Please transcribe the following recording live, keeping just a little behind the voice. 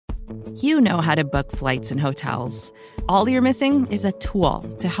You know how to book flights and hotels. All you're missing is a tool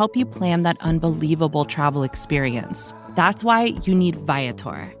to help you plan that unbelievable travel experience. That's why you need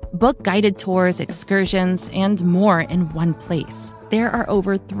Viator. Book guided tours, excursions, and more in one place. There are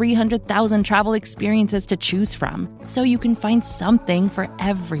over 300,000 travel experiences to choose from, so you can find something for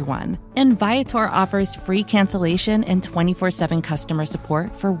everyone. And Viator offers free cancellation and 24/7 customer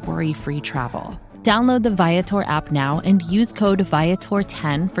support for worry-free travel. Download the Viator app now and use code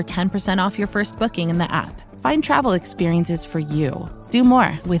Viator10 for 10% off your first booking in the app. Find travel experiences for you. Do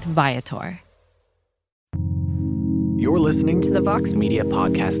more with Viator. You're listening to the Vox Media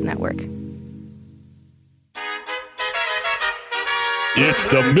Podcast Network. It's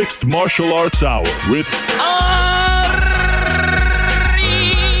the Mixed Martial Arts Hour with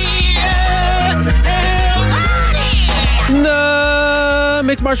The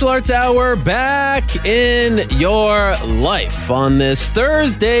Mixed Martial Arts Hour back in your life on this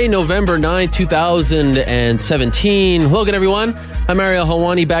Thursday, November 9, 2017. Hello again, everyone. I'm Ariel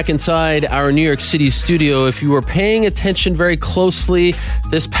Helwani back inside our New York City studio. If you were paying attention very closely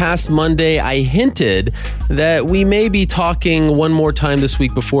this past Monday, I hinted that we may be talking one more time this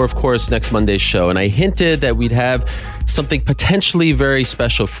week before, of course, next Monday's show. And I hinted that we'd have something potentially very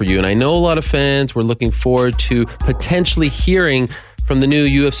special for you. And I know a lot of fans were looking forward to potentially hearing from the new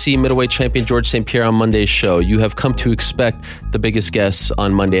UFC middleweight champion George St. Pierre on Monday's show. You have come to expect the biggest guests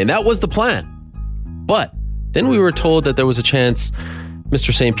on Monday. And that was the plan. But then we were told that there was a chance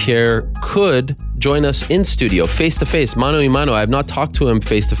Mr. St. Pierre could join us in studio, face-to-face, mano-a-mano. I have not talked to him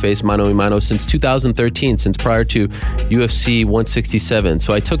face-to-face, mano-a-mano, since 2013, since prior to UFC 167.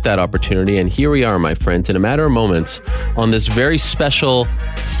 So I took that opportunity, and here we are, my friends, in a matter of moments, on this very special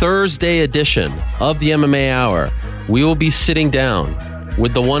Thursday edition of the MMA Hour. We will be sitting down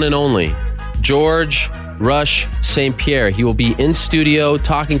with the one and only George Rush St. Pierre. He will be in studio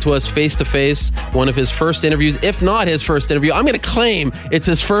talking to us face-to-face, one of his first interviews, if not his first interview. I'm going to claim it's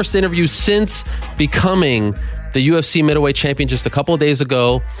his first interview since becoming the UFC middleweight champion just a couple of days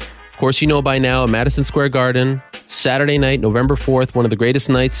ago. Of course, you know by now, Madison Square Garden, Saturday night, November 4th, one of the greatest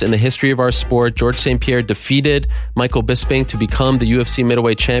nights in the history of our sport. George St. Pierre defeated Michael Bisping to become the UFC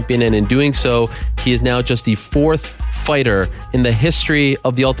middleweight champion, and in doing so, he is now just the fourth fighter in the history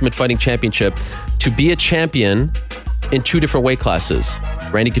of the Ultimate Fighting Championship to be a champion in two different weight classes.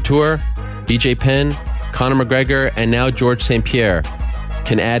 Randy Couture, BJ Penn, Conor McGregor, and now George St. Pierre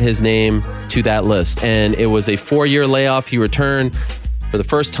can add his name to that list. And it was a 4-year layoff. He returned for the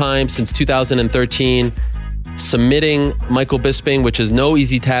first time since 2013, submitting Michael Bisping, which is no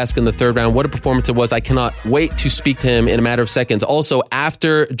easy task in the third round. What a performance it was. I cannot wait to speak to him in a matter of seconds. Also,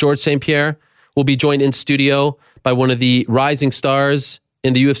 after George St. Pierre will be joined in studio by one of the rising stars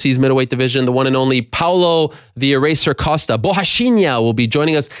in the UFC's middleweight division, the one and only Paulo the Eraser Costa. Borrachinha will be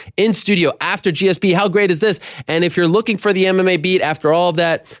joining us in studio after GSP. How great is this? And if you're looking for the MMA beat, after all of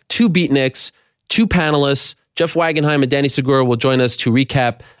that, two beatniks, two panelists, Jeff Wagenheim and Danny Segura will join us to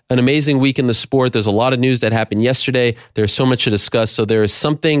recap an amazing week in the sport. There's a lot of news that happened yesterday. There's so much to discuss. So there is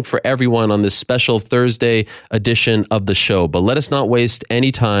something for everyone on this special Thursday edition of the show. But let us not waste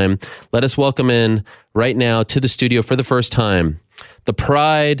any time. Let us welcome in right now to the studio for the first time, the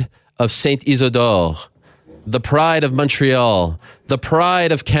pride of Saint Isidore, the pride of Montreal, the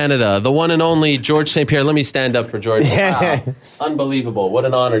pride of Canada, the one and only George St. Pierre. Let me stand up for George. Wow. Unbelievable. What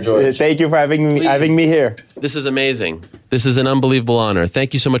an honor, George. Thank you for having me here. This is amazing. This is an unbelievable honor.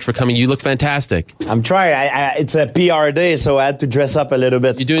 Thank you so much for coming. You look fantastic. I'm trying. It's a PR day, so I had to dress up a little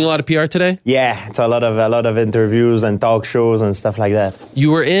bit. You doing a lot of PR today? Yeah, it's a lot of interviews and talk shows and stuff like that.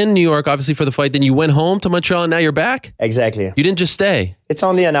 You were in New York, obviously, for the fight. Then you went home to Montreal, and now you're back? Exactly. You didn't just stay? It's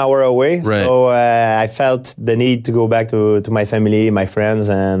only an hour away, right. So I felt the need to go back to my family, my friends,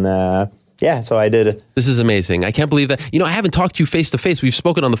 and so I did it. This is amazing. I can't believe that. You know, I haven't talked to you face-to-face. We've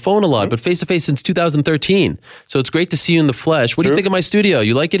spoken on the phone a lot, but face-to-face since 2013. So it's great to see you in the flesh. What do you think of my studio?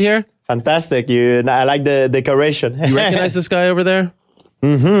 You like it here? Fantastic. I like the decoration. You recognize this guy over there?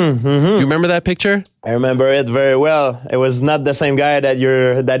 Mm-hmm. You remember that picture? I remember it very well. It was not the same guy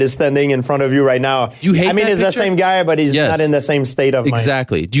that is standing in front of you right now. You hate that it's picture? The same guy, but he's not in the same state of mind.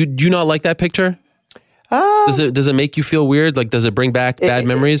 Exactly. Do you not like that picture? Does it make you feel weird? Like, does it bring back bad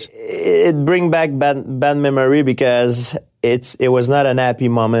memories? It bring back bad memory because it was not an happy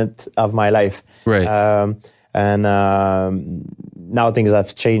moment of my life. Right. Now things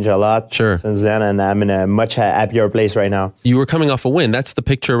have changed a lot since then, and I'm in a much happier place right now. You were coming off a win. That's the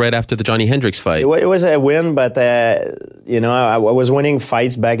picture right after the Johnny Hendricks fight. It was a win, but I was winning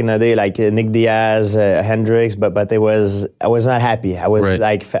fights back in the day, like Nick Diaz, Hendricks, but I was not happy. I was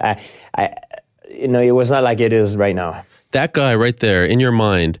it was not like it is right now. That guy right there, in your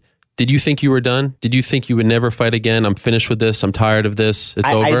mind, Did you think you were done? Did you think you would never fight again? I'm finished with this. I'm tired of this. It's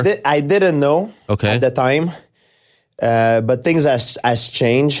over? I didn't know at the time. But things has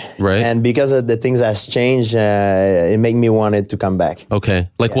changed. Right. And because of the things has changed, it made me wanted to come back. Okay.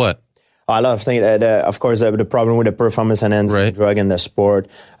 Like what? A lot of things. Of course, the problem with the performance enhancing drug in the sport.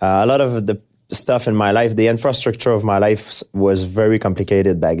 A lot of the stuff in my life, the infrastructure of my life was very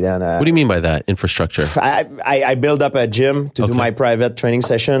complicated back then. What do you mean by that, infrastructure? I built up a gym to do my private training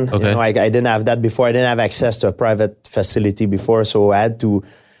session. Okay. You know, I didn't have that before. I didn't have access to a private facility before, so I had to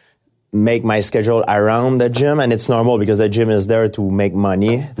make my schedule around the gym, and it's normal because the gym is there to make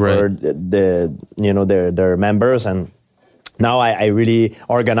money for their members. And now I really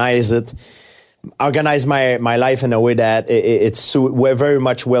organize my life in a way that we're very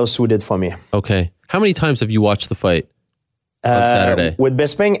much well suited for me. Okay. How many times have you watched the fight on Saturday? With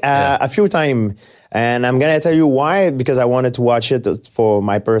Bisping, a few times. And I'm going to tell you why, because I wanted to watch it for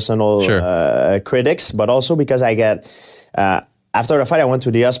my personal critics, but also because I get... after the fight, I went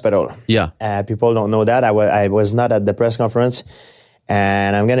to the hospital. Yeah. People don't know that. I was not at the press conference.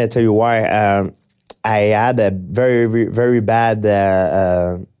 And I'm going to tell you why. I had a very, very bad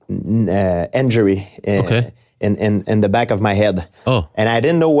injury in the back of my head. Oh. And I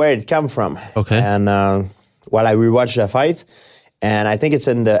didn't know where it came from. Okay. And while I rewatched the fight, and I think it's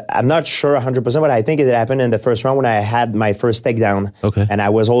I'm not sure 100%, but I think it happened in the first round when I had my first takedown. Okay. And I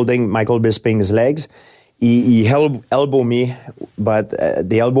was holding Michael Bisping's legs. He elbowed me, but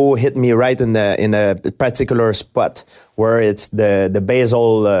the elbow hit me right in a particular spot where it's the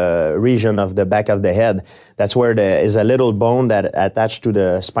basal region of the back of the head. That's where there is a little bone that attached to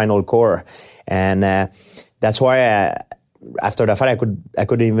the spinal cord, and that's why after the fight I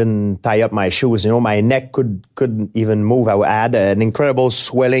couldn't even tie up my shoes. You know, my neck couldn't even move. I had an incredible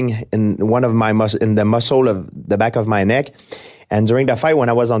swelling in one of my in the muscle of the back of my neck. And during the fight, when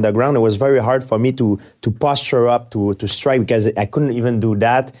I was on the ground, it was very hard for me to posture up, to strike, because I couldn't even do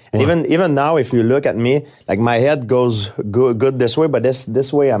that. And even now, if you look at me, like my head goes good this way, but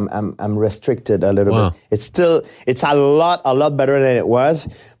this way I'm restricted a little bit. It's a lot better than it was,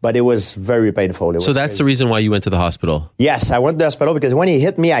 but it was very painful. So that's the reason why you went to the hospital? Yes, I went to the hospital because when he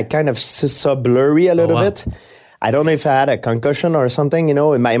hit me, I kind of saw blurry a little bit. I don't know if I had a concussion or something. You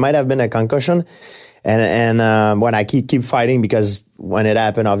know, it might have been a concussion. And when I keep fighting, because when it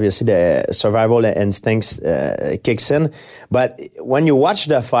happened, obviously the survival instincts kicks in. But when you watch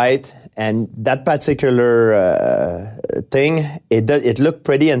the fight and that particular thing, it looked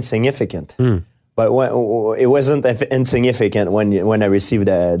pretty insignificant. But it wasn't insignificant when I received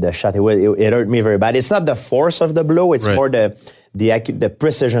the shot. It hurt me very bad. It's not the force of the blow; it's more the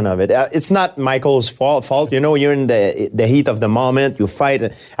precision of it. It's not Michael's fault. You know, you're in the heat of the moment. You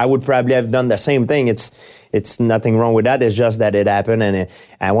fight. I would probably have done the same thing. It's nothing wrong with that. It's just that it happened, and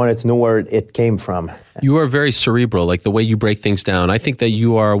I wanted to know where it came from. You are very cerebral, like the way you break things down. I think that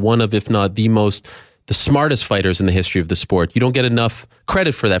you are one of, if not the smartest fighters in the history of the sport. You don't get enough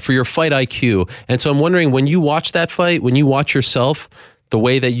credit for that, for your fight IQ. And so I'm wondering, when you watch that fight, when you watch yourself, the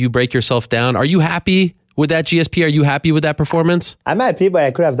way that you break yourself down, are you happy with that GSP? Are you happy with that performance? I'm happy, but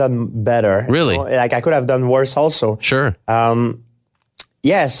I could have done better. Really? You know? Like I could have done worse also. Sure.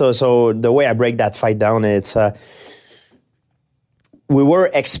 Yeah, so the way I break that fight down, it's we were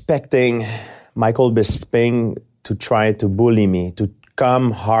expecting Michael Bisping to try to bully me, to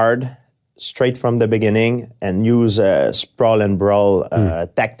come hard straight from the beginning and use a sprawl and brawl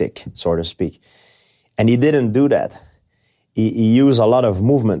tactic, so to speak. And he didn't do that. He used a lot of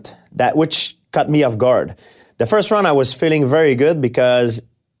movement, which caught me off guard. The first round I was feeling very good because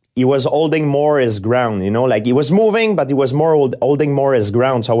he was holding more his ground, you know, like he was moving, but he was holding more his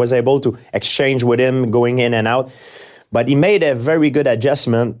ground. So I was able to exchange with him going in and out. But he made a very good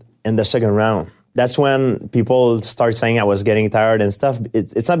adjustment in the second round. That's when people start saying I was getting tired and stuff.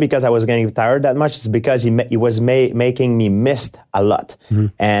 It's not because I was getting tired that much. It's because he was making me miss a lot.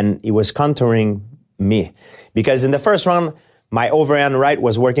 And he was countering me. Because in the first round, my overhand right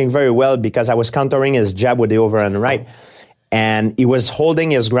was working very well because I was countering his jab with the overhand right. And he was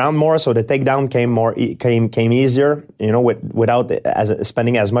holding his ground more, so the takedown came easier, you know, without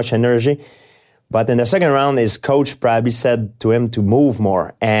spending as much energy. But in the second round, his coach probably said to him to move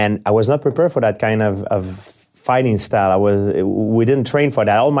more, and I was not prepared for that kind of fighting style. We didn't train for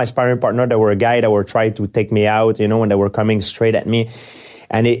that. All my sparring partners, there were guys that were trying to take me out, you know, when they were coming straight at me,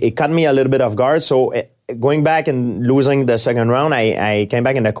 and it caught me a little bit off guard. So going back and losing the second round, I came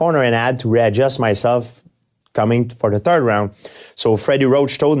back in the corner and I had to readjust myself coming for the third round. So Freddie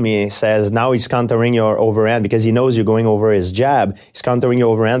Roach told me, he says, now he's countering your overhand because he knows you're going over his jab. He's countering your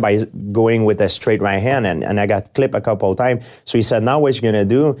overhand by going with a straight right hand. And I got clipped a couple of times. So he said, now what you're going to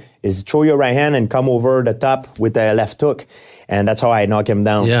do is throw your right hand and come over the top with the left hook. And that's how I knock him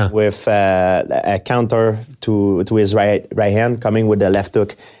down with a counter to his right hand coming with the left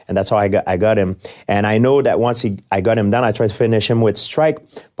hook. And that's how I got him. And I know that once I got him down, I tried to finish him with strike.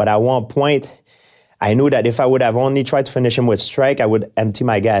 But at one point, I knew that if I would have only tried to finish him with strike, I would empty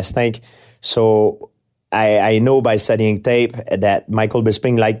my gas tank. So I know by studying tape that Michael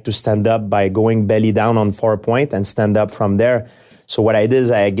Bisping liked to stand up by going belly down on 4-point and stand up from there. So what I did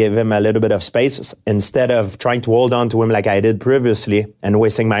is I gave him a little bit of space. Instead of trying to hold on to him like I did previously and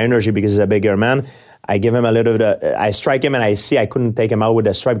wasting my energy because he's a bigger man, I give him a little bit I strike him and I see I couldn't take him out with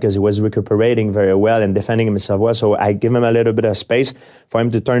a strike because he was recuperating very well and defending himself well. So I give him a little bit of space for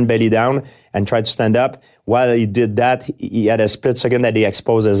him to turn belly down and try to stand up. While he did that, he had a split second that he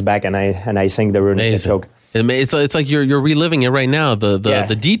exposed his back and I sank the rear naked choke. It's like you're reliving it right now.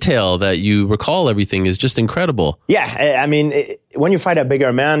 The detail that you recall everything is just incredible. Yeah, I mean, when you fight a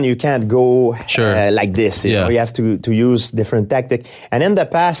bigger man, you can't go like this. You know? You have to use different tactic. And in the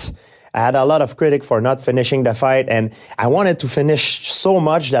past, I had a lot of critic for not finishing the fight, and I wanted to finish so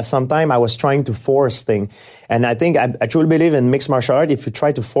much that sometimes I was trying to force things. And I think I truly believe in mixed martial art. If you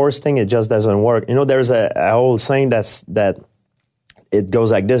try to force things, it just doesn't work. You know, there's a whole saying that it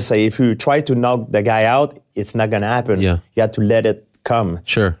goes like this: say, if you try to knock the guy out, it's not gonna happen. Yeah. You have to let it come.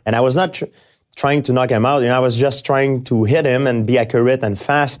 Sure. And I was not trying to knock him out. You know, I was just trying to hit him and be accurate and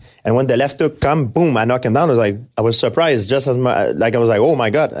fast. And when the left hook come, boom, I knock him down. I was surprised just as much. Like I was like, oh my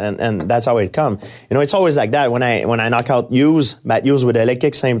God. And that's how it come. You know, it's always like that. When I knock out Matt Hughes with a leg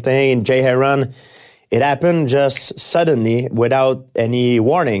kick, same thing. Jay Heron, it happened just suddenly without any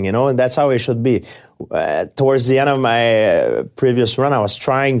warning, you know, and that's how it should be. Towards the end of my previous run, I was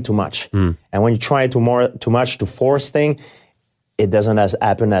trying too much. And when you try too much to force things, it doesn't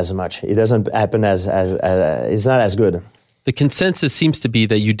happen as much. It doesn't happen as it's not as good. The consensus seems to be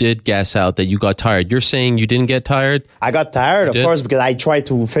that you did gas out, that you got tired. You're saying you didn't get tired? I got tired, of course, because I tried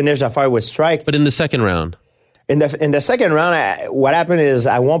to finish the fight with strike. But in the second round? In the second round, what happened is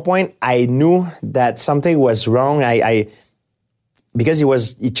at one point I knew that something was wrong. Because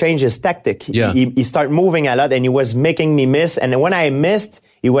he changed his tactic. Yeah. He started moving a lot and he was making me miss. And when I missed,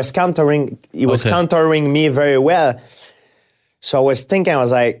 he was countering me very well. So I was thinking, I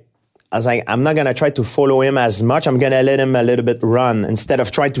was like, I'm not going to try to follow him as much. I'm going to let him a little bit run instead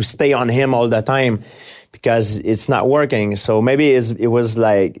of trying to stay on him all the time because it's not working. So maybe it was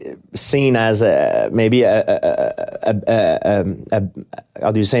like seen as maybe how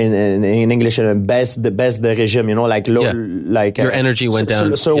do you say in English, the best the regime, you know, like low, like your energy went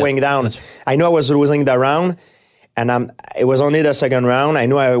down. Slowing down. I knew I was losing the round. And it was only the second round. I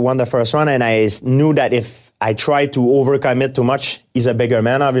knew I won the first round, and I knew that if I tried to overcommit too much, he's a bigger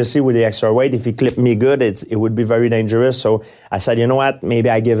man, obviously, with the extra weight. If he clipped me good, it would be very dangerous. So I said, you know what? Maybe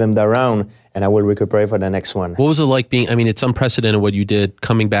I give him the round, and I will recuperate for the next one. What was it like it's unprecedented what you did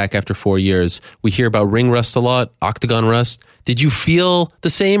coming back after 4 years. We hear about ring rust a lot, octagon rust. Did you feel the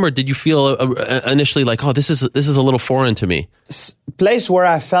same, or did you feel initially like, oh, this is a little foreign to me? Place where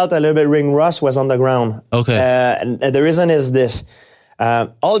I felt a little bit ring rust was on the ground. Okay. And the reason is this.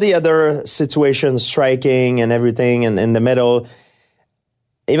 All the other situations, striking and everything in the middle,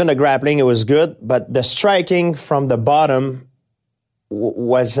 even the grappling, it was good. But the striking from the bottom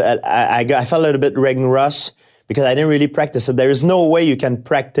was, I felt a little bit ring rust because I didn't really practice it. There is no way you can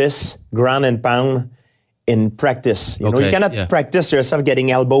practice ground and pound in practice. You know, you cannot practice yourself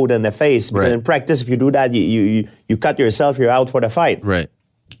getting elbowed in the face. Because in practice, if you do that, you cut yourself, you're out for the fight. Right.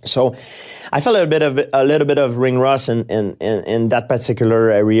 So I felt a little bit of ring rust in that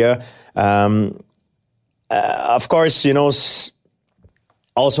particular area. Of course, you know,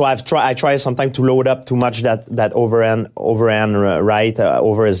 also I try sometimes to load up too much that overhand right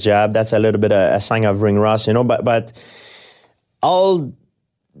over his jab. That's a little bit a sign of ring rust, you know, but all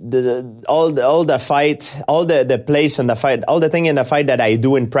the fight, all the place in the fight, all the thing in the fight that I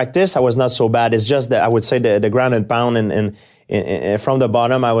do in practice, I was not so bad. It's just that I would say the ground and pound and from the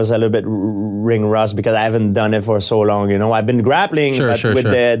bottom, I was a little bit ring rust because I haven't done it for so long. You know, I've been grappling with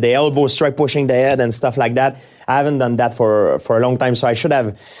the elbow strike, pushing the head and stuff like that. I haven't done that for a long time. So I should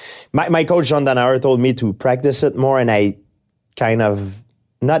have. My coach Jean Danaher told me to practice it more, and I kind of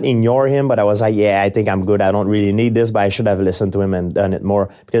not ignore him, but I was like, yeah, I think I'm good. I don't really need this, but I should have listened to him and done it more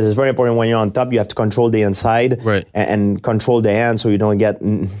because it's very important when you're on top. You have to control the inside and control the hand so you don't get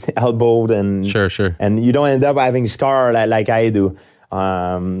elbowed and sure, and you don't end up having scar like I do.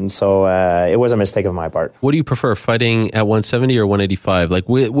 So it was a mistake of my part. What do you prefer, fighting at 170 or 185? Like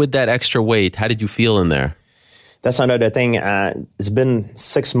with that extra weight, how did you feel in there? That's another thing. It's been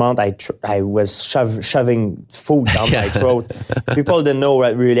 6 months. I was shoving food down my throat. People didn't know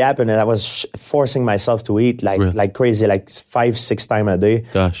what really happened. I was forcing myself to eat like crazy, like 5-6 times a day.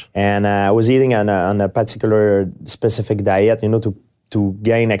 Gosh. And I was eating on a particular specific diet, to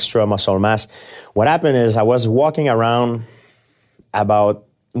gain extra muscle mass. What happened is I was walking around about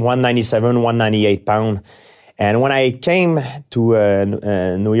 197, 198 pounds. And when I came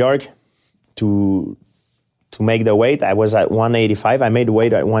to New York to make the weight, I was at 185. I made the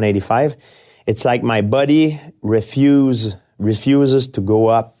weight at 185. It's like my body refuses to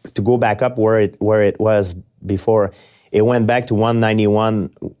go back up where it was before. It went back to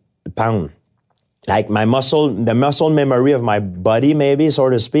 191 pound. Like the muscle memory of my body, maybe, so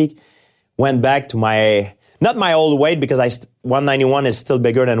to speak, went back to not my old weight, because 191 is still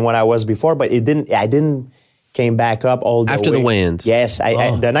bigger than what I was before, but I didn't came back up all the way. After the weigh-ins? Yes.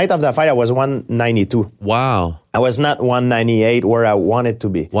 The night of the fight, I was 192. Wow. I was not 198 where I wanted to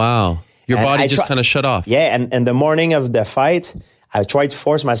be. Wow. Your body just kind of shut off. Yeah, and the morning of the fight, I tried to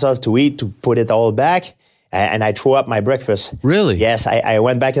force myself to eat, to put it all back, and I threw up my breakfast. Really? Yes, I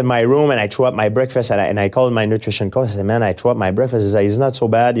went back in my room and I threw up my breakfast, and I called my nutrition coach. I said, man, I threw up my breakfast. He said, it's not so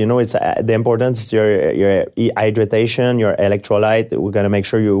bad. It's the importance is your hydration, your electrolyte. We're going to make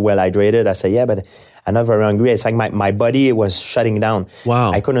sure you're well hydrated. I said, yeah, but I'm not very hungry. It's like my body was shutting down.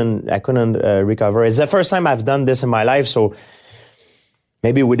 Wow. I couldn't recover. It's the first time I've done this in my life, so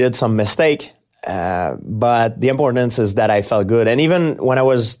maybe we did some mistake. But the importance is that I felt good. And even when I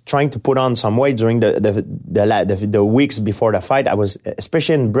was trying to put on some weight during the weeks before the fight, I was,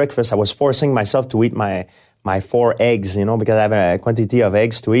 especially in breakfast, I was forcing myself to eat my 4 eggs, because I have a quantity of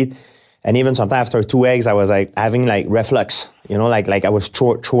eggs to eat. And even sometimes after 2 eggs, I was like having like reflux, like I was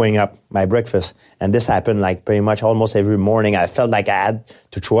throwing up my breakfast. And this happened like pretty much almost every morning. I felt like I had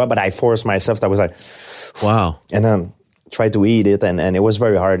to throw up, but I forced myself. I was like, wow. And then tried to eat it, and it was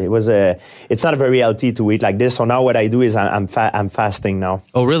very hard. It's not very healthy to eat like this. So now what I do is I'm fasting now.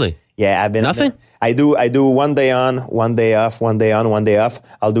 Oh, really? Yeah, I've been nothing. I do 1 day on, 1 day off, 1 day on, 1 day off.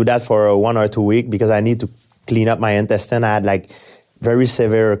 I'll do that for 1 or 2 weeks because I need to clean up my intestine. I had like very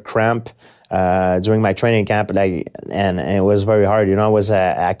severe cramp during my training camp, and it was very hard.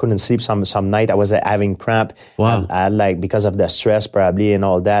 I couldn't sleep some night. I was having cramp. Wow. I had because of the stress probably and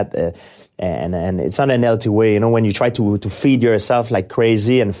all that. And it's not an healthy way. When you try to feed yourself like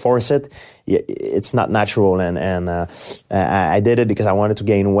crazy and force it, it's not natural. And I did it because I wanted to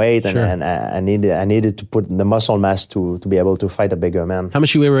gain weight, Sure. and I needed to put the muscle mass to be able to fight a bigger man. How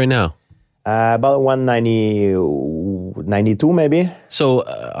much you weigh right now? About 192 maybe. So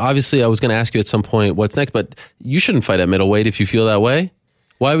obviously I was going to ask you at some point what's next, but you shouldn't fight at middleweight if you feel that way.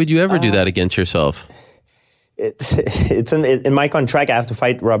 Why would you ever do that against yourself? It's in my contract. I have to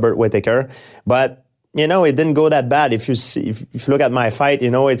fight Robert Whittaker, but it didn't go that bad. If you look at my fight,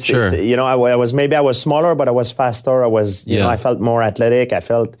 it's Sure. I was smaller, but I was faster. I was I felt more athletic. I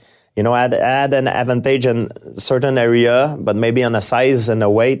felt I had an advantage in certain area, but maybe on the size and the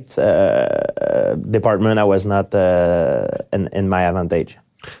weight department, I was not in my advantage.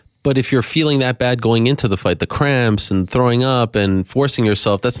 But if you're feeling that bad going into the fight, the cramps and throwing up and forcing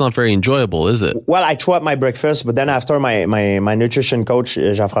yourself, that's not very enjoyable, is it? Well, I threw up my breakfast, but then after my nutrition coach,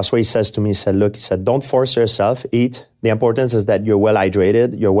 Jean-François, he said to me, don't force yourself, eat. The importance is that you're well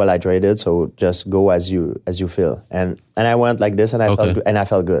hydrated, so just go as you feel. And I went like this, and I felt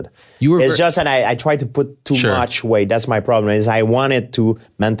good. It's just that I tried to put too Sure. much weight. That's my problem. Is I wanted to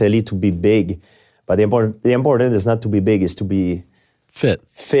mentally to be big, but the important is not to be big, is to be fit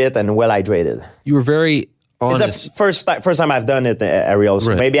and well hydrated. You were very honest. It's the first time I've done it, Ariel.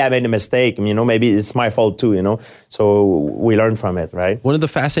 So Right. maybe I made a mistake. Maybe it's my fault too. So we learn from it, right? One of the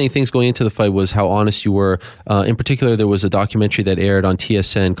fascinating things going into the fight was how honest you were. In particular, there was a documentary that aired on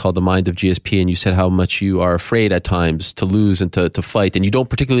TSN called The Mind of GSP, and you said how much you are afraid at times to lose and to fight, and you don't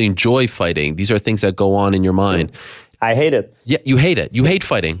particularly enjoy fighting. These are things that go on in your mind. I hate it. Yeah, you hate it. You hate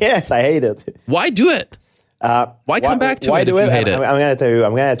fighting. Yes, I hate it. Why do it? Why come back to it if you hate it? I'm going to tell you.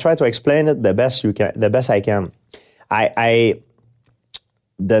 I'm going to try to explain it the best I can.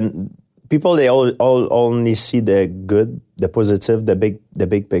 Then people, they all only see the good, the positive, the big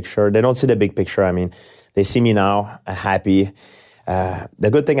picture. They don't see the big picture. I mean, they see me now happy. The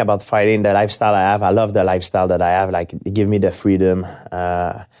good thing about fighting, the lifestyle I have, I love the lifestyle that I have. Like, it give me the freedom.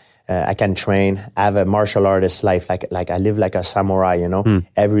 I can train. I have a martial artist life. Like I live like a samurai, you know.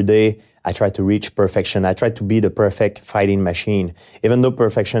 Every day I try to reach perfection. I try to be the perfect fighting machine. Even though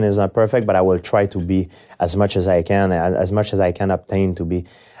perfection is not perfect, but I will try to be as much as I can obtain to be.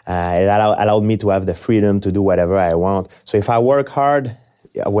 It allowed me to have the freedom to do whatever I want. So if I work hard,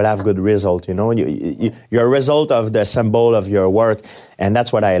 I will have good result, you know. You're a result of the symbol of your work, and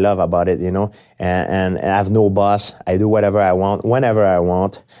that's what I love about it, you know. And I have no boss. I do whatever I want, whenever I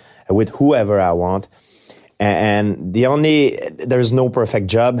want, with whoever I want. And there's no perfect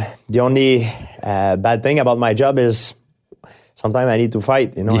job. The only bad thing about my job is sometimes I need to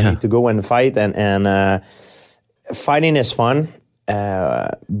fight, you know. I need to go and fight, and fighting is fun.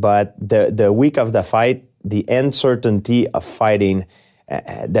 But the week of the fight, the uncertainty of fighting,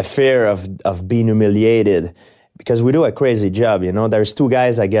 the fear of being humiliated, because we do a crazy job, you know. There's 2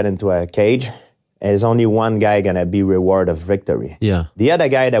 guys that get into a cage, and there's only 1 guy gonna be reward of victory. Yeah. The other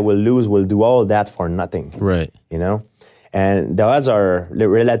guy that will lose will do all that for nothing. Right. You know? And the odds are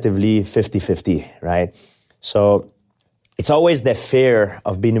relatively 50-50, right? So it's always the fear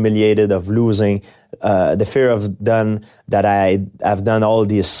of being humiliated, of losing, the fear of that I have done all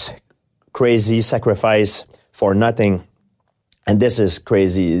this crazy sacrifice for nothing. And this is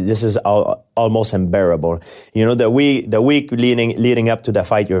crazy. This is almost unbearable. You know, the week leading up to the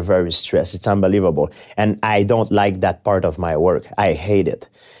fight, you're very stressed. It's unbelievable. And I don't like that part of my work. I hate it.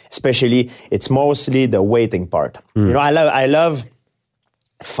 Especially, it's mostly the waiting part. You know, I love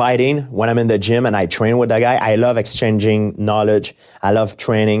fighting when I'm in the gym and I train with the guy. I love exchanging knowledge. I love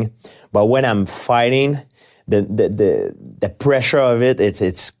training. But when I'm fighting, the pressure of it,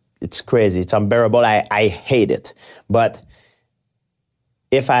 it's crazy. It's unbearable. I hate it. But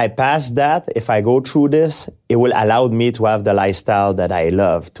if I pass that, if I go through this, it will allow me to have the lifestyle that I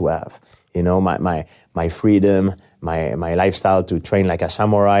love to have. You know, my freedom, my lifestyle to train like a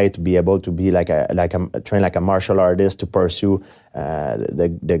samurai, to be able to be train like a martial artist, to pursue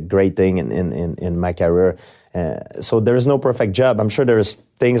the great thing in my career. So there's no perfect job. I'm sure there's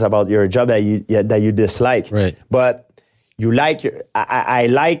things about your job that you dislike. Right. But you like I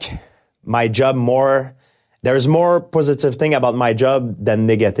like my job more. There's more positive thing about my job than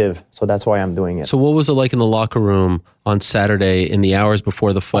negative. So that's why I'm doing it. So what was it like in the locker room on Saturday in the hours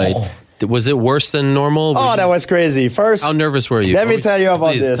before the fight? Was it worse than normal? That was crazy. First, how nervous were you? Let me tell you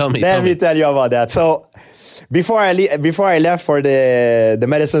about this. Let me tell you about that. So before I left for the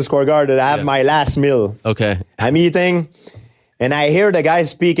Medicine Square Garden, I have my last meal. Okay. I'm eating, and I hear the guy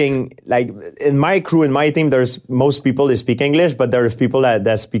speaking. Like in my crew, in my team, there's most people that speak English, but there's people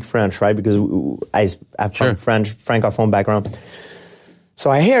that speak French, right? Because I'm from French francophone background. So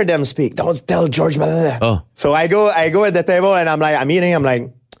I hear them speak. Don't tell George. Blah, blah, blah. Oh. So I go at the table, and I'm eating. I'm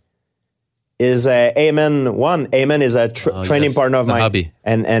like, is Ayman one? Ayman is a training partner of mine. Hobby.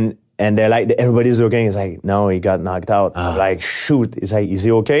 And they're like, everybody's looking. It's like, no, he got knocked out. I'm like, shoot. It's like, is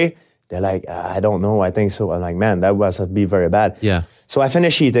he okay? They're like, I don't know. I think so. I'm like, man, that must be very bad. Yeah. So I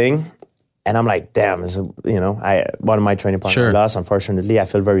finish eating, and I'm like, damn, one of my training partners lost, unfortunately. I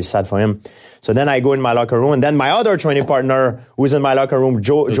feel very sad for him. So then I go in my locker room, and then my other training partner who's in my locker room,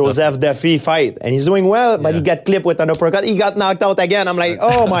 Joseph Duffy, fight. And he's doing well, but he got clipped with an uppercut. He got knocked out again. I'm like,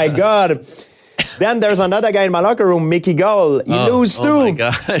 oh my God. Then there's another guy in my locker room, Mickey Gall. He loses too. Oh my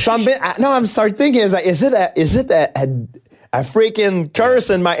gosh. So I'm start thinking, is it a freaking curse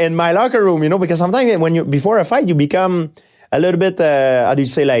in my locker room? You know, because sometimes before a fight, you become a little bit how do you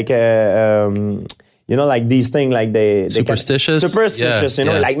say, like like these things, like they superstitious. You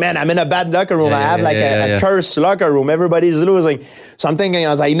know, like, man, I'm in a bad locker room. I have a cursed locker room. Everybody's losing. So I'm thinking, I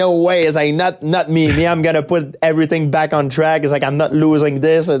was like, no way. It's like not me. I'm gonna put everything back on track. It's like, I'm not losing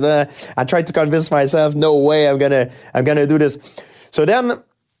this. And I tried to convince myself, no way, I'm gonna do this. So then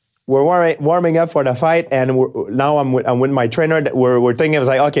we're warming up for the fight, and now I'm with my trainer. We're thinking, I was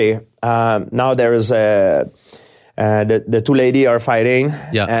like, okay, now there's the 2 ladies are fighting.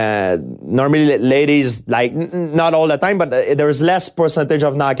 Yeah. Normally, ladies, like, not all the time, but there's less percentage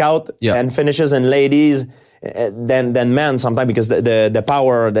of knockout and finishes in ladies than men sometimes, because the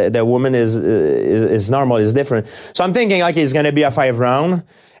power the woman is normal, is different. So I'm thinking, okay, it's gonna be a 5 round.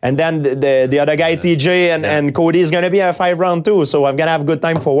 And then the other guy, TJ and Cody, is going to be a 5 round too. So I'm going to have good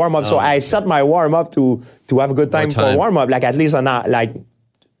time for warm-up. So I set my warm-up to have a good time for warm-up, like at least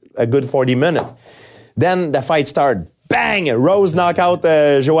a good 40 minutes. Then the fight started. bang, Rose knock out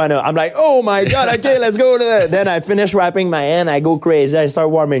Joanna. I'm like, oh my God, okay, let's go. Then I finish wrapping my hand. I go crazy. I start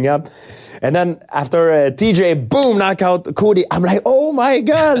warming up. And then after TJ, boom, knock out Cody. I'm like, oh my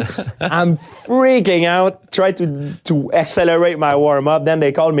God. I'm freaking out. Try to accelerate my warm up. Then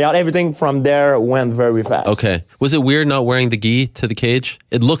they called me out. Everything from there went very fast. Okay. Was it weird not wearing the gi to the cage?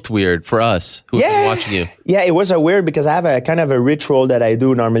 It looked weird for us who were watching you. Yeah, it was weird because I have a kind of a ritual that I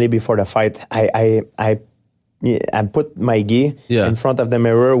do normally before the fight. I put my gi in front of the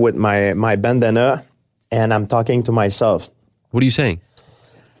mirror with my bandana, and I'm talking to myself. What are you saying?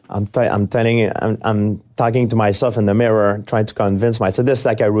 I'm talking to myself in the mirror, trying to convince myself. This is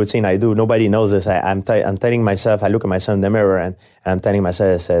like a routine I do. Nobody knows this. I'm telling myself. I look at myself in the mirror and I'm telling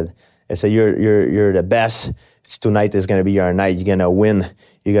myself. I said, you're the best. Tonight is gonna be your night. You're gonna win.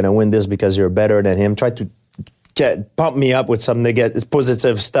 You're gonna win this because you're better than him. Try to pump me up with some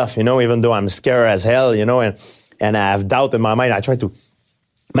positive stuff, even though I'm scared as hell, and I have doubt in my mind. I try to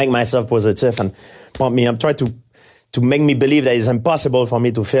make myself positive and pump me up. Try to make me believe that it's impossible for me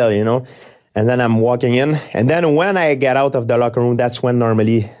to fail, And then I'm walking in. And then when I get out of the locker room, that's when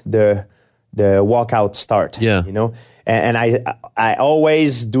normally the walkout start. Yeah. And I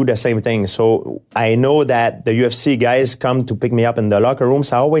always do the same thing. So I know that the UFC guys come to pick me up in the locker room.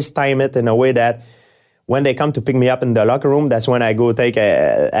 So I always time it in a way that when they come to pick me up in the locker room, that's when I go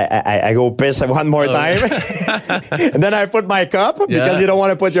I go piss one more time. And then I put my cup because you don't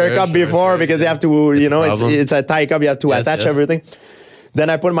want to put your cup before because you have to, it's a tie cup. You have to attach everything. Then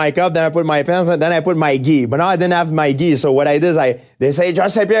I put my cup, then I put my pants, and then I put my gi. But now I didn't have my gi. So what I did is they say,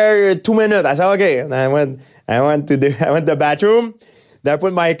 Georges St-Pierre, 2 minutes. I said, okay. And I went to the bathroom. Then I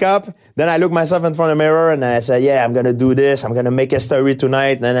put my cup. Then I look myself in front of the mirror and I said, yeah, I'm going to do this. I'm going to make a story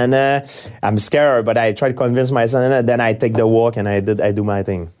tonight. I'm scared, but I try to convince myself. And then I take the walk and I do my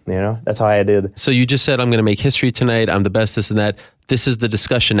thing. That's how I did. So you just said, I'm going to make history tonight. I'm the best, this and that. This is the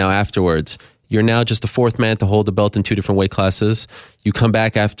discussion now afterwards. You're now just the fourth man to hold the belt in 2 different weight classes. You come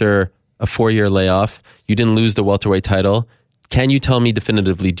back after a 4-year layoff. You didn't lose the welterweight title. Can you tell me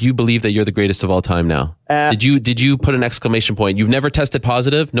definitively, do you believe that you're the greatest of all time now? Did you put an exclamation point? You've never tested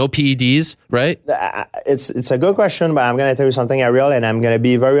positive, no PEDs, right? It's a good question, but I'm going to tell you something, Ariel, and I'm going to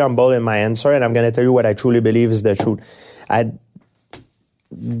be very humble in my answer, and I'm going to tell you what I truly believe is the truth.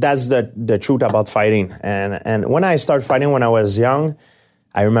 That's the truth about fighting. And when I started fighting when I was young,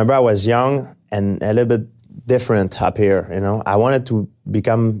 I remember I was young and a little bit different up here. I wanted to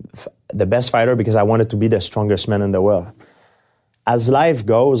become the best fighter because I wanted to be the strongest man in the world. As life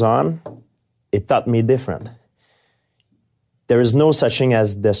goes on, it taught me different. There is no such thing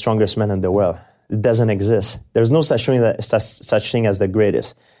as the strongest man in the world. It doesn't exist. There's no such thing as the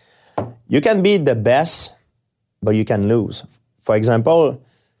greatest. You can be the best, but you can lose. For example,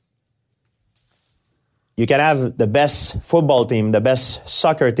 you can have the best football team, the best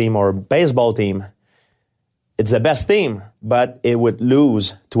soccer team or baseball team. It's the best team, but it would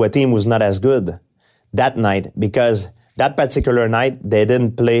lose to a team who's not as good that night because that particular night they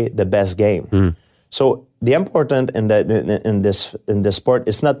didn't play the best game. So the important in this sport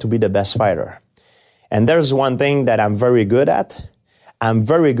is not to be the best fighter. And there's one thing that I'm very good at. I'm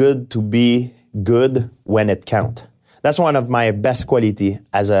very good to be good when it counts. That's one of my best quality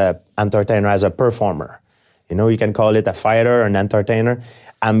as an entertainer, as a performer. You can call it a fighter or an entertainer.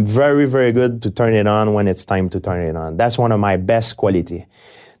 I'm very, very good to turn it on when it's time to turn it on. That's one of my best quality.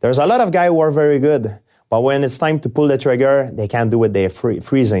 There's a lot of guys who are very good, but when it's time to pull the trigger, they can't do it. They're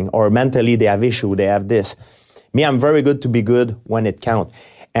freezing, or mentally they have issue. They have this. Me, I'm very good to be good when it counts.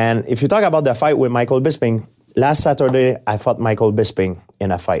 And if you talk about the fight with Michael Bisping, last Saturday, I fought Michael Bisping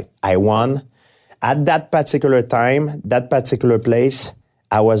in a fight. I won. At that particular time, that particular place,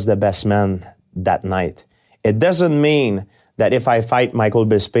 I was the best man that night. It doesn't mean that if I fight Michael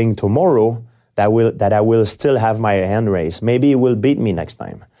Bisping tomorrow, that I will still have my hand raised. Maybe he will beat me next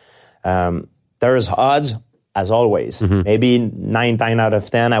time. There's odds, as always. Maybe 9 times out of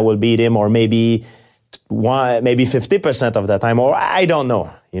 10, I will beat him, or maybe 50% of the time, or I don't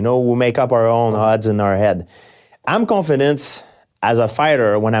know. We make up our own odds in our head. I'm confident as a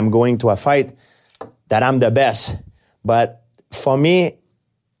fighter when I'm going to a fight that I'm the best. But for me,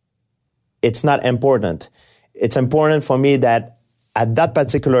 it's not important. It's important for me that at that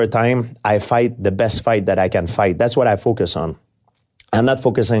particular time, I fight the best fight that I can fight. That's what I focus on. I'm not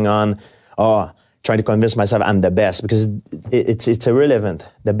focusing on, trying to convince myself I'm the best, because it's irrelevant.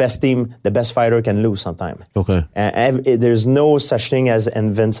 The best team, the best fighter can lose sometime. Okay. There's no such thing as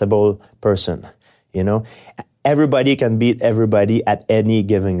invincible person. Everybody can beat everybody at any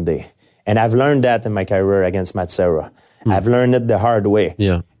given day. And I've learned that in my career against Matt Serra. I've learned it the hard way.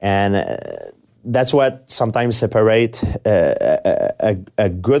 Yeah. And that's what sometimes separate a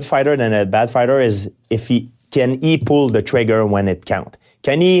good fighter than a bad fighter is if he pull the trigger when it counts.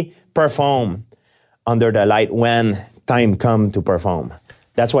 Can he perform under the light when time come to perform?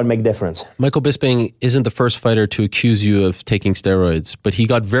 That's what makes difference. Michael Bisping isn't the first fighter to accuse you of taking steroids, but he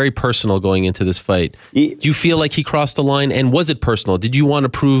got very personal going into this fight. Do you feel like he crossed the line? And was it personal? Did you want to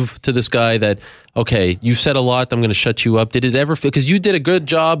prove to this guy that, okay, you said a lot, I'm going to shut you up? Did it ever feel, because you did a good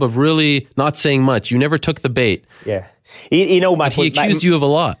job of really not saying much. You never took the bait. Yeah. He accused you of a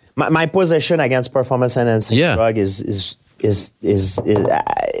lot. My position against performance enhancing drug is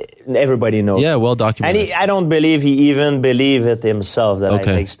everybody knows. Yeah, well documented. And I don't believe he even believe it himself that I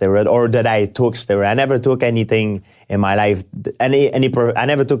take steroid or that I took steroid. I never took anything in my life. I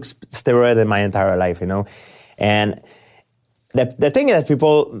never took steroid in my entire life, you know. And the thing that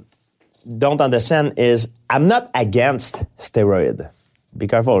people don't understand is I'm not against steroid. Be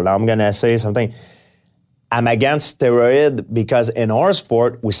careful. Now I'm gonna say something. I'm against steroid because in our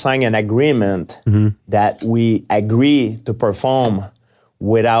sport, we sign an agreement that we agree to perform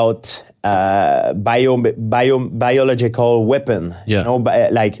without biological weapon. Yeah. You know,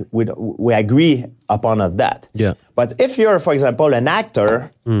 like we agree upon that. Yeah. But if you're, for example, an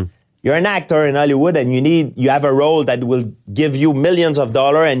actor, you're an actor in Hollywood and you have a role that will give you millions of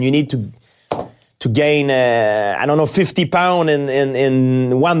dollars and you need to gain, 50 pounds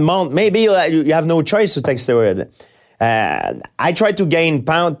in 1 month, maybe you have no choice to take steroid. I tried to gain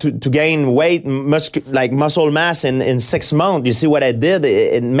to gain weight, muscle mass in 6 months. You see what I did?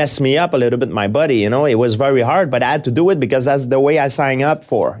 It messed me up a little bit, my body, you know. It was very hard, but I had to do it because that's the way I signed up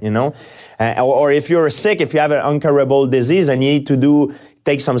for, you know. Or if you're sick, if you have an incurable disease and you need to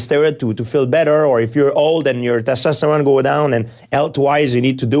take some steroid to feel better, or if you're old and your testosterone go down and health-wise you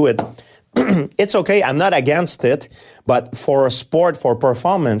need to do it. It's okay. I'm not against it, but for a sport, for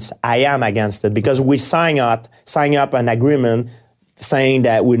performance, I am against it because we sign up an agreement saying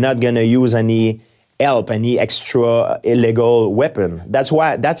that we're not going to use any extra illegal weapon. That's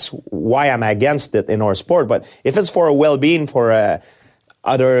why I'm against it in our sport. But if it's for a well-being, for a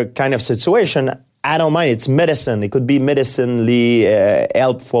other kind of situation, I don't mind. It's medicine. It could be medicinally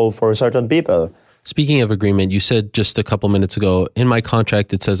helpful for certain people. Speaking of agreement, you said just a couple minutes ago, in my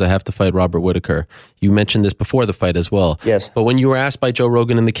contract, it says I have to fight Robert Whittaker. You mentioned this before the fight as well. Yes. But when you were asked by Joe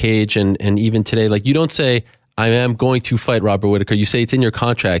Rogan in the cage and even today, like you don't say, I am going to fight Robert Whittaker. You say it's in your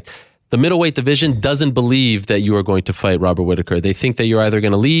contract. The middleweight division doesn't believe that you are going to fight Robert Whittaker. They think that you're either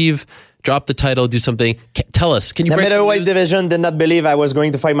going to leave, drop the title, do something. Tell us, can you break some news? The middleweight division did not believe I was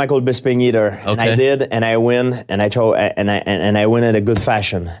going to fight Michael Bisping either. Okay. And I did, and I win, and I win in a good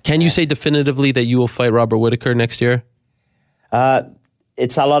fashion. Can you say definitively that you will fight Robert Whittaker next year?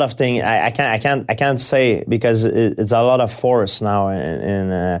 It's a lot of things. I can't say because it's a lot of force now.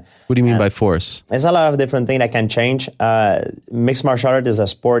 What do you mean by force? There's a lot of different things that can change. Mixed martial art is a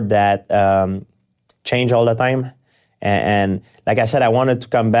sport that change all the time. And like I said, I wanted to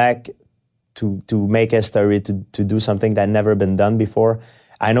come back to make history, to do something that never been done before.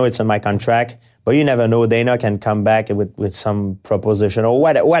 I know it's in my contract, but you never know. Dana can come back with some proposition or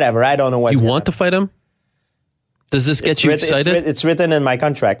whatever. I don't know what. You want to fight him? Does this get you excited? It's written in my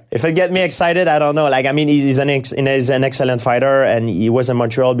contract. If it gets me excited, I don't know. Like, I mean, he's an excellent fighter, and he was in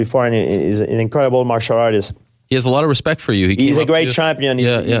Montreal before, and he's an incredible martial artist. He has a lot of respect for you. He's a great champion.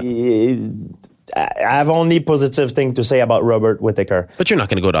 I have only positive thing to say about Robert Whittaker. But you're not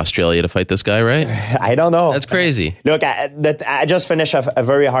going to go to Australia to fight this guy, right? I don't know. That's crazy. Look, I just finished a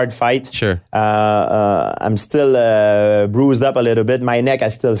very hard fight. Sure. I'm still bruised up a little bit. My neck, I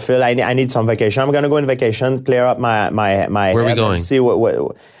still feel. I need some vacation. I'm going to go on vacation, clear up my Where are we going? See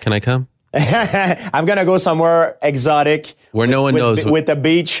what. Can I come? I'm going to go somewhere exotic. Where no one knows. With the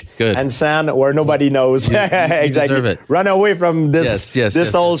beach and sand where nobody knows. You exactly. deserve it. Run away from this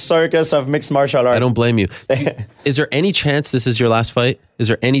whole circus of mixed martial art. I don't blame you. Is there any chance this is your last fight? Is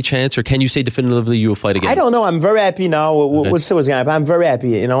there any chance, or can you say definitively you will fight again? I don't know. I'm very happy now. We'll see what's going to happen. I'm very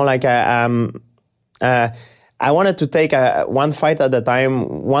happy. You know, like I wanted to take one fight at a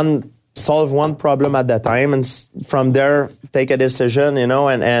time, solve one problem at that time, and from there take a decision, you know,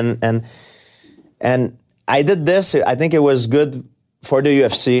 and I did this. I think it was good for the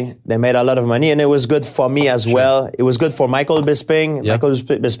UFC. They made a lot of money, and it was good for me as well. It was good for Michael Bisping. Yeah. Michael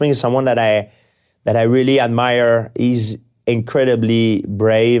Bisping is someone that I really admire. He's incredibly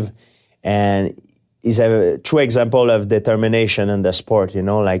brave, and he's a true example of determination in the sport. You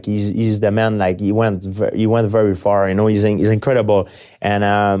know, like he's the man. Like he went very far. You know, he's incredible,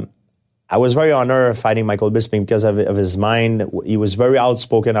 and I was very honored fighting Michael Bisping because of his mind. He was very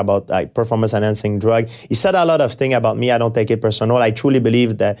outspoken about performance-enhancing drug. He said a lot of things about me. I don't take it personal. I truly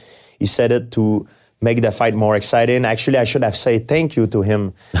believe that he said it to make the fight more exciting. Actually, I should have said thank you to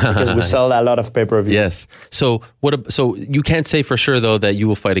him because we sell a lot of pay-per-views. Yes. So so you can't say for sure, though, that you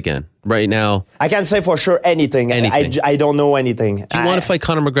will fight again right now? I can't say for sure anything. I don't know anything. Do you want to fight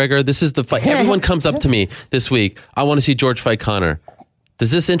Conor McGregor? This is the fight. Everyone comes up to me this week. I want to see George fight Conor. Does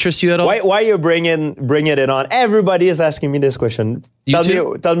this interest you at all? Why are you bringing it on? Everybody is asking me this question.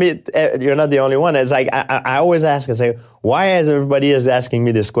 Tell me, you're not the only one. It's like I always ask. I say, why is everybody asking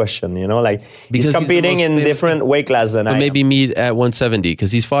me this question? You know, like because he's competing in different weight classes than I am. Maybe meet at 170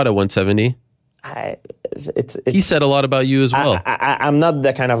 because he's fought at 170. He said a lot about you as well. I'm not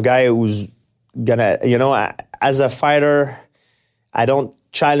the kind of guy who's gonna, as a fighter, I don't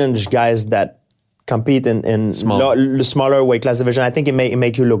challenge guys that compete in smaller weight class division. I think it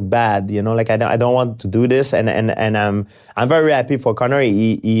make you look bad. Like I don't want to do this, and I'm very happy for Conor.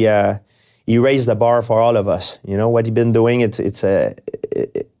 He raised the bar for all of us. What he's been doing.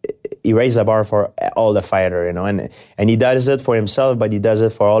 He raised the bar for all the fighter. And he does it for himself, but he does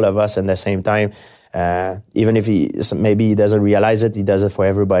it for all of us at the same time. Even if maybe he doesn't realize it, he does it for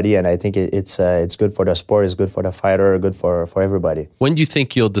everybody, and I think it's good for the sport, it's good for the fighter, good for everybody. When do you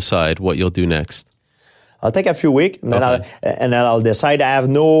think you'll decide what you'll do next? I'll take a few weeks, and then I'll decide. I have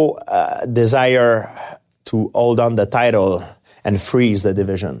no desire to hold on the title and freeze the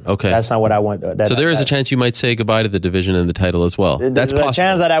division. Okay, that's not what I want. So there is a chance you might say goodbye to the division and the title as well. That's possible. There's a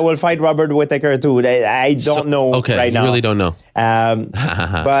chance that I will fight Robert Whittaker too. I don't know right now. You really don't know.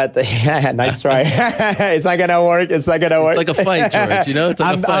 But nice try. It's not gonna work. It's like a fight, George. It's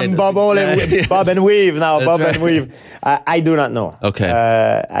like a fight. I'm bob and weave now. That's bob and weave. I do not know. Okay.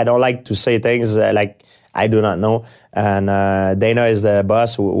 I don't like to say things like I do not know. And Dana is the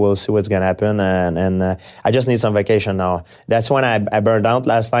boss. We'll see what's gonna happen. And I just need some vacation now. That's when I burned out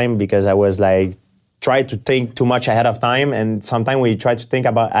last time because I was like try to think too much ahead of time. And sometimes when you try to think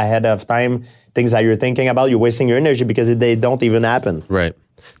about ahead of time things that you're thinking about, you're wasting your energy because they don't even happen. Right.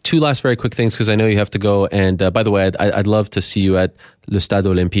 Two last very quick things because I know you have to go. And by the way, I'd love to see you at Le Stade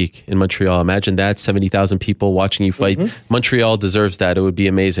Olympique in Montreal. Imagine that, 70,000 people watching you fight. Mm-hmm. Montreal deserves that. It would be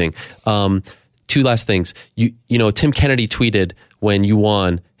amazing. Two last things. Tim Kennedy tweeted when you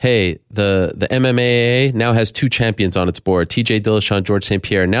won, hey, the MMA now has two champions on its board, TJ Dillashaw, George St.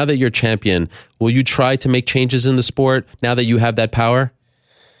 Pierre. Now that you're champion, will you try to make changes in the sport now that you have that power?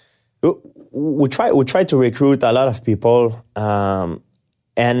 We try to recruit a lot of people,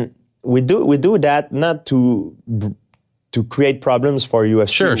 and we do that not to create problems for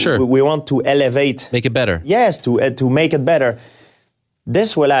UFC. Sure. We want to elevate, make it better. Yes, to make it better.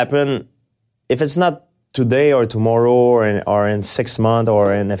 This will happen if it's not today or tomorrow or in 6 months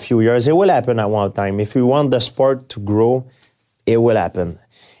or in a few years. It will happen at one time. If we want the sport to grow, it will happen.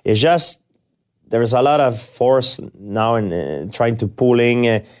 It's just there's a lot of force now in trying to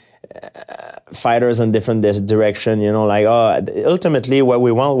pulling fighters in different direction. Ultimately what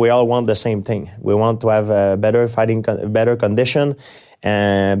we all want the same thing. We want to have a better fighting, better condition,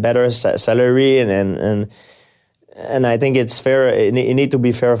 and better salary, and I think it's fair. It need to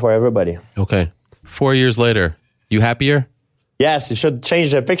be fair for everybody. Okay. 4 years later, you happier? Yes, you should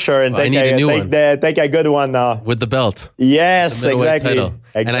change the picture and take a good one now. With the belt. Yes, exactly.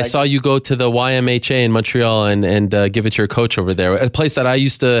 And I saw you go to the YMHA in Montreal and give it to your coach over there. A place that I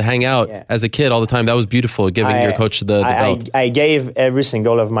used to hang out as a kid all the time. That was beautiful, giving your coach the belt. I gave every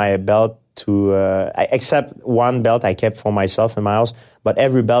single of my belt to, except one belt I kept for myself in my house. But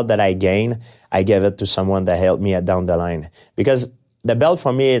every belt that I gained, I gave it to someone that helped me down the line. Because the belt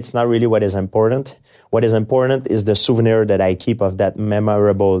for me, it's not really what is important. What is important is the souvenir that I keep of that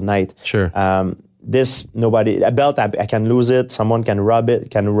memorable night. Sure. A belt, I can lose it. Someone can rub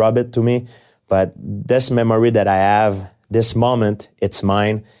it to me. But this memory that I have, this moment, it's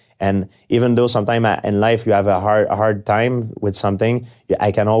mine. And even though sometimes in life you have a hard time with something,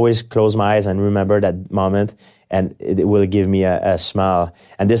 I can always close my eyes and remember that moment, and it will give me a smile.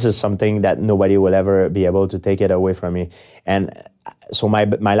 And this is something that nobody will ever be able to take it away from me. And so my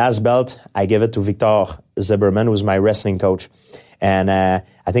last belt, I gave it to Victor Zimmerman, who's my wrestling coach. And I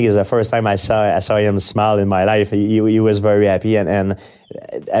think it's the first time I saw him smile in my life. He was very happy, and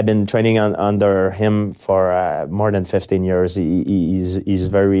I've been training under him for more than 15 years. He's a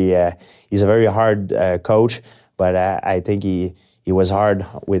very hard coach, but I think he was hard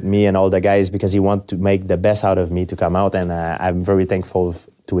with me and all the guys because he wanted to make the best out of me to come out, and I'm very thankful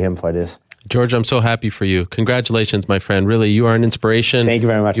to him for this. George, I'm so happy for you. Congratulations, my friend. Really, you are an inspiration. Thank you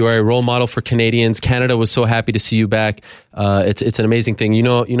very much. You are a role model for Canadians. Canada was so happy to see you back. It's an amazing thing. You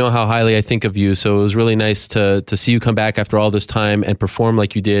know how highly I think of you. So it was really nice to see you come back after all this time and perform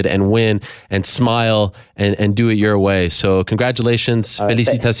like you did and win and smile and do it your way. So congratulations.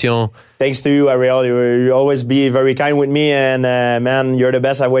 Félicitations. Thanks to you, Ariel. You always be very kind with me, and man, you're the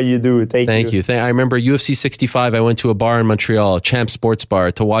best at what you do. Thank you. I remember UFC 65. I went to a bar in Montreal, Champ Sports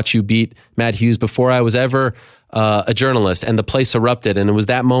Bar, to watch you beat Matt Hughes before I was ever a journalist, and the place erupted. And it was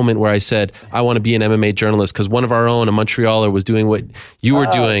that moment where I said, I want to be an MMA journalist, because one of our own, a Montrealer, was doing what you were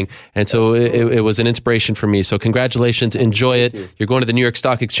doing. And so it was an inspiration for me. So congratulations. Enjoy it. You're going to the New York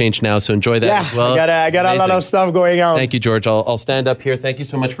Stock Exchange now, so enjoy that as well. I got a lot of stuff going on. Thank you, George. I'll stand up here. Thank you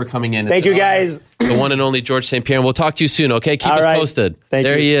so much for coming in. Thank you, guys. The one and only George St. Pierre. And we'll talk to you soon, okay? Keep us posted.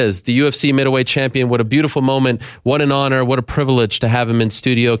 There he is, the UFC middleweight champion. What a beautiful moment. What an honor. What a privilege to have him in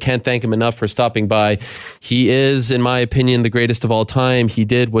studio. Can't thank him enough for stopping by. He is, in my opinion, the greatest of all time. He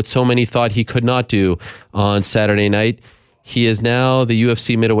did what so many thought he could not do on Saturday night. He is now the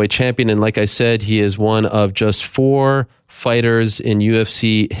UFC middleweight champion. And like I said, he is one of just 4 fighters in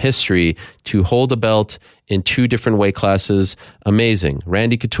UFC history to hold a belt in 2 different weight classes. Amazing.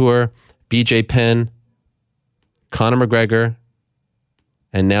 Randy Couture, BJ Penn, Conor McGregor,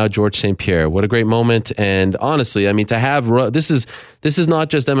 and now George St. Pierre. What a great moment. And honestly, I mean, to have this is not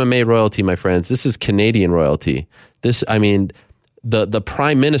just MMA royalty, my friends. This is Canadian royalty. The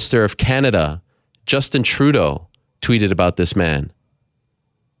Prime Minister of Canada, Justin Trudeau, tweeted about this man,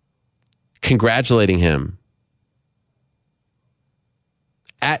 congratulating him.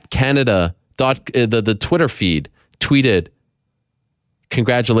 At Canada, the Twitter feed tweeted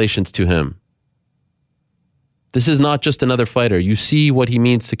congratulations to him. This is not just another fighter. You see what he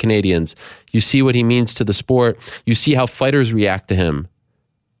means to Canadians. You see what he means to the sport. You see how fighters react to him.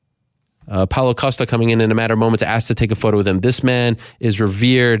 Paulo Costa coming in a matter of moments, asked to take a photo with him. This man is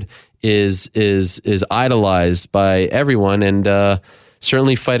revered, is idolized by everyone, and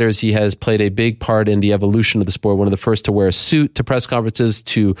certainly fighters. He has played a big part in the evolution of the sport. One of the first to wear a suit to press conferences,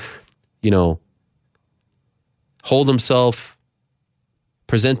 to hold himself,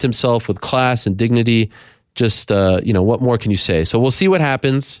 present himself with class and dignity. Just, what more can you say? So we'll see what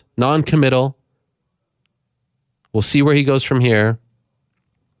happens. Non-committal. We'll see where he goes from here.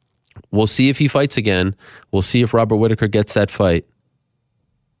 We'll see if he fights again. We'll see if Robert Whittaker gets that fight.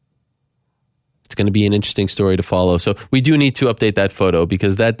 It's going to be an interesting story to follow. So we do need to update that photo,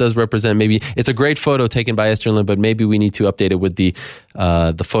 because that does represent, maybe it's a great photo taken by Esterlin, but maybe we need to update it with the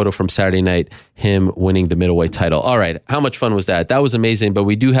photo from Saturday night, him winning the middleweight title. All right. How much fun was that? That was amazing, but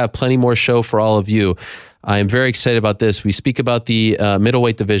we do have plenty more show for all of you. I am very excited about this. We speak about the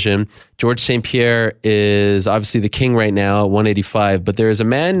middleweight division. George St. Pierre is obviously the king right now, 185, but there is a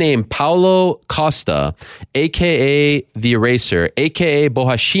man named Paulo Costa, a.k.a. The Eraser, a.k.a.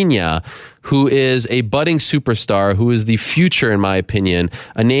 Borrachinha, who is a budding superstar, who is the future, in my opinion,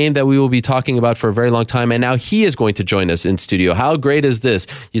 a name that we will be talking about for a very long time. And now he is going to join us in studio. How great is this?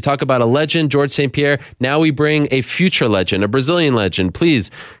 You talk about a legend, George St. Pierre. Now we bring a future legend, a Brazilian legend.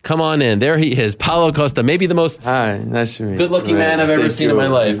 Please come on in. There he is, Paulo Costa, maybe the most good-looking man I've ever seen in my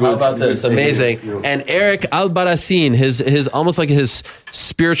life. How about this? Amazing. And Eric Albarracin, his almost like his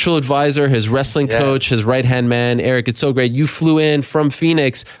spiritual advisor, his wrestling coach, his right-hand man. Eric, it's so great. You flew in from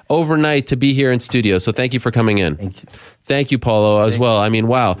Phoenix overnight to be here in studio. So thank you for coming in. Thank you. Thank you, Paulo, as well. I mean,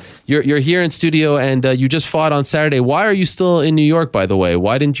 wow. You're here in studio, and you just fought on Saturday. Why are you still in New York, by the way?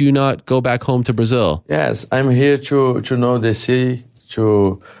 Why didn't you not go back home to Brazil? Yes, I'm here to know the city,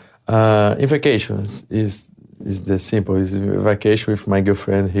 in vacations. Is the simple. Is vacation with my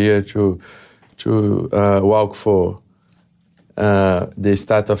girlfriend here to walk for the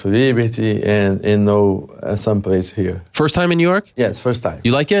Statue of Liberty and know some place here. First time in New York? Yes, first time.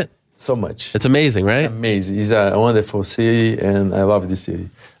 You like it? So much. It's amazing, right? Amazing. It's a wonderful city, and I love the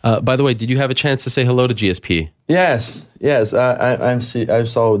city. By the way, did you have a chance to say hello to GSP? Yes. I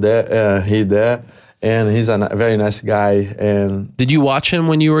saw he there, and he's a very nice guy. And did you watch him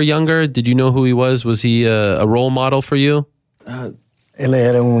when you were younger? Did you know who he was? Was he a role model for you? Ele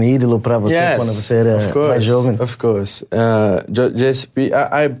era ídolo para você quando você era mais jovem. Of course. GSP,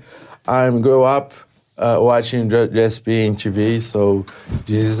 I grew up watching GSP in TV, so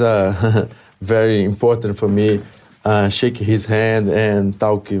this is very important for me. Shake his hand and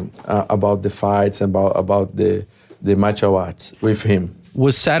talking about the fights, about the martial arts with him.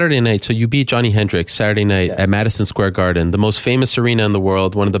 Was Saturday night, so you beat Johnny Hendricks Saturday night at Madison Square Garden, the most famous arena in the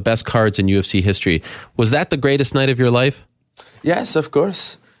world, one of the best cards in UFC history. Was that the greatest night of your life? Yes, of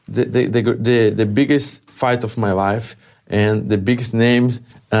course. The biggest fight of my life. and the biggest names,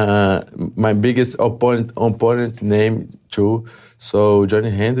 my biggest opponent's name too. So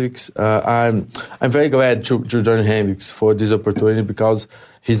Johnny Hendricks, I'm very glad to Johnny Hendricks for this opportunity because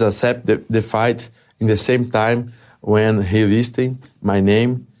he's accepted the fight in the same time when he listed my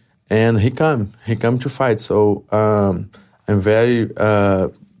name, and he come to fight. So I'm very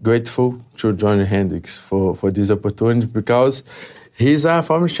grateful to Johnny Hendricks for this opportunity because he's a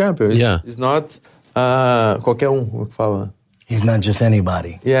former champion. Yeah. He's not qualquer como que fala. He's not just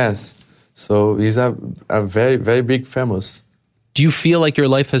anybody. Yes. So he's a very, very big famous. Do you feel like your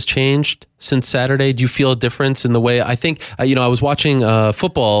life has changed since Saturday? Do you feel a difference in the way? I think, I was watching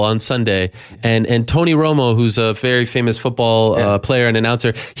football on Sunday, and Tony Romo, who's a very famous football player and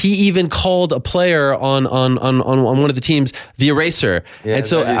announcer, he even called a player on one of the teams the Eraser. Yeah, and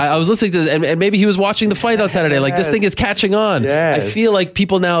so I was listening to this, and maybe he was watching the fight on Saturday. Like, this thing is catching on. Yes. I feel like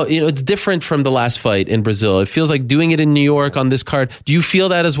people now, it's different from the last fight in Brazil. It feels like doing it in New York on this card. Do you feel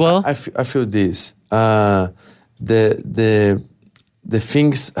that as well? I feel this. The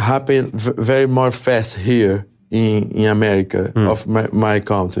things happen very more fast here in America of my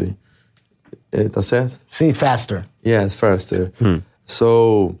country. Tá certo? See, faster. Yes, faster.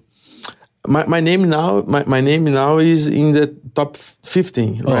 So my name now is in the top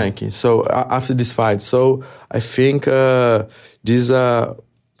 15 ranking. So after this fight, so I think this is a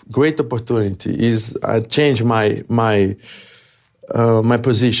great opportunity. Is change my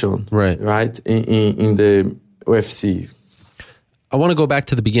position right in the UFC. I want to go back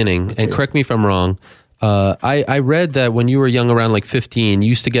to the beginning, and correct me if I'm wrong. I read that when you were young, around like 15, you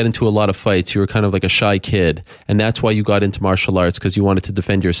used to get into a lot of fights. You were kind of like a shy kid, and that's why you got into martial arts, because you wanted to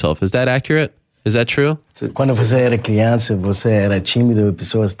defend yourself. Is that accurate? Is that true? Quando você era criança, você era tímido, a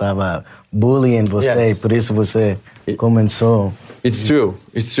pessoa estava bullying você, e por isso você começou. It's true.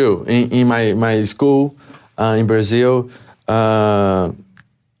 It's true. In my school in Brazil,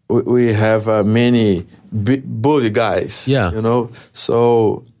 we have many bully guys. Yeah.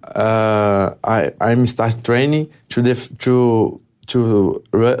 So I'm start training to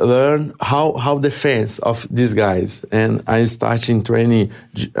learn how defense of these guys, and I started training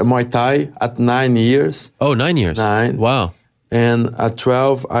Muay Thai at 9 years. Oh, 9 years. 9. Wow. And at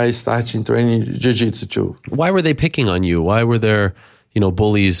 12, I started training Jiu-Jitsu too. Why were they picking on you? Why were there,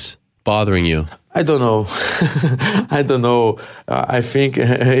 bullies bothering you? I don't know. I don't know. I think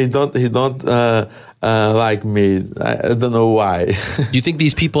he don't like me. I don't know why. Do you think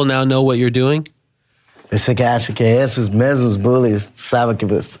these people now know what you're doing? Você que acha que esses mesmos bullies sabem o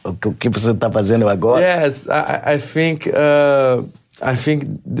que você está fazendo agora? Yes, I think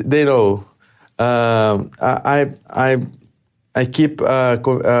they know. I keep a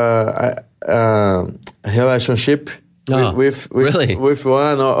relationship with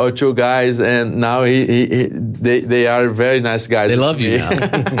one or two guys, and now they are very nice guys. They love you now.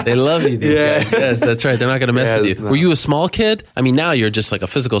 They love you. Guys. Yes, that's right. They're not going to mess with you. No. Were you a small kid? I mean, now you're just like a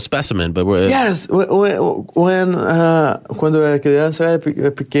physical specimen, but yes. Quando eu era criança, eu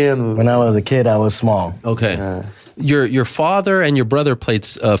era pequeno. When I was a kid, I was small. Okay. Yes. Your father and your brother played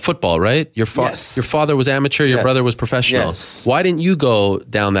football, right? Your father was amateur. Your brother was professional. Yes. Why didn't you go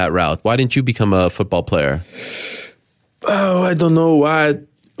down that route? Why didn't you become a football player? Oh, I don't know why,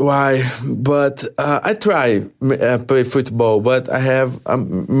 but I try play football, but I have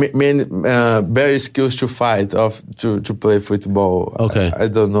many very skills to fight to play football. Okay. I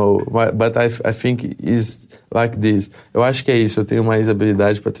don't know, but I think it's like this. Eu acho que é isso. Eu tenho mais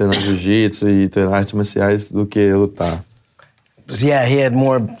habilidade para treinar jiu-jitsu e treinar artes marciais do que lutar. Yeah, he had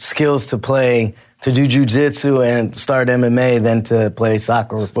more skills to do jiu-jitsu and start MMA than to play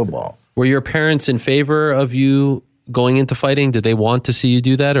soccer or football. Were your parents in favor of you going into fighting? Did they want to see you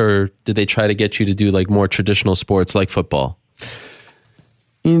do that, or did they try to get you to do like more traditional sports like football?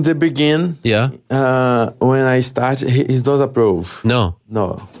 In the beginning, when I started, he don't approve. No.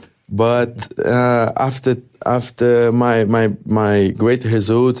 But after my great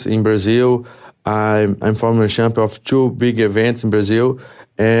results in Brazil, I'm former champion of 2 big events in Brazil,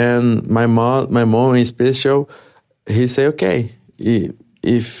 and my mom in special, he said, okay,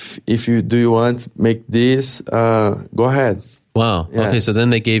 if you want to make this, go ahead. Wow. Yeah. Okay, so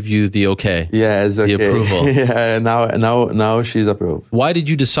then they gave you the okay. Yes, okay. The approval. Yeah, now she's approved. Why did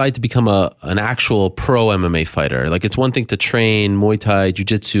you decide to become an actual pro MMA fighter? Like, it's one thing to train Muay Thai,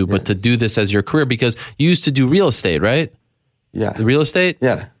 Jiu-Jitsu, but to do this as your career, because you used to do real estate, right? Yeah. The real estate?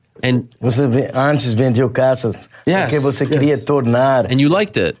 Yeah. And você antes vendeu casas porque você queria tornar. And you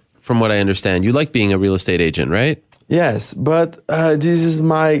liked it, from what I understand. You like being a real estate agent, right? Yes, but this is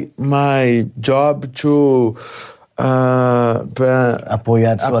my job to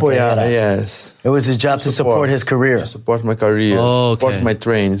Apoiar sua carreira. Yes. It was his job to support his career. To support my career, Oh, to support okay. my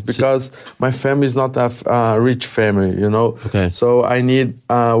trainings, because my family is not a rich family, you know. Okay. So I need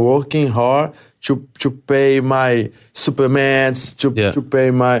working hard to pay my supplements, to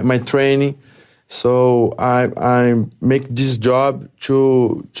pay my training. So I make this job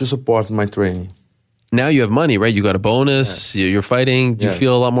to support my training. Now you have money, right? You got a bonus. Yes. You're fighting. Do you Yes.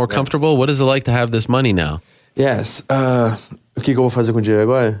 feel a lot more comfortable? What is it like to have this money now? Yes. O que eu vou fazer com o dinheiro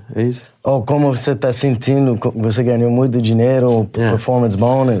agora? É isso? Ou como você está sentindo? Você ganhou muito dinheiro, performance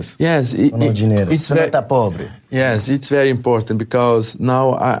bonus? Yes. Ou não dinheiro? It's Você não está pobre? Yes, it's very important because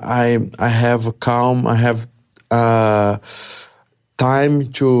now I have calm. I have time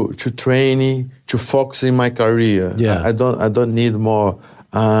to training, to focus in my career. Yeah. I don't need more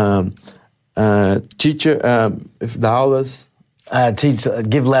teacher if the aulas. Teach,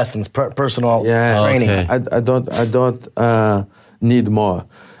 give lessons, personal Yeah, training. Okay. I don't need more,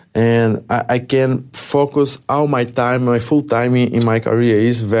 and I can focus all my time, my full time in my career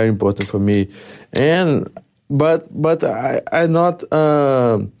is very important for me, and but I not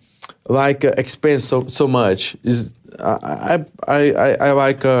like expense so much. Is I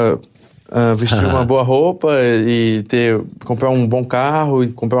like vestir uma boa roupa e comprar bom carro e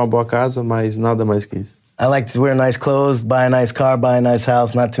comprar uma boa casa, mas nada mais que isso. I like to wear nice clothes, buy a nice car, buy a nice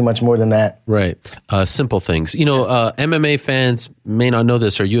house, not too much more than that. Right. Simple things. You know, MMA fans may not know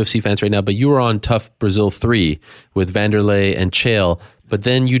this, or UFC fans right now, but you were on Tough Brazil 3 with Vanderlei and Chael, but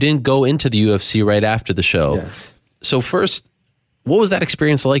then you didn't go into the UFC right after the show. Yes. So first, what was that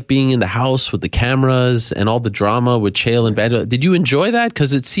experience like being in the house with the cameras and all the drama with Chael and Vanderlei? Did you enjoy that?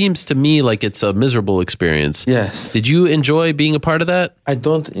 Because it seems to me like it's a miserable experience. Yes. Did you enjoy being a part of that? I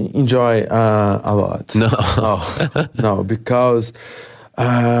don't enjoy a lot. No. No, because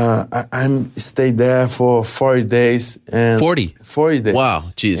I'm stayed there for 40 days and 40 days. Wow,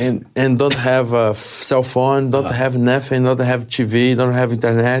 jeez. And don't have a cell phone, don't have nothing, don't have TV, don't have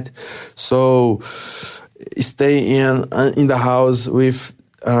internet. So stay in the house with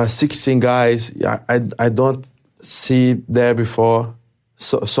 16 guys. I don't see there before,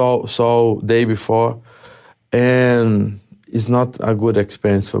 so day before, and it's not a good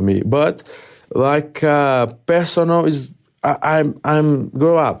experience for me. But like personal is I'm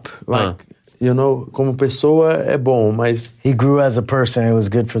grow up, like you know, como pessoa é bom, mas He grew as a person. It was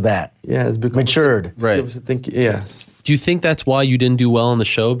good for that. yes, because Matured. Right. Você tem que, yes. Do you think that's why you didn't do well on the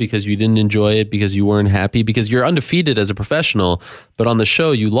show? Because you didn't enjoy it? Because you weren't happy? Because you're undefeated as a professional, but on the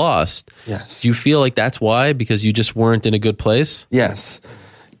show you lost. Yes. Do you feel like that's why? Because you just weren't in a good place? Yes,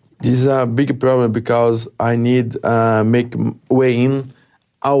 this is a big problem because I need make weigh-in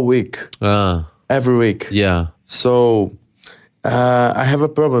all week, every week. Yeah. So I have a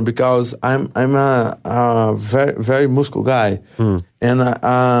problem because I'm a very very muscle guy, and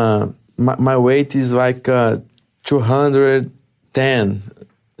my weight is like 210.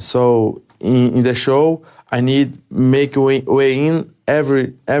 So in the show I need make weigh-in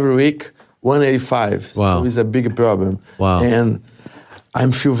every week 185. Wow. So it's a big problem. Wow. And I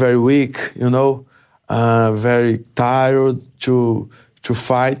feel very weak, you know, very tired to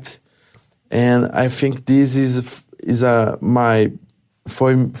fight, and I think this is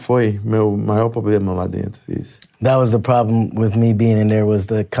foi meu maior problema lá dentro. Isso. That was the problem with me being in there, was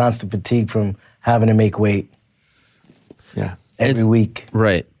the constant fatigue from having to make weight Yeah. every week.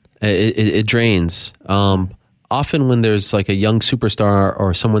 Right. It drains. Often when there's like a young superstar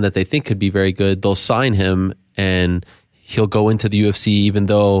or someone that they think could be very good, they'll sign him and he'll go into the UFC even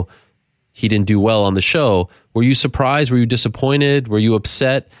though he didn't do well on the show. Were you surprised? Were you disappointed? Were you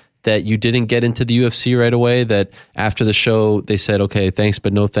upset that you didn't get into the UFC right away? That after the show they said, okay, thanks,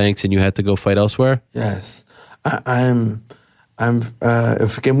 but no thanks, and you had to go fight elsewhere? Yes. Eu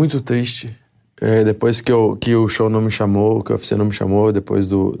fiquei muito triste depois que o show não me chamou, que o UFC não me chamou depois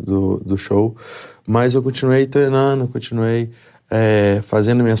do show. Mas eu continuei treinando, continuei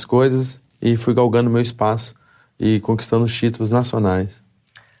fazendo minhas coisas e fui galgando meu espaço e conquistando os títulos nacionais.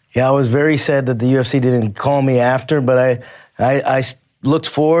 Yeah, I was very sad that the UFC didn't call me after, but I looked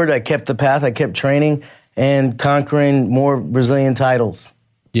forward. I kept the path. I kept training and conquering more Brazilian titles.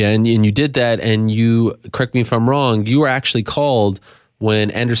 Yeah, and you did that, and you, correct me if I'm wrong, you were actually called when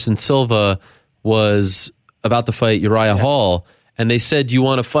Anderson Silva was about to fight Uriah Hall, and they said, you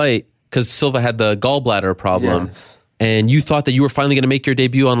want to fight? Because Silva had the gallbladder problem. Yes. And you thought that you were finally going to make your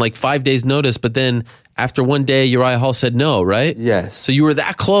debut on like 5 days' notice, but then after one day, Uriah Hall said no, right? Yes. So you were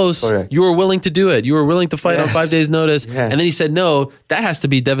that close. Correct. You were willing to do it. You were willing to fight on 5 days' notice. Yes. And then he said no. That has to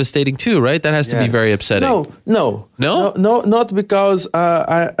be devastating too, right? That has to be very upsetting. No, not because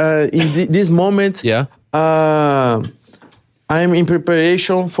in this moment, Yeah. I'm in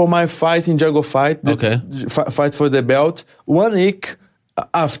preparation for my fight in Jungle Fight. Fight for the belt 1 week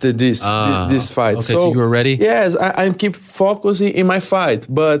after this fight. Okay, so you were ready? Yes, I keep focusing in my fight,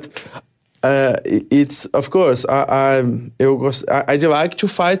 but it's of course I'd like to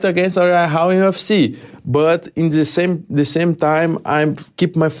fight against Ariel Hall in UFC, but in the same time I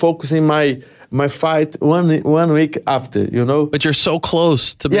keep my focus in my fight one week after, you know. But you're so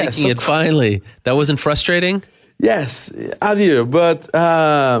close to making it finally. That wasn't frustrating? Yes, havia, but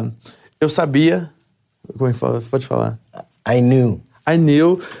eu sabia. Como é que fala? Pode falar. I knew. In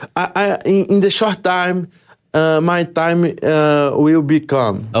the short time, my time will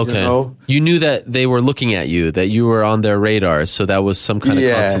become. Okay. You know? You knew that they were looking at you, that you were on their radar, so that was some kind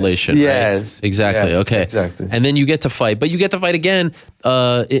of consolation. Yes. Right? Exactly. Yes, okay. Exactly. And then you get to fight, but you get to fight again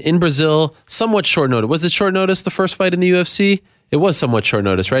in Brazil, somewhat short notice. Was it short notice, the first fight in the UFC? It was somewhat short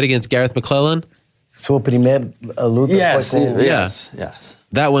notice, right? Against Gareth McClellan? Sua primeira luta Yes.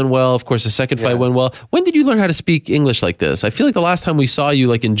 That went well. Of course, the second fight went well. When did you learn how to speak English like this? I feel like the last time we saw you,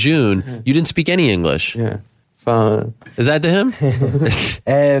 like in June, you didn't speak any English. Yeah. Is that to him?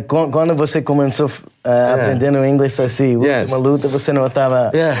 Quando você começou aprendendo inglês assim, última luta, você não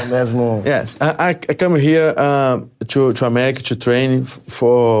estava mesmo... Yes, I come here to America to train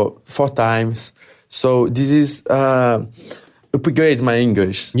for 4 times. So this is... upgrade my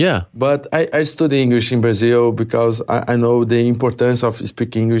English. Yeah. But I study English in Brazil because I know the importance of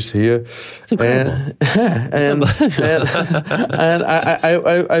speaking English here. It's incredible. And I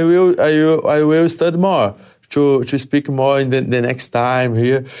will study more to speak more in the next time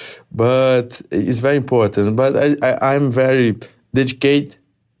here. But it's very important. But I'm very dedicated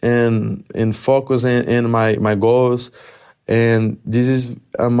and focused in my goals. And this is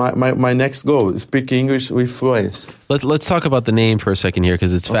my next goal, speak English with fluency. Let's talk about the name for a second here,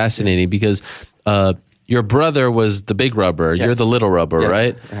 because it's fascinating, because your brother was the big rubber. You're the little rubber,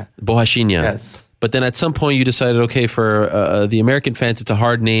 right? Yeah. Borrachinha. Yes. But then at some point you decided, okay, for the American fans, it's a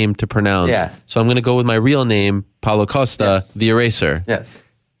hard name to pronounce. Yeah. So I'm going to go with my real name, Paulo Costa, the Eraser. Yes.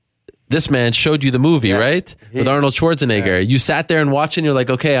 This man showed you the movie, right? With Arnold Schwarzenegger. You sat there and watched it and you're like,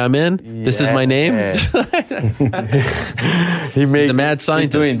 okay, I'm in. This is my name. He's a mad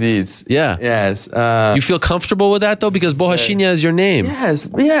scientist. Doing this. Yeah. Yes. You feel comfortable with that though? Because Borrachinha is your name. Yes,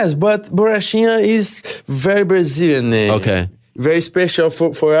 but Borrachinha is very Brazilian name. Okay. Very special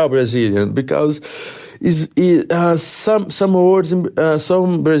for our Brazilian, because some words,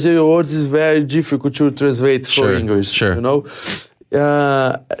 some Brazilian words is very difficult to translate for English. Sure. You know?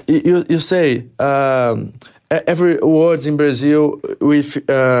 You say every word in Brazil with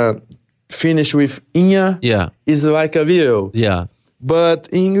finish with inha is like a video. Yeah. But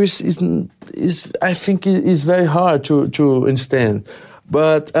English is I think is very hard to understand.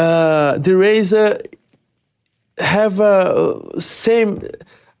 But the razor have same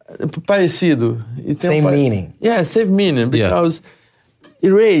parecido. Same meaning. Yeah, same meaning, because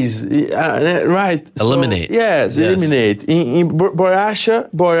erase, right? Eliminate. So, yes, eliminate. In borracha,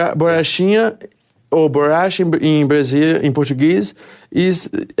 borrachinha, or borracha in Brazil, in Portuguese, is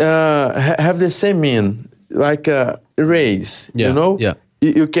have the same meaning, like erase. You know. Yeah.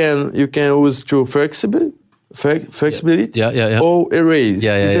 You can use to flexibility. Or erase.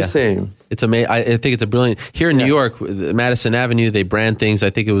 It's the same. It's amazing. I think it's a brilliant. Here in New York, Madison Avenue, they brand things. I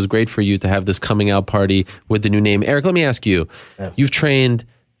think it was great for you to have this coming out party with the new name. Eric, let me ask you. Yes. You've trained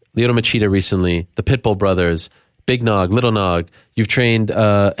Lyoto Machida recently, the Pitbull brothers, Big Nog, Little Nog. You've trained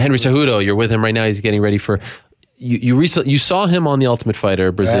Henry Cejudo. You're with him right now. He's getting ready for... You saw him on The Ultimate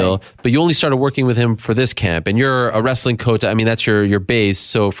Fighter, Brazil, but you only started working with him for this camp. And you're a wrestling coach. I mean, that's your base.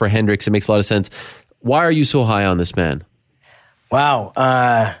 So for Hendricks, it makes a lot of sense. Why are you so high on this man? Wow.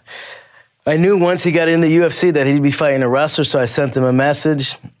 I knew once he got into UFC that he'd be fighting a wrestler, so I sent him a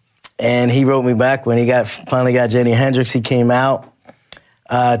message, and he wrote me back when he finally got Jenny Hendricks. He came out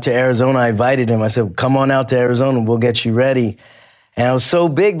to Arizona. I invited him. I said, come on out to Arizona. We'll get you ready. And I was so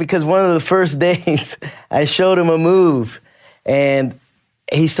big because one of the first days I showed him a move, and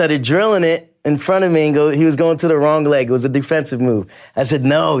he started drilling it in front of me, and he was going to the wrong leg. It was a defensive move. I said,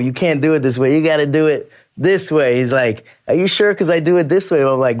 no, you can't do it this way. You got to do it this way. He's like, are you sure? Because I do it this way.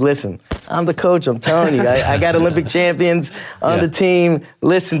 I'm like, listen, I'm the coach. I'm telling you. I got Olympic champions on the team.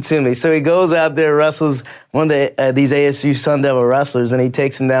 Listen to me. So he goes out there, wrestles one of these ASU Sun Devil wrestlers, and he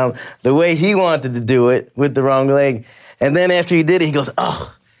takes him down the way he wanted to do it with the wrong leg. And then after he did it,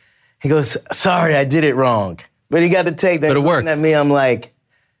 he goes, sorry, I did it wrong. But he got to take that. But it worked. At me, I'm like,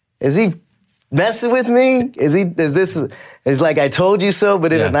 is he messing with me? Is like, I told you so,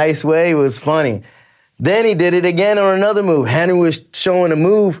 but in a nice way? It was funny. Then he did it again on another move. Henry was showing a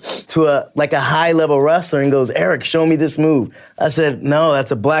move to a high-level wrestler and goes, Eric, show me this move. I said, no,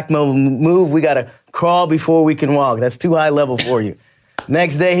 that's a black belt move. We got to crawl before we can walk. That's too high level for you.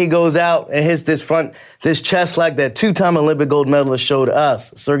 Next day, he goes out and hits this chest like that two-time Olympic gold medalist showed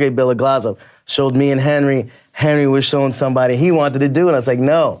us. Sergey Beloglazov showed me and Henry. Henry was showing somebody he wanted to do it. I was like,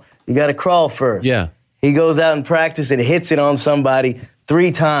 no, you got to crawl first. Yeah. He goes out and practices and hits it on somebody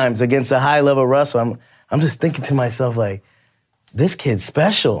 3 times against a high-level wrestler. I'm just thinking to myself, like, this kid's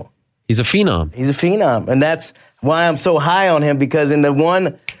special. He's a phenom. He's a phenom. And that's why I'm so high on him, because in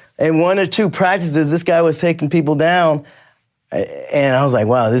one or two practices, this guy was taking people down. And I was like,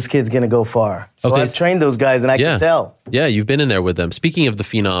 wow, this kid's going to go far. So I've trained those guys, and I can tell. Yeah, you've been in there with them. Speaking of the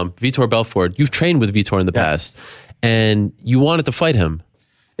phenom, Vitor Belfort, you've trained with Vitor in the past, and you wanted to fight him.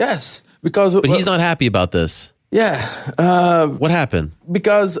 Yes, because... But he's not happy about this. Yeah. What happened?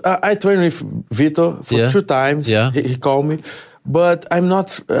 Because I trained with Vitor for 2 times. Yeah. He called me, but I'm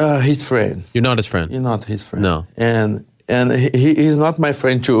not his friend. You're not his friend? You're not his friend. No. And he's not my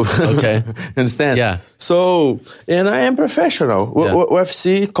friend too. Okay. Understand? Yeah. So, and I am professional. Yeah.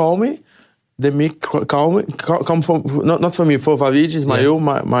 UFC call me. They call me. Come from, not for me, for Valide Ismail,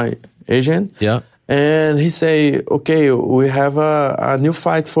 my agent. Yeah. And he say, okay, we have a new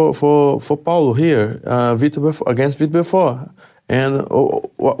fight for Paulo here, against Vitor Belfort. And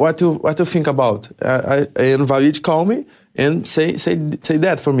what you think about? And Valide call me and say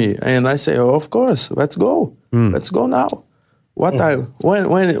that for me. And I say, oh, of course, let's go. Let's go now. What time?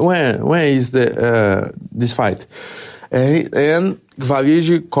 When is this fight? And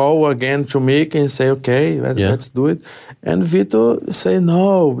Valide call again to me and say, okay, let's do it. And Vitor say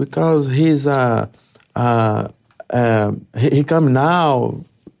no, because he's he come now.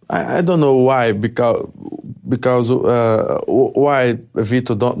 I don't know why, because why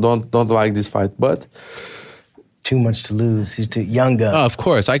Vitor don't like this fight, but too much to lose. He's too young. Oh, of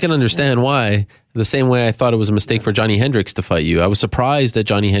course, I can understand why. The same way I thought it was a mistake for Johnny Hendricks to fight you. I was surprised that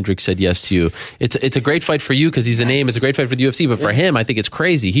Johnny Hendricks said yes to you. It's a great fight for you because he's a name. It's a great fight for the UFC, but for him, I think it's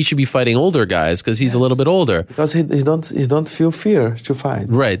crazy. He should be fighting older guys because he's a little bit older. Because he don't feel fear to fight.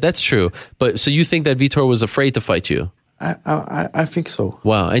 Right, that's true. But so you think that Vitor was afraid to fight you? I think so.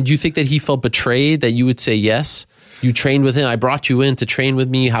 Wow. And do you think that he felt betrayed that you would say yes? You trained with him. I brought you in to train with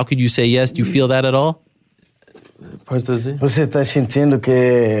me. How could you say yes? Do you feel that at all? Você está sentindo que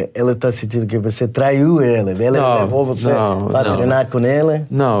ele está sentindo que você traiu ele? Ele levou você para treinar com ele?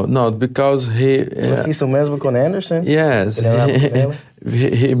 No, because he... Ele fez o mesmo com Anderson? Yes,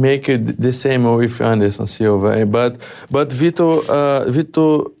 he make it the same with Anderson Silva. But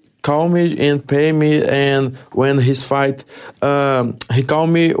Vitor call me and pay me, and when his fight, he call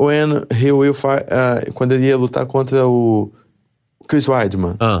me when he will fight, quando ele ia lutar contra o Chris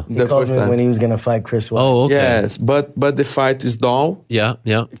Weidman. He called me when he was going to fight Chris Weidman. Oh, okay. Yes, but the fight is done. Yeah.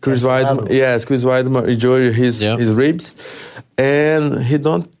 Chris Weidman injured his ribs, and he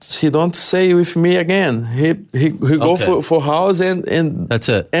don't say with me again. He go for house and that's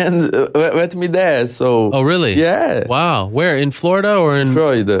it. And let me there. So. Oh, really? Yeah. Wow. Where, in Florida or in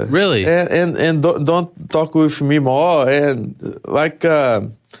Florida? Really? And don't talk with me more, and like.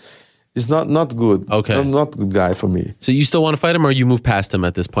 It's not good. Okay. I'm not a good guy for me. So you still want to fight him, or you move past him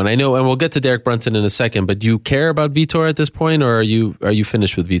at this point? I know, and we'll get to Derek Brunson in a second, but do you care about Vitor at this point, or are you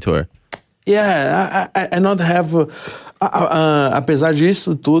finished with Vitor? Yeah, I not have... apesar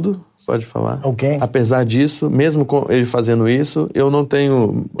disso tudo, pode falar. Okay. Apesar disso, mesmo com ele fazendo isso, eu não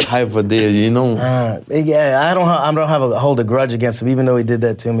tenho raiva dele. Não... I don't hold a grudge against him, even though he did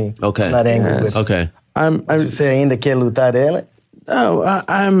that to me. Okay. I'm not angry with him. Okay. Você ainda quer lutar ele? No,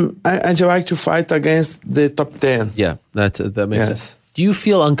 I like to fight against the top 10. Yeah, that makes sense. Do you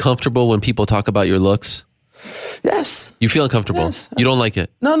feel uncomfortable when people talk about your looks? Yes. You feel uncomfortable? Yes. You don't like it?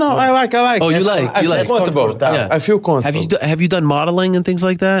 No, I like. Oh, you like? I feel comfortable. Yeah. I feel comfortable. Have you done modeling and things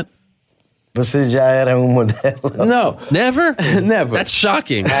like that? Você já era modelo? No. Never? Never. That's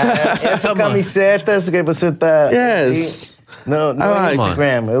shocking. Essa camiseta que você tá... Yes. No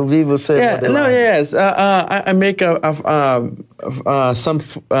Instagram. Eu vi você modelar. Yes. I make some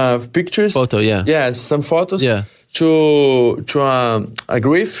pictures. Photo, yeah. Yes, some photos. Yeah. To a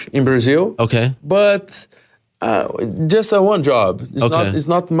grief in Brazil. Okay. But just one job. It's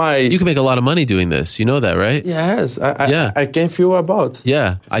not my... You can make a lot of money doing this. You know that, right? Yes. I can feel about.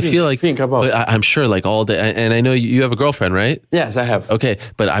 Yeah. I feel like... Think about. But I'm sure like all day... And I know you have a girlfriend, right? Yes, I have. Okay.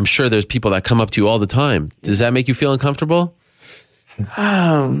 But I'm sure there's people that come up to you all the time. Does that make you feel uncomfortable?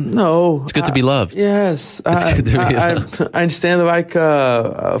 No. It's good to be loved. Yes. It's good to be loved. I understand like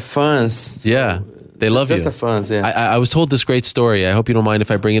fans. Yeah. They love just you. the fans. Yeah. I was told this great story. I hope you don't mind if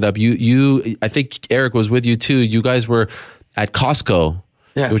I bring it up. I think Eric was with you too. You guys were at Costco.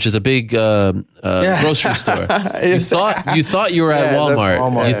 Yeah. Which is a big grocery store. You thought you were at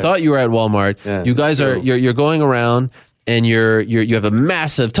Walmart. You thought you were at Walmart. Yeah, you guys are you're going around and you have a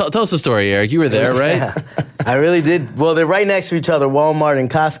massive. Tell us the story, Eric. You were there, right? Yeah, I really did. Well, they're right next to each other, Walmart and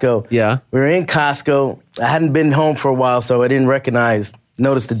Costco. Yeah. We were in Costco. I hadn't been home for a while, so I didn't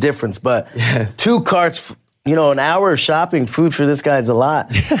notice the difference. But 2 carts, an hour of shopping, food for this guy is a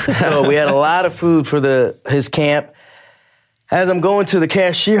lot. So we had a lot of food for his camp. As I'm going to the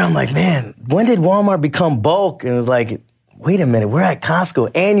cashier, I'm like, man, when did Walmart become bulk? And it was like, wait a minute, we're at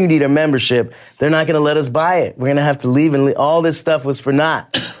Costco and you need a membership. They're not going to let us buy it. We're going to have to leave, and all this stuff was for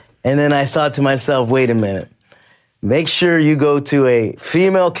naught. And then I thought to myself, wait a minute. Make sure you go to a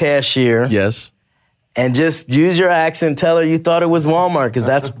female cashier. Yes. And just use your accent, tell her you thought it was Walmart, because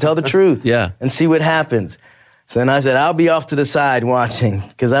tell the truth. Yeah. And see what happens. So then I said, I'll be off to the side watching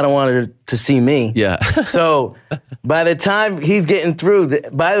because I don't want her to see me. Yeah. So by the time he's getting through,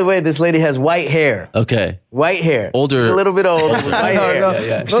 by the way, this lady has white hair. Okay. White hair. Older. She's a little bit older with white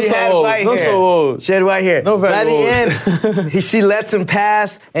hair. She had white hair. Not so old. She had white hair. No, very by old. the end, she lets him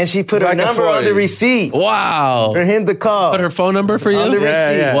pass and she put her number on the receipt. Wow. For him to call. Put her phone number for you? On the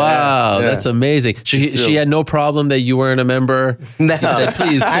receipt. Yeah. Wow. That's amazing. She had no problem that you weren't a member? No. She said,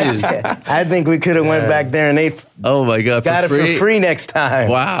 please. I think we could have went back there and ate. Oh my God. Got it for free next time.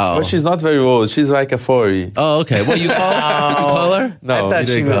 Wow. But she's not very old. She's like a 40. Oh, okay. Well, you call her? Did you call her? No, I thought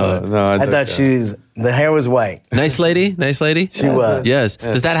she was. No, I thought she was. The hair was white. Nice lady? Nice lady? She was. Yes.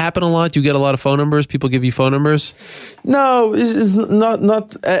 Does that happen a lot? Do you get a lot of phone numbers? People give you phone numbers? No, it's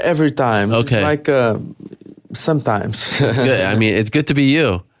not every time. Okay. It's like sometimes. Good. I mean, it's good to be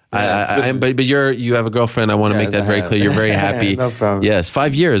you. Yeah, but you have a girlfriend. I want to make that very clear. You're very happy. No problem. Yes,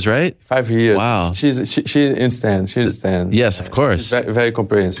 5 years, right? 5 years. Wow. She understands. She understands. Yes, of course. She's very, very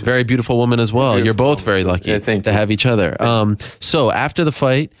comprehensive. Very beautiful woman as well. Beautiful. You're both very lucky to have each other. So after the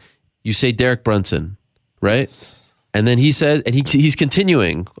fight, you say Derek Brunson, right? Yes. And then he says, and he's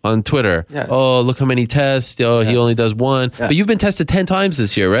continuing on Twitter. Yeah. Oh, look how many tests. Oh, he only does 1. Yeah. But you've been tested 10 times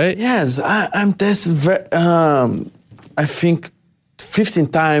this year, right? Yes, I'm tested. I think 15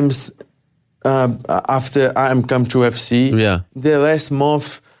 times after I'm come to UFC. Yeah. The last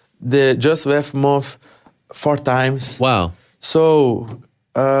month, just last month, 4 times. Wow. So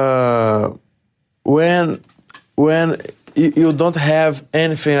when you don't have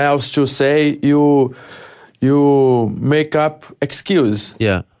anything else to say, you make up excuse.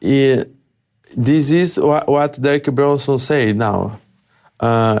 Yeah. This is what Derek Brunson say now.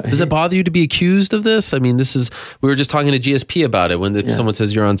 Does it bother you to be accused of this? I mean, we were just talking to GSP about it when someone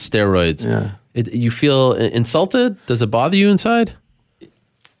says you're on steroids. Yeah. You feel insulted? Does it bother you inside?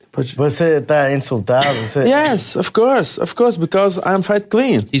 Você está insultado? Yes, of course, because I'm fight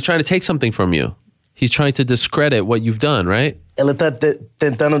clean. He's trying to take something from you. He's trying to discredit what you've done, right? Ele está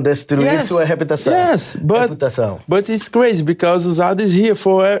tentando destruir sua reputação. Yes, but it's crazy because Usada is here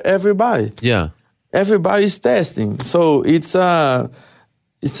for everybody. Yeah. Everybody is testing. So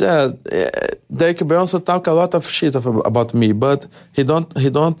Derek Brunson talk a lot of shit about me, but he don't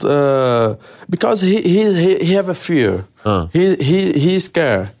because he have a fear. He's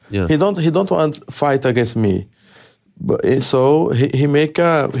scared. Yeah. He don't want to fight against me. But so he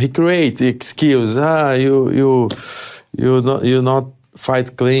create excuse. You not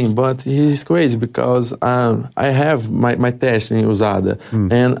fight clean, but he's crazy because I have my test in Usada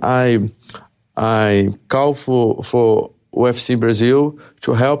and I call for UFC Brazil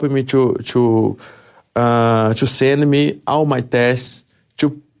to help me to send me all my tests to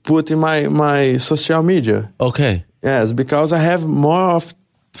put in my social media. Okay. Yes, because I have more of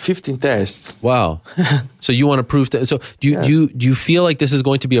 15 tests. Wow. So you want to prove that? So do you feel like this is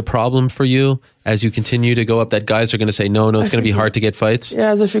going to be a problem for you as you continue to go up? That guys are going to say no, it's going to be hard to get fights.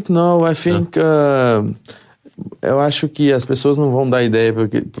 Yes, I think no. I think. Eu acho que as pessoas não vão dar ideia,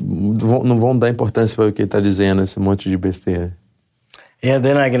 não vão dar importância para o que ele está dizendo, esse monte de besteira. Yeah,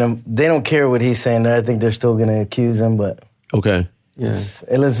 they don't care what he's saying. I think they're still gonna accuse him, but okay. Yes.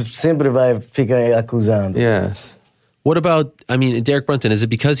 Ele sempre vai ficar acusando. Yes. What about, Derek Brunson, is it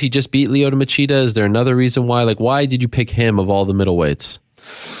because he just beat Lyoto Machida? Is there another reason why? Like, why did you pick him of all the middleweights?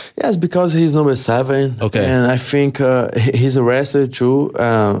 Yes, because he's number 7. Okay. And I think he's a wrestler too.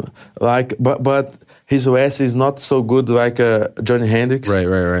 But his wrestling is not so good like Johnny Hendricks.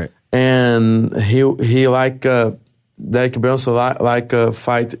 Right. And he like Derek Brunson like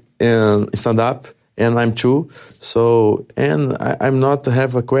fight in stand up and I'm 2. So, and I'm not to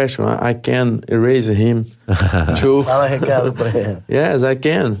have a question. I can erase him too. Fala Ricardo pra ele. Yes, I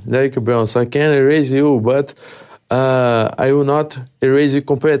can, Derrick Brown. So I can erase you, but I will not erase you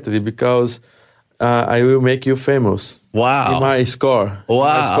completely because I will make you famous. Wow. In my score.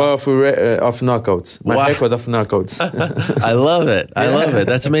 Wow. My score of knockouts. My record of knockouts. I love it. I love it.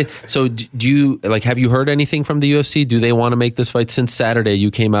 That's amazing. So do you, like, have you heard anything from the UFC? Do they want to make this fight? Since Saturday,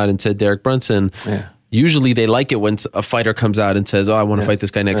 you came out and said Derek Brunson. Yeah. Usually they like it when a fighter comes out and says, I want to fight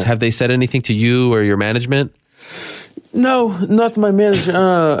this guy next. Have they said anything to you or your management? No, not my manager.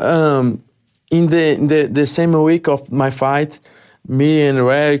 In the same week of my fight, me and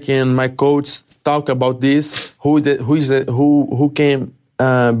Eric and my coach talk about this. Who can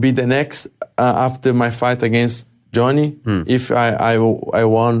be the next after my fight against Johnny? If I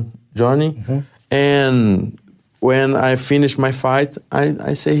won Johnny, and when I finish my fight,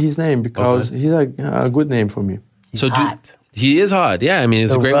 I say his name because he's a good name for me. He's hot. He is hot. Yeah, I mean,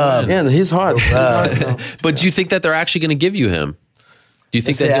 it's a great one. Yeah, he's hot. But do you think that they're actually going to give you him? Do you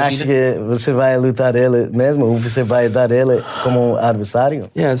think Você acha que você vai lutar ele mesmo? Ou você vai dar ele como adversário?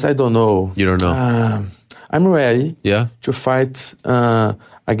 Yes, I don't know. You don't know. I'm ready to fight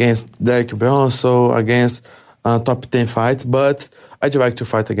against Derrick Brunson, against top 10 fights, but I'd like to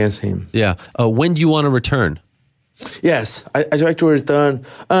fight against him. Yeah. When do you want to return? Yes, I'd like to return.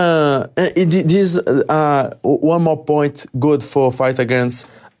 This one more point good for fight against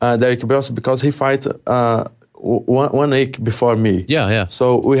Derrick Brunson because he fights 1 week before me. Yeah.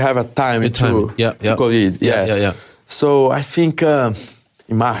 So we have a time to collide. Yeah. So I think in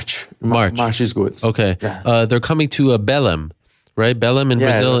March. March is good. Okay. Yeah. They're coming to Belém, right? Belém in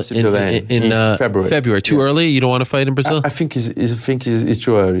Brazil in February. Too early? You don't want to fight in Brazil? I think it's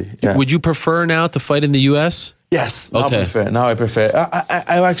too early. Yeah. Would you prefer now to fight in the U.S.? Yes, now I prefer.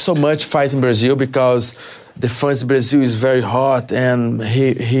 I like so much fight in Brazil because the fans in Brazil is very hot and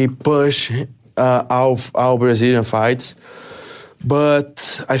he push our Brazilian fights.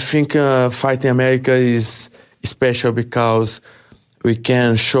 But I think fighting America is special because we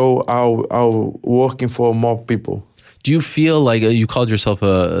can show our working for more people. Do you feel like you called yourself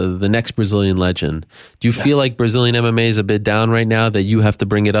the next Brazilian legend? Do you feel like Brazilian MMA is a bit down right now, that you have to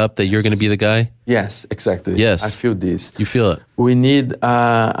bring it up, that you're going to be the guy? Yes, exactly. Yes. I feel this. You feel it? We need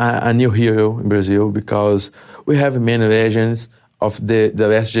a new hero in Brazil because we have many legends of the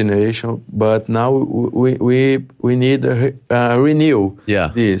last generation, but now we need to renew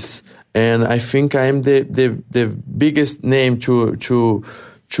this. And I think I am the biggest name to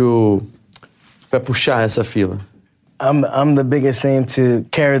puxar essa fila. I'm the biggest name to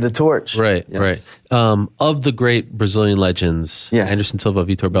carry the torch. Right, right. Of the great Brazilian legends, Anderson Silva,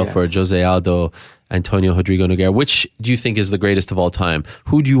 Vitor Belfort, Jose Aldo, Antonio Rodrigo Nogueira, which do you think is the greatest of all time?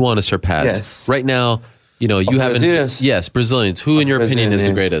 Who do you want to surpass? Yes. Right now, you know, you haven't... Brazilians? Yes, Brazilians. Who, in your opinion, is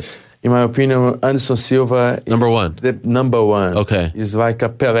the greatest? In my opinion, Anderson Silva number one. The number one. Okay. He's like a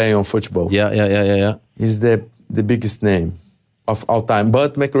Pelé on football. Yeah. He's the biggest name of all time.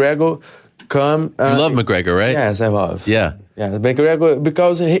 But McGregor... you love McGregor, right? Yes, I love. Yeah. McGregor,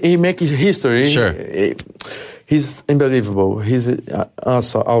 because he makes history. Sure. He's unbelievable. He's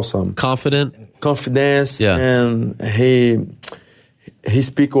awesome. Confidence. Yeah. And he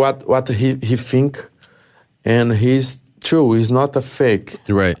speak what he think, and he's true. He's not a fake.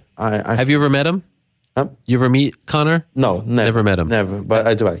 Right. Have you ever met him? Huh? You ever meet Conor? No, never met him. Never, but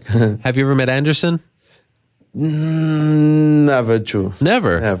I'd like. Have you ever met Anderson? Never, true.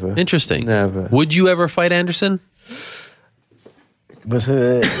 Never. Interesting. Never. Would you ever fight Anderson?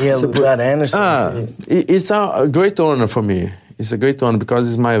 Você ia lutar Anderson? It's a great honor for me. It's a great honor because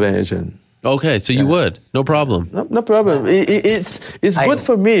it's my legend. Okay, so you would. No problem. No problem. It's good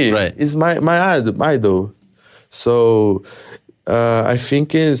for me. Right. It's my idol. So I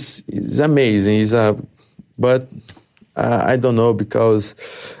think it's amazing. But I don't know because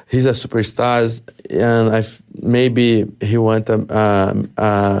he's a superstar, and maybe he want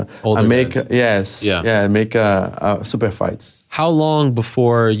make a super fights. How long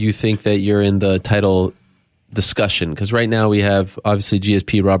before you think that you're in the title discussion? Because right now we have obviously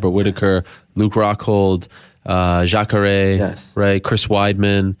GSP, Robert Whittaker, Luke Rockhold, Jacare, right? Chris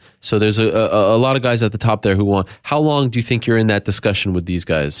Weidman. So there's a lot of guys at the top there who want. How long do you think you're in that discussion with these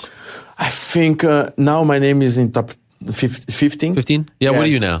guys? I think now my name is in top 15. 15? Yeah, yes. What are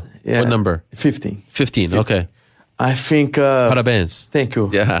you now? Yeah. What number? 15. 15, okay. I think... Parabéns. Thank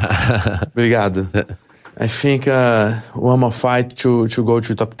you. Yeah. Obrigado. I think one more fight to go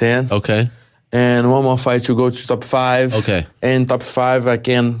to top 10. Okay. and one more fight to go to top 5. Okay. And top 5, I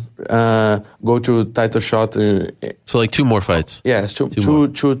can go to title shot. So like 2 more fights. Yes, two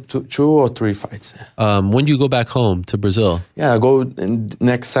or 3 fights. When do you go back home to Brazil? Yeah, I go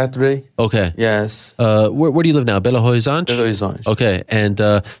next Saturday. Okay. Yes. Where do you live now? Belo Horizonte? Belo Horizonte. Okay. And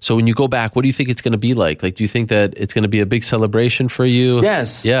so when you go back, what do you think it's going to be like? Like, do you think that it's going to be a big celebration for you?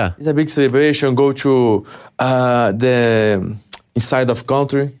 Yes. Yeah. It's a big celebration. Go to the inside of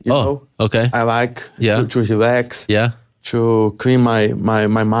country, you know. Okay. I like to relax. Yeah. To clean my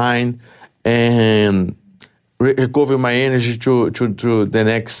mind and recover my energy to the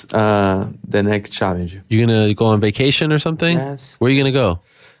next challenge. You're gonna go on vacation or something? Yes. Where are you gonna go?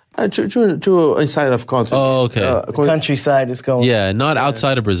 To inside of country. Oh, okay. Countryside is going. Yeah, not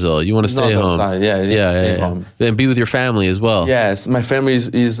outside of Brazil. You want to stay Not home. outside, stay home. And be with your family as well. Yes, my family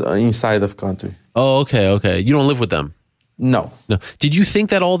is inside of country. Oh, okay. You don't live with them? No. Did you think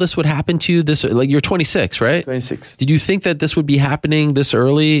that all this would happen to you like you're 26, right? 26. Did you think that this would be happening this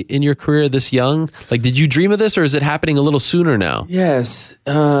early in your career, this young? Like, did you dream of this, or is it happening a little sooner now? Yes.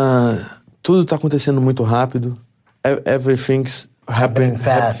 Tudo está acontecendo muito rápido. Everything's happening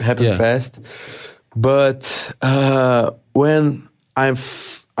fast. Fast. But when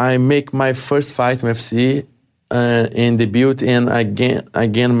I make my first fight in UFC and debut, and I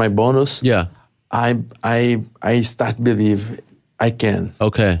gain my bonus. Yeah. I start believe I can.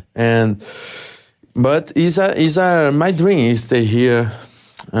 Okay. But it's my dream is stay here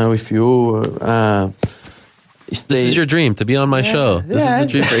with you. This is your dream, to be on my show. This is the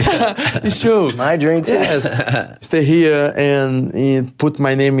dream for you. It's true. My dream too. Yes. Stay here and put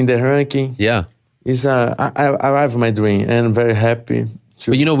my name in the ranking. Yeah. I have my dream and I'm very happy.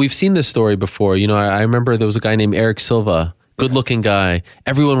 But we've seen this story before. I remember there was a guy named Eric Silva. Good-looking guy.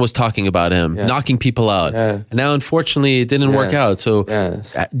 Everyone was talking about him, knocking people out. Yeah. And now, unfortunately, it didn't work out. So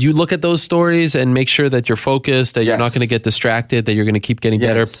do you look at those stories and make sure that you're focused, that you're not going to get distracted, that you're going to keep getting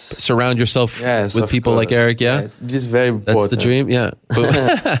better? Surround yourself with people like Eric, yeah? Yes. This is very important. That's the dream, yeah.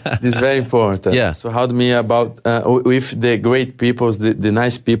 This is very important. Yeah. So how do me about, with the great peoples, the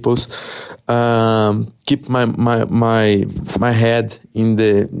nice peoples, keep my head in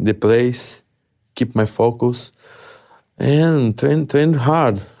the place, keep my focus, and train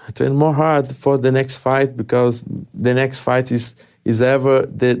hard. Train more hard for the next fight, because the next fight is ever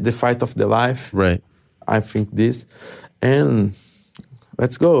the fight of the life. Right. I think this. And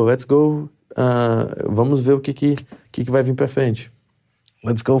let's go. Vamos ver o que vai vir pra frente.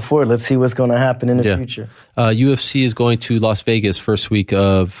 Let's go for it. Let's see what's going to happen in the future. UFC is going to Las Vegas first week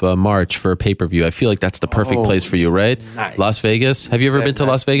of March for a pay-per-view. I feel like that's the perfect place for you, right? Nice. Las Vegas. Have you ever been to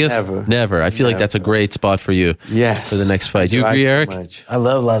Las Vegas? Never. I feel like that's a great spot for you. Yes. For the next fight. You agree, Eric? So I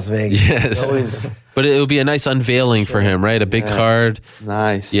love Las Vegas. Yes. But it will be a nice unveiling for him, right? A big card.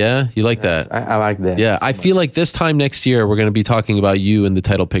 Nice. Yeah? You like that? I like that. Yeah. I feel like this time next year, we're going to be talking about you in the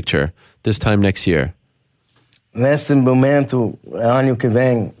title picture. This time next year. Neste momento, ano que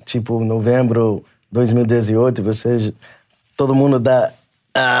vem, tipo novembro 2018, todo mundo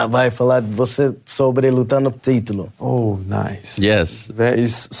vai falar de você sobre lutar no título. Oh, nice. Yes.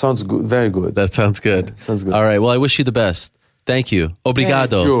 Sounds good. Very good. That sounds good. Sounds good. All right. Well, I wish you the best. Thank you.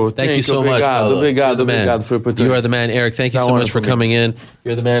 Obrigado. Thank you so much. Obrigado for your opportunity. You are the man, Eric. Thank you so much for coming in.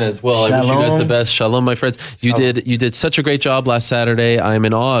 You're the man as well. Shalom. I wish you guys the best. Shalom, my friends. You did such a great job last Saturday. I'm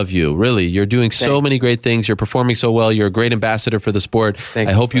in awe of you. Really, you're doing so many great things. You're performing so well. You're a great ambassador for the sport.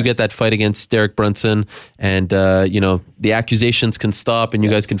 I hope you get that fight against Derek Brunson, and the accusations can stop, and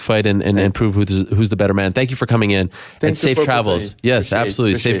you guys can fight and prove who's the better man. Thank you for coming in. And safe travels. Yes,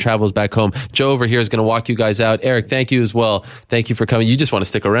 absolutely. Safe travels back home. Joe over here is going to walk you guys out. Eric, thank you as well. Thank you for coming. You just want to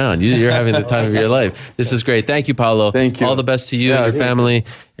stick around. You're having the time of your life. This is great. Thank you, Paulo. Thank you. All the best to you and your family.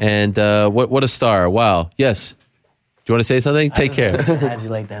 And what a star. Wow. Yes. Do you want to say something? Take care. How'd you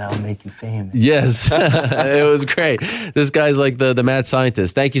like that? I'll make you famous. Yes. It was great. This guy's like the mad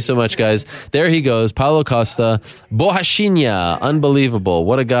scientist. Thank you so much, guys. There he goes. Paulo Costa. Borrachinha. Unbelievable.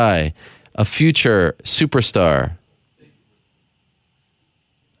 What a guy. A future superstar.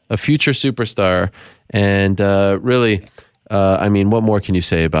 And really, what more can you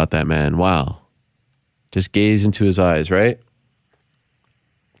say about that man? Wow. Just gaze into his eyes, right?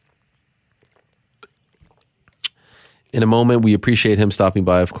 In a moment, we appreciate him stopping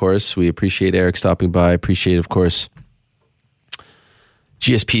by, of course. We appreciate Eric stopping by. Appreciate, of course,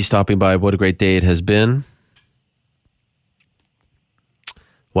 GSP stopping by. What a great day it has been.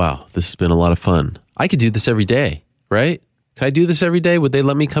 Wow, this has been a lot of fun. I could do this every day, right? Could I do this every day? Would they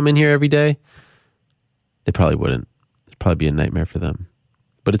let me come in here every day? They probably wouldn't. It'd probably be a nightmare for them.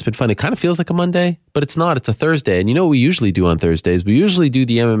 but it's been fun. It kind of feels like a Monday, but it's not. It's a Thursday. And you know what we usually do on Thursdays? We usually do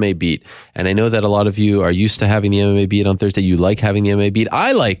the MMA beat. And I know that a lot of you are used to having the MMA beat on Thursday. You like having the MMA beat.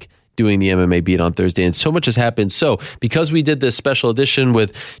 I like doing the MMA beat on Thursday, and so much has happened. So because we did this special edition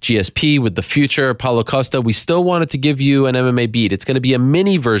with GSP, with The Future, Paulo Costa, we still wanted to give you an MMA beat. It's going to be a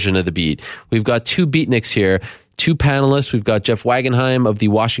mini version of the beat. We've got two beatniks here, two panelists. We've got Jeff Wagenheim of the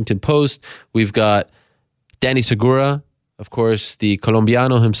Washington Post. We've got Danny Segura, of course, the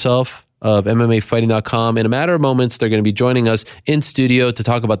Colombiano himself of MMAfighting.com. In a matter of moments, they're going to be joining us in studio to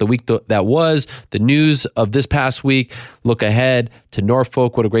talk about the week that was, the news of this past week, look ahead to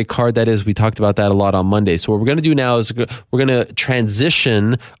Norfolk. What a great card that is. We talked about that a lot on Monday. So what we're going to do now is we're going to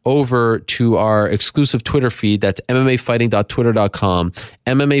transition over to our exclusive Twitter feed. That's MMAfighting.twitter.com,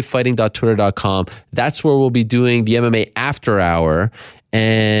 MMAfighting.twitter.com. That's where we'll be doing the MMA After Hour.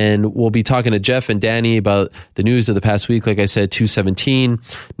 And we'll be talking to Jeff and Danny about the news of the past week. Like I said, 217,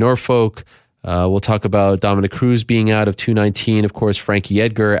 Norfolk. We'll talk about Dominic Cruz being out of 219. Of course, Frankie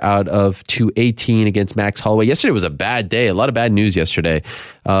Edgar out of 218 against Max Holloway. Yesterday was a bad day. A lot of bad news yesterday.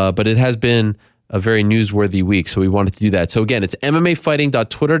 But it has been a very newsworthy week, so we wanted to do that. So again, it's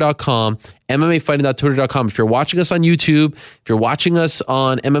MMAfighting.twitter.com, MMAfighting.twitter.com. If you're watching us on YouTube, if you're watching us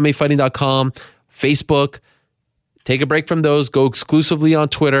on MMAfighting.com, Facebook, take a break from those. Go exclusively on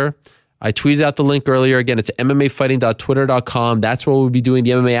Twitter. I tweeted out the link earlier. Again, it's MMAfighting.twitter.com. That's where we'll be doing the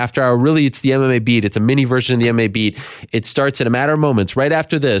MMA After Hour. Really, it's the MMA Beat. It's a mini version of the MMA Beat. It starts in a matter of moments. Right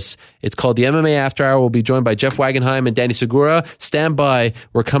after this, it's called the MMA After Hour. We'll be joined by Jeff Wagenheim and Danny Segura. Stand by.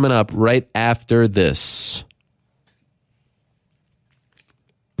 We're coming up right after this.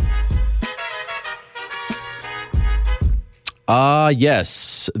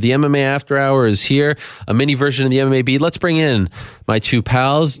 Yes. The MMA After Hour is here. A mini version of the MMA Beat. Let's bring in my two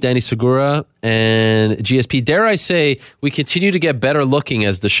pals, Danny Segura and GSP. Dare I say, we continue to get better looking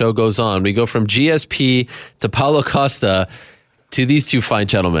as the show goes on. We go from GSP to Paulo Costa to these two fine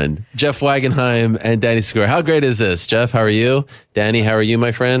gentlemen, Jeff Wagenheim and Danny Segura. How great is this? Jeff, how are you? Danny, how are you,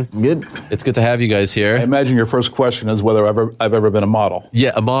 my friend? Good. It's good to have you guys here. I imagine your first question is whether I've ever been a model.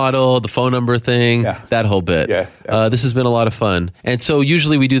 Yeah, a model, the phone number thing, that whole bit. Yeah. This has been a lot of fun. And so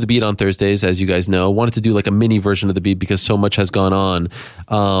usually we do the beat on Thursdays, as you guys know. Wanted to do like a mini version of the beat because so much has gone on.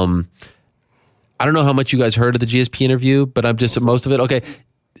 I don't know how much you guys heard of the GSP interview, but I'm just most of it. Okay,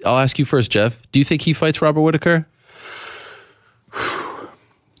 I'll ask you first, Jeff. Do you think he fights Robert Whittaker?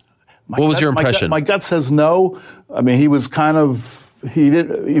 What was your impression? My gut says no. I mean, he was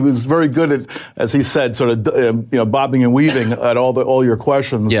he was very good at, as he said, sort of bobbing and weaving at all your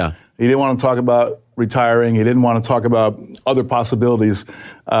questions. Yeah. He didn't want to talk about retiring. He didn't want to talk about other possibilities.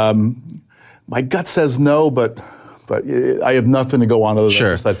 My gut says no, but I have nothing to go on other than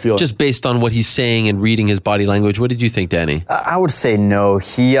just that feeling. Just based on what he's saying and reading his body language, what did you think, Danny? I would say no.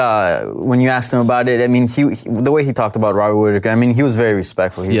 He, when you asked him about it, I mean, he the way he talked about Robert Whittaker, I mean, he was very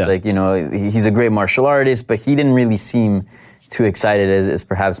respectful. He was like, he's a great martial artist, but he didn't really seem too excited as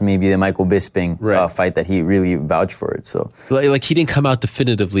perhaps maybe the Michael Bisping fight that he really vouched for it. So, like he didn't come out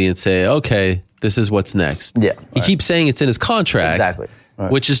definitively and say, okay, this is what's next. Yeah. He keeps saying it's in his contract. Exactly.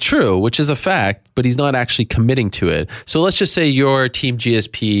 Right. Which is true, which is a fact, but he's not actually committing to it. So let's just say you're Team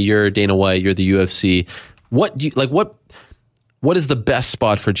GSP, you're Dana White, you're the UFC. What is the best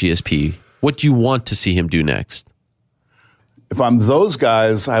spot for GSP? What do you want to see him do next? If I'm those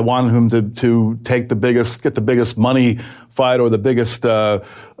guys, I want him to get the biggest money fight or the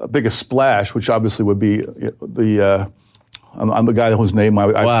biggest splash, which obviously would be I'm the guy whose name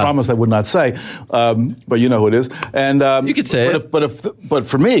I promised I would not say, but you know who it is. And you could say it. But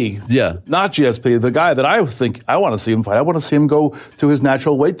for me, not GSP, the guy that I think I want to see him fight, I want to see him go to his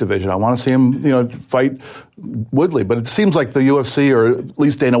natural weight division. I want to see him, fight Woodley. But it seems like the UFC, or at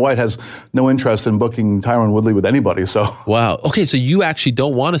least Dana White, has no interest in booking Tyron Woodley with anybody. So wow, okay, so you actually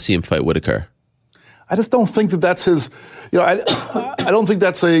don't want to see him fight Whittaker? I just don't think that's his. I don't think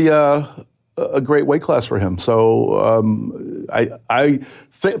that's a great weight class for him. So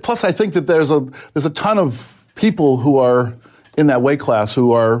plus I think that there's a ton of people who are in that weight class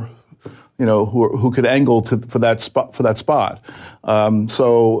who are, who could angle for that spot.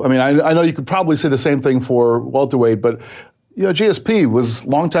 So I mean, I know you could probably say the same thing for welterweight, but GSP was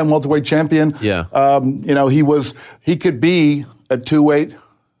longtime welterweight champion. Yeah. He could be a 2-weight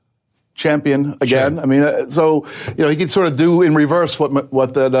champion again. Sure. I mean, so he could sort of do in reverse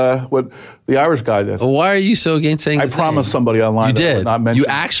what the Irish guy did. Why are you so against saying? I promised somebody online. You did. Not mention. You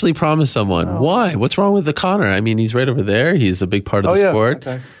actually promised someone. No. Why? What's wrong with the Connor? I mean, he's right over there. He's a big part of the sport.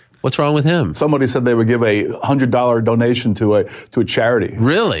 Okay. What's wrong with him? Somebody said they would give a $100 donation to a charity.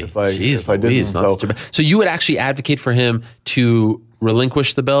 Really? If I didn't. Louise, so you would actually advocate for him to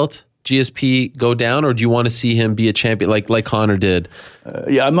relinquish the belt, GSP go down, or do you want to see him be a champion like Conor did?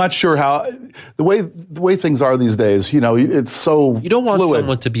 Yeah, I'm not sure how the way things are these days. It's so you don't want fluid.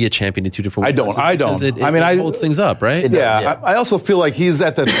 someone to be a champion in two different ways. I don't. It holds things up, right? I also feel like he's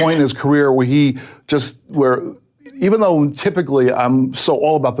at that point in his career where even though typically I'm so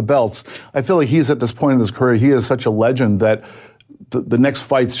all about the belts, I feel like he's at this point in his career. He is such a legend that the next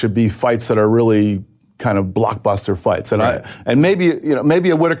fights should be fights that are really kind of blockbuster fights, and maybe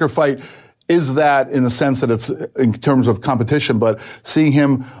a Whittaker fight is that in the sense that it's in terms of competition, but seeing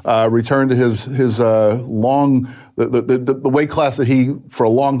him return to his long the weight class that he for a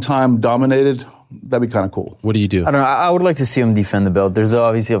long time dominated, that'd be kind of cool. What do you do? I don't know. I would like to see him defend the belt. There's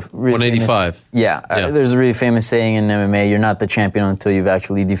obviously a really 185. Famous, there's a really famous saying in MMA, you're not the champion until you've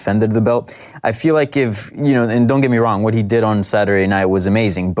actually defended the belt. I feel like if, and don't get me wrong, what he did on Saturday night was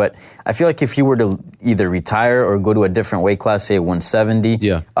amazing, but I feel like if he were to either retire or go to a different weight class, say 170,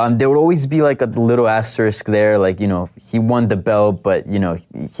 there would always be like a little asterisk there, like, he won the belt, but, he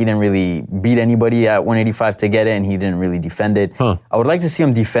didn't really beat anybody at 185 to get it, and he didn't really defend it. I would like to see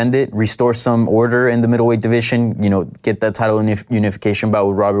him defend it, restore some order in the middleweight division, get that title unification bout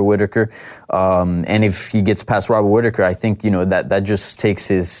with Robert Whittaker. And if he gets past Robert Whittaker, I think, that just takes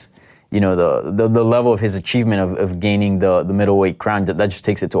his, the level of his achievement of gaining the middleweight crown, that just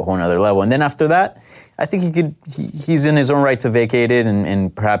takes it to a whole nother level. And then after that, I think he's in his own right to vacate it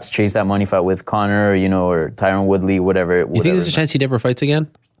and perhaps chase that money fight with Conor, or Tyron Woodley, whatever. You think there's a chance he never fights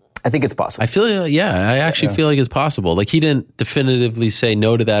again? I think it's possible. I feel, I actually feel like it's possible. Like, he didn't definitively say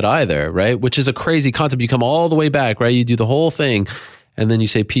no to that either, right? Which is a crazy concept. You come all the way back, right? You do the whole thing, and then you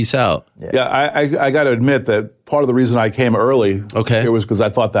say peace out. I got to admit that part of the reason I came early it was because I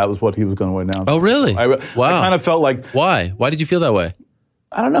thought that was what he was going to announce. Oh, really? Wow. I kind of felt like... Why? Why did you feel that way?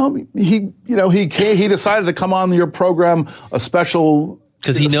 I don't know. He decided to come on your program, a special...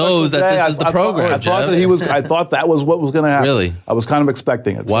 Because he knows that this is the program. I thought that was what was going to happen. Really? I was kind of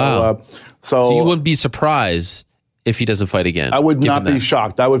expecting it. Wow. So you wouldn't be surprised if he doesn't fight again? I would not be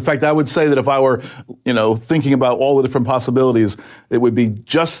shocked. In fact, I would say that if I were, thinking about all the different possibilities, it would be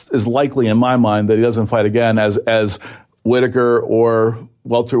just as likely in my mind that he doesn't fight again as Whittaker or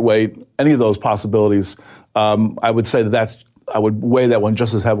welterweight, any of those possibilities. I would say I would weigh that one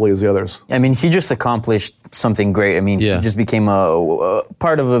just as heavily as the others. I mean, he just accomplished something great. I mean, he just became a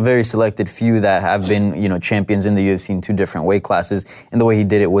part of a very selected few that have been, champions in the UFC in two different weight classes. And the way he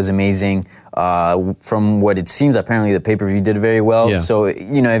did it was amazing. From what it seems, apparently the pay-per-view did very well. Yeah. So, if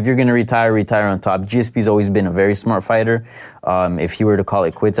you're going to retire on top. GSP's always been a very smart fighter. If he were to call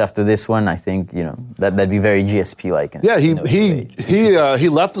it quits after this one, I think, that'd be very GSP-like. Yeah, he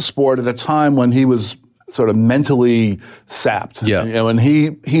left the sport at a time when he was sort of mentally sapped. Yeah. And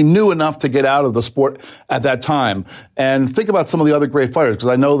he knew enough to get out of the sport at that time. And think about some of the other great fighters, because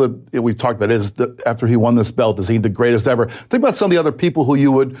I know that we've talked about after he won this belt, is he the greatest ever? Think about some of the other people who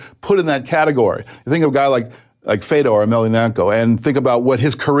you would put in that category. You think of a guy like Fedor Emelianenko, and think about what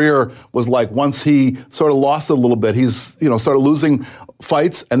his career was like once he sort of lost it a little bit. He's, started losing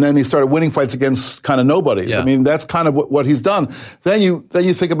fights, and then he started winning fights against kind of nobodies. Yeah. I mean, that's kind of what he's done. Then you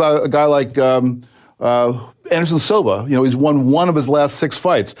think about a guy like Anderson Silva. He's won one of his last 6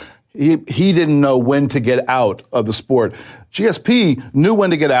 fights. He didn't know when to get out of the sport. GSP knew when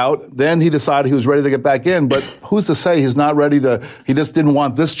to get out. Then he decided he was ready to get back in. But who's to say he's not ready to? He just didn't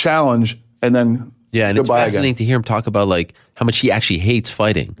want this challenge, and then and it's fascinating to hear him talk about how much he actually hates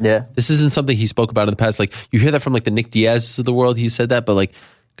fighting. Yeah, this isn't something he spoke about in the past. You hear that from the Nick Diaz's of the world. He said that, but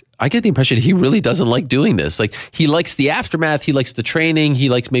I get the impression he really doesn't like doing this. He likes the aftermath, he likes the training, he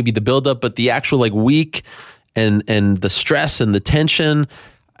likes maybe the buildup, but the actual week and the stress and the tension,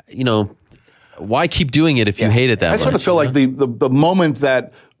 why keep doing it if you hate it that much? I sort of feel like the moment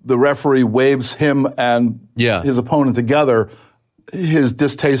that the referee waves him and his opponent together, his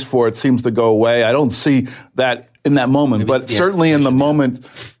distaste for it seems to go away. I don't see that in that moment, but certainly in the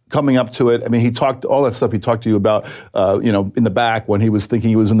moment coming up to it. I mean, he talked all that stuff he talked to you about, in the back when he was thinking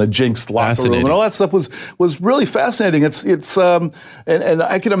he was in the Jinx locker room, and all that stuff was really fascinating. And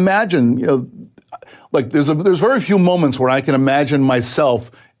I can imagine, there's very few moments where I can imagine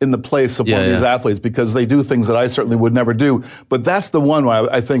myself in the place of one of these athletes, because they do things that I certainly would never do. But that's the one where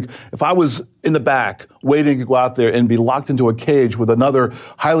I think if I was in the back waiting to go out there and be locked into a cage with another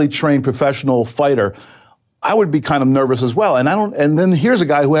highly trained professional fighter, I would be kind of nervous as well. And then here's a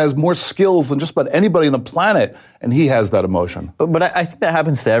guy who has more skills than just about anybody on the planet, and he has that emotion. But I think that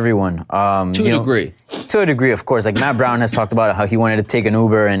happens to everyone. To a degree. to a degree, of course. Like Matt Brown has talked about how he wanted to take an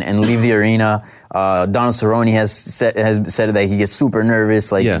Uber and leave the arena. Donald Cerrone has said that he gets super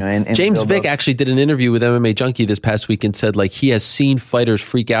nervous. Like, in James Vick actually did an interview with MMA Junkie this past week and said like he has seen fighters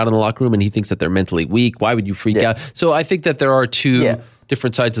freak out in the locker room and he thinks that they're mentally weak. Why would you freak out? So I think that there are two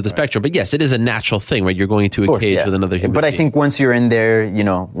different sides of the spectrum. But yes, it is a natural thing, right? You're going to a cage with another human being. I think once you're in there,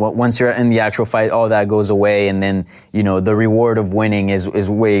 once you're in the actual fight, all that goes away, and then the reward of winning is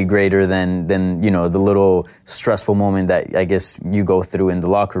way greater than the little stressful moment that I guess you go through in the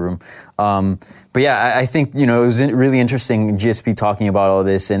locker room. But yeah, I think it was really interesting GSP talking about all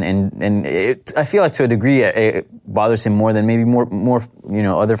this, and I feel like to a degree it bothers him more than maybe more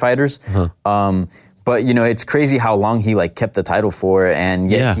other fighters. But it's crazy how long he like kept the title for,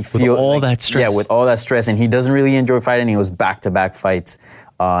 and yet he feels with all that stress. Yeah, with all that stress, and he doesn't really enjoy fighting. He was back-to-back fights,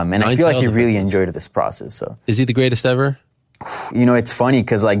 and I feel like he really enjoyed this process. So, is he the greatest ever? It's funny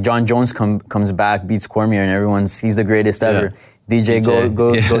because like John Jones comes back, beats Cormier, and he's the greatest ever. DJ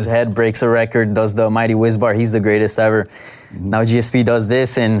goes ahead, breaks a record, does the mighty whiz bar. He's the greatest ever. Now GSP does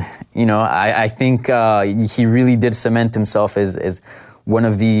this, and I think he really did cement himself as one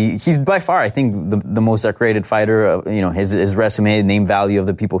of he's by far, I think, the most decorated fighter. His resume, name value of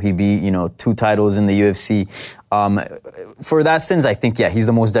the people he beat, 2 titles in the UFC. For that sense, I think, he's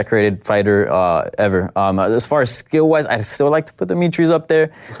the most decorated fighter ever. As far as skill-wise, I'd still like to put Demetrius up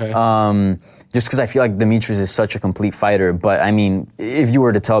there. Okay. Just because I feel like Demetrius is such a complete fighter. But, I mean, if you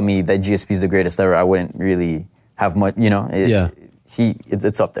were to tell me that GSP is the greatest ever, I wouldn't really have much,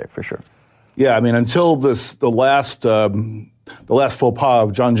 it's up there for sure. Yeah, I mean, until the last faux pas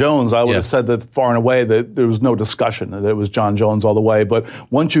of John Jones, I would have said that far and away that there was no discussion, that it was John Jones all the way. But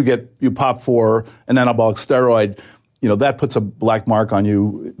once you pop for an anabolic steroid, that puts a black mark on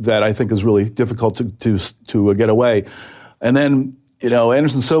you that I think is really difficult to get away. And then,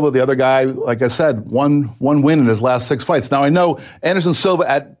 Anderson Silva, the other guy, like I said, one win in his last 6 fights. Now, I know Anderson Silva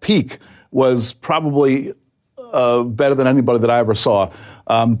at peak was probably better than anybody that I ever saw.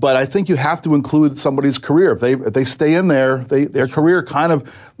 But I think you have to include somebody's career. If they stay in there, their career kind of,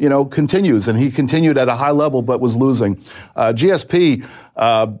 continues. And he continued at a high level, but was losing. GSP,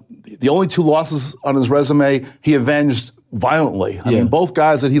 the only 2 losses on his resume, he avenged violently. I mean, both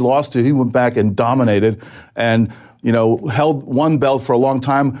guys that he lost to, he went back and dominated and, held one belt for a long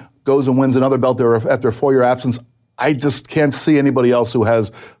time, goes and wins another belt there after a 4-year absence. I just can't see anybody else who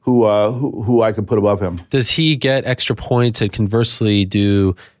I could put above him. Does he get extra points, and conversely,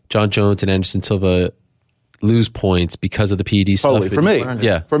 do John Jones and Anderson Silva lose points because of the PED stuff? Totally, for me.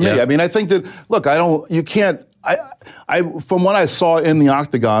 Yeah. For me. I mean, I think that, look, from what I saw in the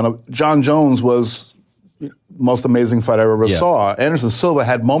octagon, John Jones was the most amazing fight I ever saw. Anderson Silva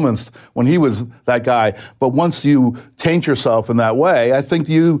had moments when he was that guy, but once you taint yourself in that way, I think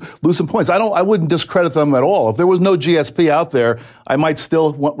you lose some points. I wouldn't discredit them at all. If there was no GSP out there, I might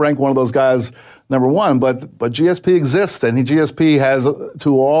still rank one of those guys number 1. But GSP exists, and GSP has,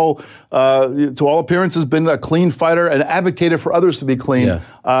 to all appearances, been a clean fighter and advocated for others to be clean. Yeah.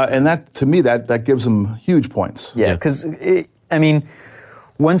 And that, to me, that gives him huge points. Yeah, because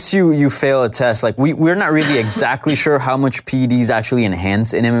once you fail a test, like we're not really exactly sure how much PEDs actually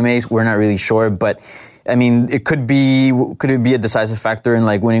enhance in MMA. We're not really sure, but I mean, could it be a decisive factor in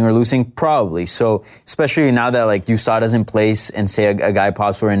like winning or losing? Probably. So especially now that like USADA's in place and say a guy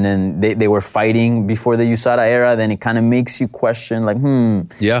pops for, and then they were fighting before the USADA era, then it kind of makes you question like,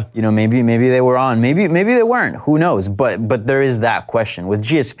 maybe they were on, maybe they weren't. Who knows? But there is that question with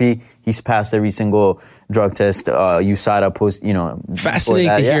GSP. He's passed every single drug test. USADA post, Fascinating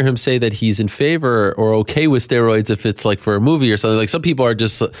to hear him say that he's in favor or okay with steroids if it's like for a movie or something. Like some people are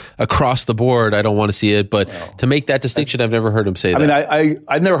just across the board, I don't want to see it. But to make that distinction, I've never heard him say that. I mean,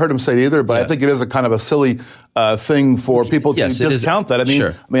 I've never heard him say it either, but I think it is a kind of a silly thing for people to discount that. I mean,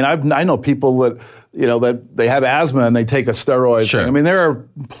 sure. I know people that, that they have asthma and they take a steroid. Sure. I mean, there are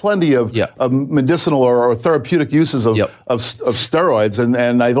plenty of medicinal or therapeutic uses of steroids,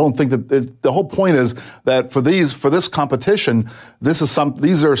 and I don't think that the whole point is that for this competition,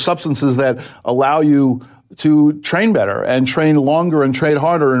 these are substances that allow you to train better and train longer and train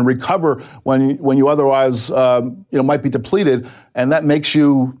harder and recover when you otherwise might be depleted, and that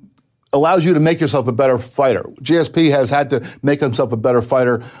allows you to make yourself a better fighter. GSP has had to make himself a better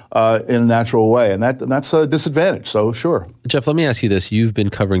fighter in a natural way, and that's a disadvantage, so sure. Jeff, let me ask you this. You've been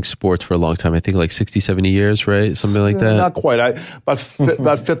covering sports for a long time, I think like 60, 70 years, right? Something like that? Not quite.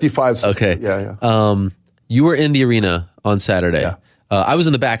 About 55. Okay. Yeah. You were in the arena on Saturday. Yeah. I was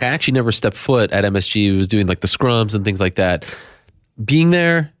in the back. I actually never stepped foot at MSG. I was doing like the scrums and things like that. Being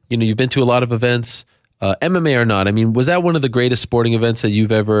there, you've been to a lot of events. MMA or not, I mean, was that one of the greatest sporting events that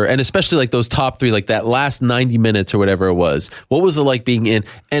you've ever, and especially like those top three, like that last 90 minutes or whatever it was, what was it like being in,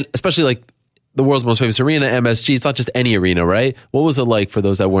 and especially like the world's most famous arena, MSG, it's not just any arena, right? What was it like for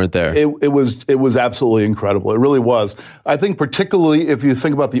those that weren't there? It was absolutely incredible. It really was. I think particularly if you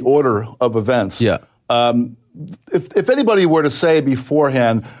think about the order of events. Yeah. If anybody were to say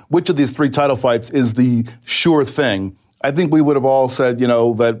beforehand which of these three title fights is the sure thing, I think we would have all said,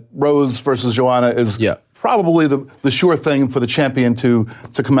 that Rose versus Joanna is probably the sure thing for the champion to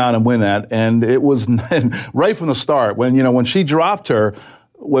come out and win that. And it was right from the start when she dropped her.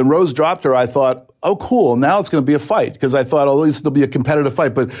 When Rose dropped her, I thought, oh, cool, now it's going to be a fight, because I thought, at least it'll be a competitive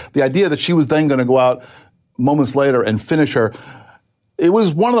fight. But the idea that she was then going to go out moments later and finish her, it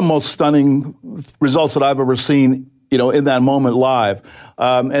was one of the most stunning results that I've ever seen, in that moment live.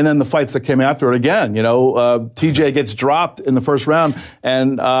 And then the fights that came after it again, TJ gets dropped in the first round,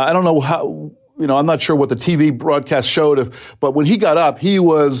 and I don't know how, I'm not sure what the TV broadcast showed, but when he got up, he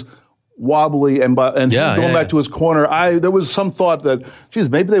was wobbly and going back to his corner. There was some thought that, geez,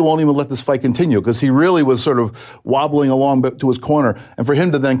 maybe they won't even let this fight continue, because he really was sort of wobbling along to his corner. And for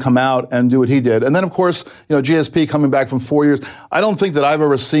him to then come out and do what he did, and then of course, GSP coming back from 4 years. I don't think that I've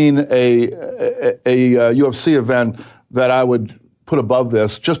ever seen a UFC event that I would put above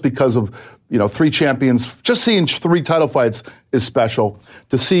this, just because of three champions. Just seeing three title fights is special.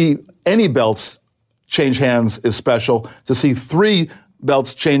 To see any belts change hands is special. To see three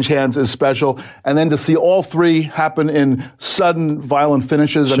belts change hands is special. And then to see all three happen in sudden, violent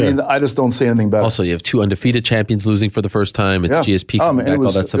finishes, Sure. I mean, I just don't see anything better. Also, you have two undefeated champions losing for the first time. It's GSP coming back,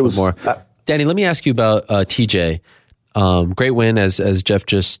 all that stuff and more. Danny, let me ask you about TJ. Great win, as Jeff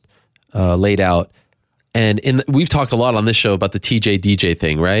just laid out. And we've talked a lot on this show about the TJ DJ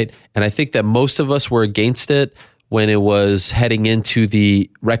thing, right? And I think that most of us were against it when it was heading into the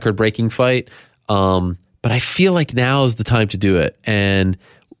record-breaking fight. But I feel like now is the time to do it. And,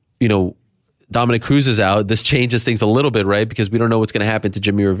 Dominic Cruz is out. This changes things a little bit, right? Because we don't know what's going to happen to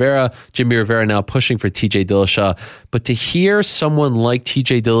Jimmy Rivera. Jimmy Rivera now pushing for TJ Dillashaw. But to hear someone like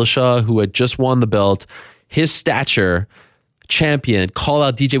TJ Dillashaw, who had just won the belt, his stature, champion, call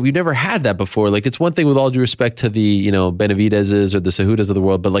out DJ, we've never had that before. Like, it's one thing, with all due respect to the, Benavidez's or the Cejudas of the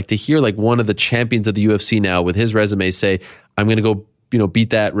world, but like to hear like one of the champions of the UFC now with his resume say, I'm going to go beat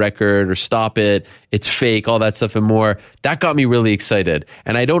that record or stop it, it's fake, all that stuff and more. That got me really excited.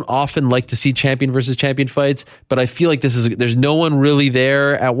 And I don't often like to see champion versus champion fights, but I feel like there's no one really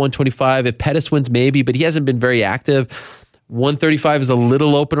there at 125. If Pettis wins, maybe, but he hasn't been very active. 135 is a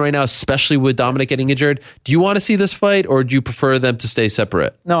little open right now, especially with Dominic getting injured. Do you want to see this fight, or do you prefer them to stay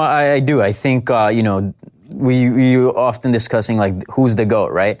separate? No, I do. I think, we often discussing like who's the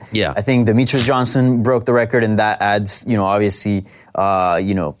GOAT, right? Yeah. I think Demetrius Johnson broke the record, and that adds, obviously,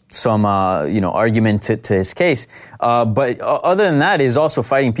 some, argument to his case. But other than that, is also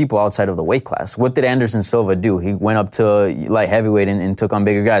fighting people outside of the weight class. What did Anderson Silva do? He went up to light heavyweight and took on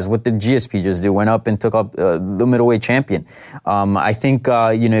bigger guys. What did GSP just do? Went up and took up the middleweight champion. I think,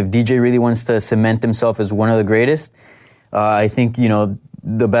 if DJ really wants to cement himself as one of the greatest, I think,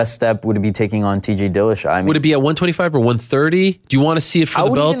 the best step would be taking on TJ Dillashaw. I mean, would it be at 125 or 130? Do you want to see it for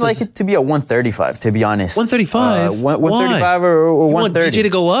the belt? I would even like it to be at 135, to be honest. 135? 135 or 130. You want DJ to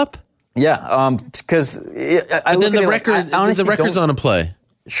go up? Yeah, because I then the record, the record's on a play.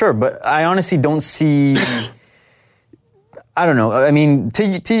 Sure, but I honestly don't see. I don't know. I mean,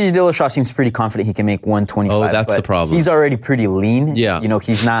 TJ Dillashaw seems pretty confident he can make 125. Oh, that's the problem. He's already pretty lean. Yeah.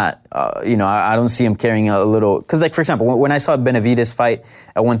 He's not, I don't see him carrying a little. Because, like, for example, when I saw Benavidez fight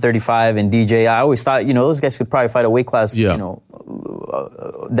at 135 and DJ, I always thought, those guys could probably fight a weight class,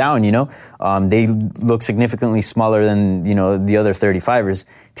 down, They look significantly smaller than, the other 35ers.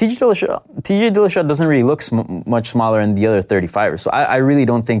 TJ Dillashaw doesn't really look much smaller than the other 35ers. So I really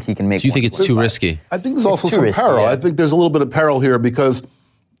don't think he can make. So you think it's too risky? I think there's also some peril. Yeah. I think there's a little bit of peril here, because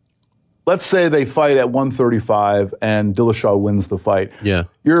let's say they fight at 135 and Dillashaw wins the fight. Yeah.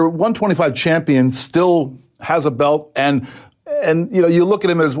 Your 125 champion still has a belt, and you look at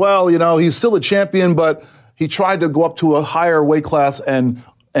him as, well, he's still a champion, but he tried to go up to a higher weight class and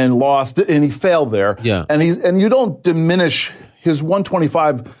lost, and he failed there. Yeah. And you don't diminish his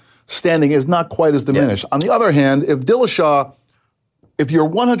 125 standing is not quite as diminished. Yeah. On the other hand, if your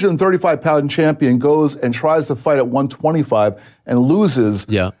 135-pound champion goes and tries to fight at 125 and loses,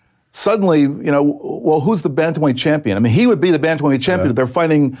 suddenly, who's the bantamweight champion? I mean, he would be the bantamweight champion if they're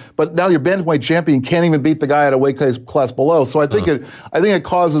fighting, but now your bantamweight champion can't even beat the guy at a weight class below. So I think it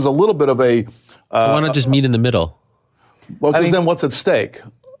causes a little bit of a. So why not just meet in the middle? Well, because then what's at stake?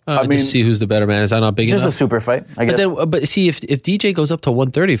 I mean, just see who's the better man. Is that not big Just enough? a super fight, I guess. But see, if DJ goes up to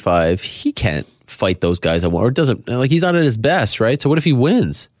 135, he can't fight those guys at one, or doesn't, like, he's not at his best, right? So what if he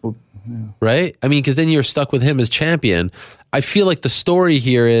wins? Right? I mean, because then you're stuck with him as champion. I feel like the story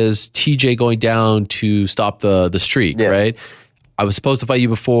here is TJ going down to stop the streak, right? I was supposed to fight you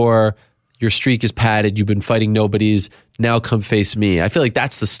before. Your streak is padded. You've been fighting nobodies. Now come face me. I feel like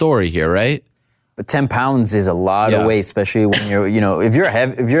that's the story here, right? But 10 pounds is a lot of weight, especially when you're, if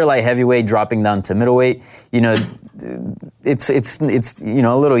you're light heavyweight dropping down to middleweight, it's a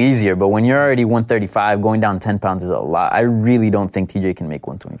little easier. But when you're already 135, going down 10 pounds is a lot. I really don't think TJ can make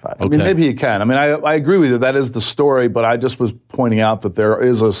 125. I mean, maybe he can. I mean, I agree with you. That is the story, but I just was pointing out that there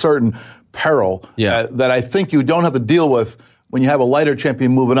is a certain peril that I think you don't have to deal with when you have a lighter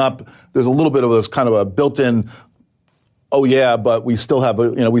champion moving up. There's a little bit of this kind of a built-in, but we still have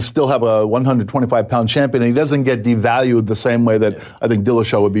a 125-pound champion, and he doesn't get devalued the same way that I think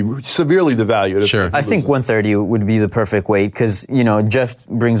Dillashaw would be severely devalued. Sure. I think 130 would be the perfect weight because, Jeff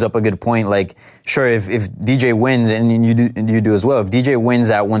brings up a good point. Like, sure, if DJ wins and you do as well, if DJ wins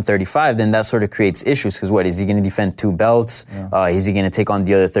at 135, then that sort of creates issues because what, is he going to defend 2 belts? Is he going to take on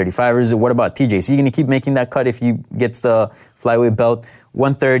the other 35ers? What about TJ? Is he going to keep making that cut if he gets the flyweight belt?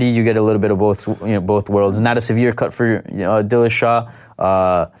 130, you get a little bit of both worlds. Not a severe cut for Dillashaw,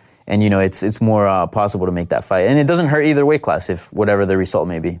 and it's more possible to make that fight. And it doesn't hurt either weight class, if whatever the result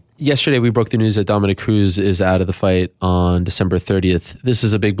may be. Yesterday, we broke the news that Dominic Cruz is out of the fight on December 30th. This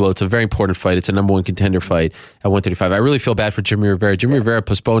is a big blow. It's a very important fight. It's a number 1 contender fight at 135. I really feel bad for Jimmy Rivera. Jimmy Rivera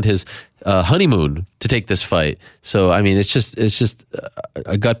postponed his honeymoon to take this fight. So, I mean, it's just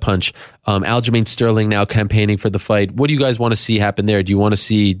a gut punch. Aljamain Sterling now campaigning for the fight. What do you guys want to see happen there? Do you want to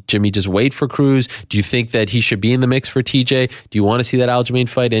see Jimmy just wait for Cruz? Do you think that he should be in the mix for TJ? Do you want to see that Aljamain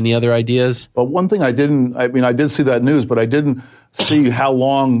fight? Any other ideas? Well, one thing I did see that news, but I didn't see how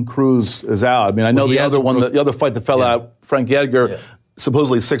long Cruz is out. I mean, I know the other fight that fell out, Frankie Edgar,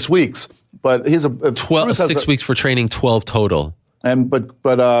 supposedly 6 weeks, but he's 6 weeks for training, 12 total.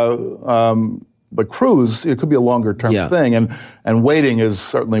 But Cruz, it could be a longer term thing, and waiting is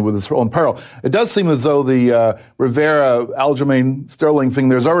certainly with its own peril. It does seem as though the Rivera Aljamain Sterling thing,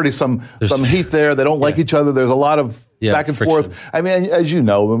 there's already some heat there. They don't like each other. There's a lot of back and friction. forth. I mean, as you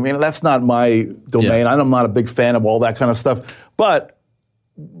know, that's not my domain. I'm not a big fan of all that kind of stuff. But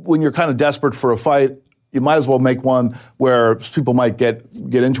when you're kind of desperate for a fight, you might as well make one where people might get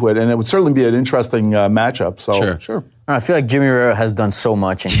into it, and it would certainly be an interesting matchup. So sure. I feel like Jimmy Rivera has done so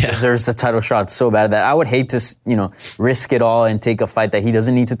much and he deserves the title shot so bad that I would hate to, risk it all and take a fight that he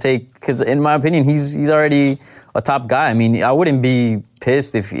doesn't need to take. Because in my opinion, he's already a top guy. I mean, I wouldn't be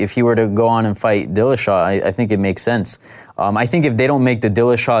pissed if he were to go on and fight Dillashaw. I think it makes sense. I think if they don't make the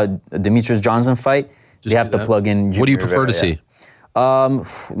Dillashaw-Demetrius Johnson fight, they have to plug in Jimmy What do you prefer to see?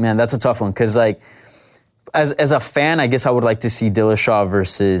 Man, that's a tough one because, like, as a fan, I guess I would like to see Dillashaw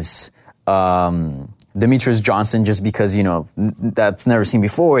versus Demetrius Johnson, just because that's never seen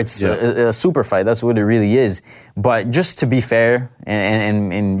before. It's a super fight. That's what it really is. But just to be fair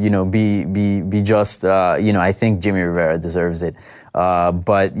and be just, I think Jimmy Rivera deserves it.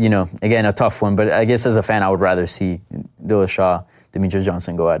 But again, a tough one. But I guess as a fan, I would rather see Dillashaw, Demetrius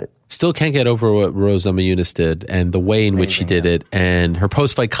Johnson go at it. Still can't get over what Rose Namajunas did and the way in which she did it, and her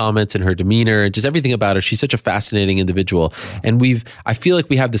post-fight comments and her demeanor, just everything about her. She's such a fascinating individual. And I feel like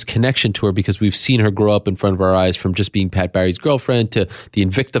we have this connection to her because we've seen her grow up in front of our eyes, from just being Pat Barry's girlfriend to the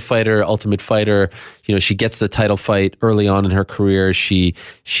Invicta fighter, Ultimate Fighter. She gets the title fight early on in her career. She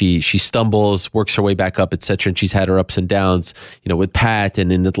stumbles, works her way back up, etc. And she's had her ups and downs, with Pat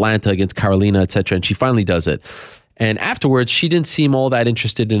and in Atlanta against Carolina, etc. And she finally does it. And afterwards, she didn't seem all that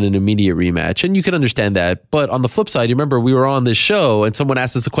interested in an immediate rematch. And you can understand that. But on the flip side, you remember we were on this show and someone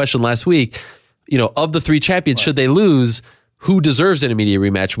asked us a question last week, of the 3 champions, should they lose, who deserves an immediate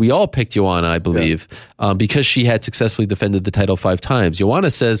rematch? We all picked Joanna, I believe, because she had successfully defended the title 5 times. Joanna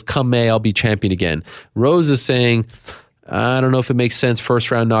says, come May, I'll be champion again. Rose is saying, I don't know if it makes sense,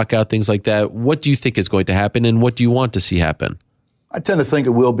 first round knockout, things like that. What do you think is going to happen, and what do you want to see happen? I tend to think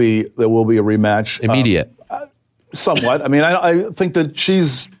there will be a rematch. Immediate. Somewhat. I mean, I think that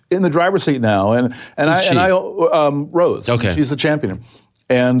she's in the driver's seat now, and Rose. Okay. She's the champion,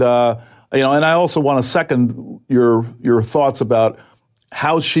 and and I also want to second your thoughts about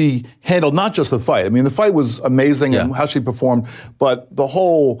how she handled not just the fight. I mean, the fight was amazing and how she performed, but the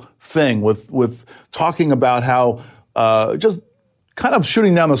whole thing with talking about how just kind of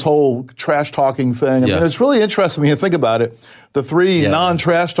shooting down this whole trash talking thing. I mean, it's really interesting when you think about it. The 3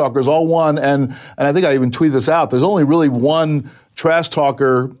 non-trash talkers all won, and I think I even tweeted this out. There's only really one trash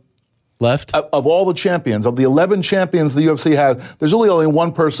talker left? Of all the champions, of the 11 champions the UFC has, there's really only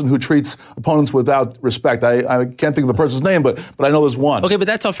one person who treats opponents without respect. I can't think of the person's name, but I know there's one. Okay, but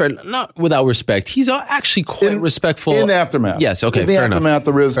that's not fair. Not without respect. He's actually quite respectful. In aftermath. Yes, okay, in the fair aftermath, enough.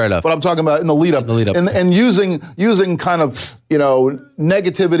 there is. Fair enough. But I'm talking about in the lead up. And using kind of,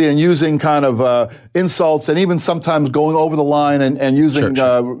 negativity and using kind of insults and even sometimes going over the line and using,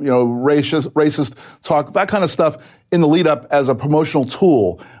 racist talk, that kind of stuff in the lead up as a promotional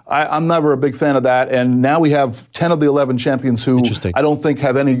tool. I'm never a big fan of that. And now we have 10 of the 11 champions who I don't think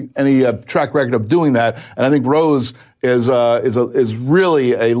have any track record of doing that. And I think Rose is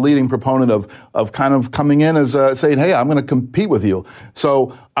really a leading proponent of kind of coming in as saying, hey, I'm going to compete with you.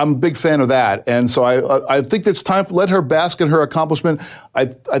 So I'm a big fan of that. And so I think it's time to let her bask in her accomplishment. I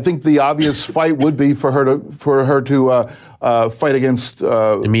think the obvious fight would be for her to fight against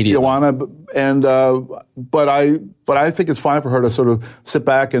Joanna, but I think it's fine for her to sort of sit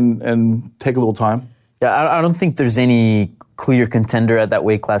back and take a little time. Yeah, I don't think there's any clear contender at that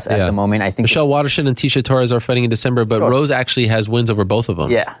weight class at the moment. I think Michelle Waterson and Tisha Torres are fighting in December, but Rose actually has wins over both of them.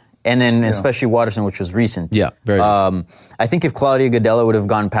 Yeah. And then especially Waterson, which was recent. Yeah, very recent. I think if Claudia Gadelha would have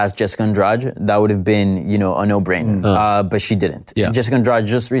gone past Jessica Andrade, that would have been, a no-brainer. But she didn't. Yeah. Jessica Andrade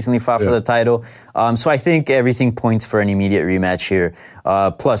just recently fought for the title. So I think everything points for an immediate rematch here.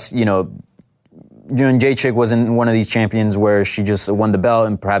 Plus, Jacek wasn't one of these champions where she just won the belt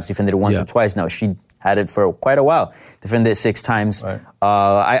and perhaps defended it once or twice. No, she had it for quite a while. Defended it 6 times. Right.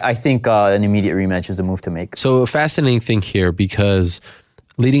 I think an immediate rematch is the move to make. So a fascinating thing here, because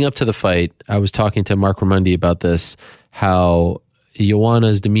leading up to the fight, I was talking to Mark Raimondi about this, how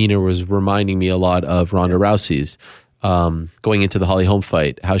Joanna's demeanor was reminding me a lot of Ronda Rousey's going into the Holly Holm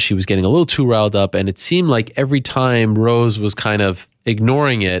fight, how she was getting a little too riled up, and it seemed like every time Rose was kind of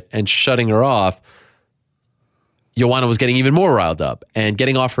ignoring it and shutting her off, Joanna was getting even more riled up and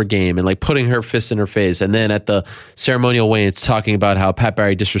getting off her game and like putting her fist in her face. And then at the ceremonial weigh-ins, talking about how Pat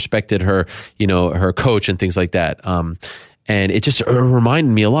Barry disrespected her, her coach and things like that. And it just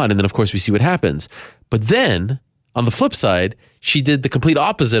reminded me a lot. And then, of course, we see what happens. But then, on the flip side, she did the complete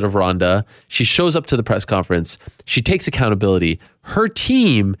opposite of Ronda. She shows up to the press conference. She takes accountability. Her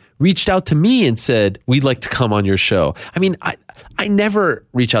team reached out to me and said, we'd like to come on your show. I mean, I never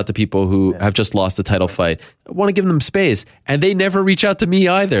reach out to people who have just lost a title fight. I want to give them space. And they never reach out to me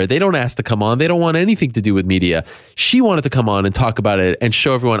either. They don't ask to come on. They don't want anything to do with media. She wanted to come on and talk about it and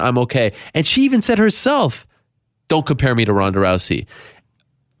show everyone I'm okay. And she even said herself, don't compare me to Ronda Rousey.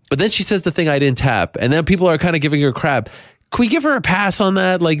 But then she says the thing I didn't tap. And then people are kind of giving her crap. Can we give her a pass on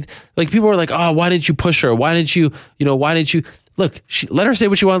that? Like people are like, oh, why didn't you push her? Why didn't you, look, let her say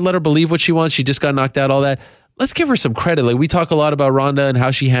what she wants. Let her believe what she wants. She just got knocked out, all that. Let's give her some credit. Like we talk a lot about Ronda and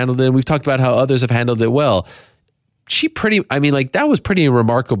how she handled it. And we've talked about how others have handled it well. That was pretty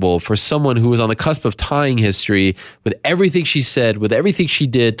remarkable for someone who was on the cusp of tying history with everything she said, with everything she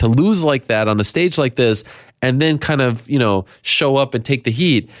did, to lose like that on a stage like this and then kind of, show up and take the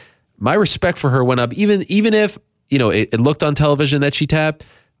heat. My respect for her went up, even if, it looked on television that she tapped.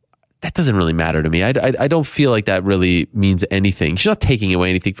 That doesn't really matter to me. I don't feel like that really means anything. She's not taking away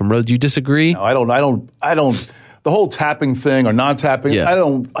anything from Rose. Do you disagree? No, I don't. The whole tapping thing or non-tapping, I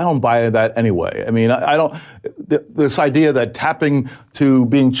don't buy that anyway. I mean, I don't. This idea that tapping to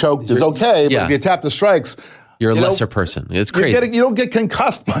being choked is okay, but if you tap the strikes, you're a lesser person. It's crazy. You don't get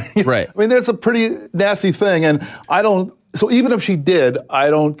concussed by it. Right. I mean, that's a pretty nasty thing, and I don't. So even if she did,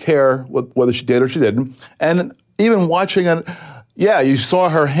 I don't care whether she did or she didn't. And even watching it. Yeah, you saw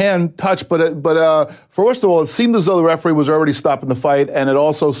her hand touch, but first of all, it seemed as though the referee was already stopping the fight, and it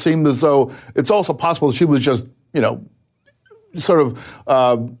also seemed as though it's also possible that she was just, sort of,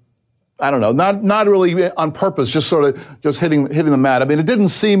 I don't know, not really on purpose, just sort of just hitting the mat. I mean, it didn't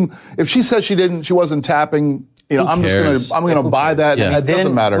seem. If she said she wasn't tapping, I'm gonna buy that. Yeah. And that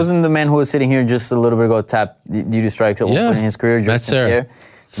doesn't matter. Wasn't the man who was sitting here just a little bit ago tapped due to strikes at one point in his career? Matt Serra.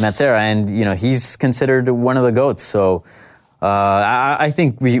 Matt Serra, and he's considered one of the GOATs. So. I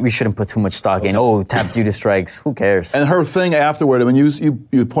think we shouldn't put too much stock in, tap due to strikes. Who cares? And her thing afterward, I mean,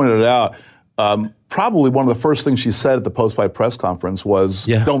 you pointed it out, probably one of the first things she said at the post-fight press conference was,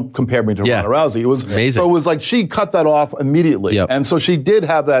 don't compare me to Ronda Rousey. It was amazing. So it was like she cut that off immediately. Yep. And so she did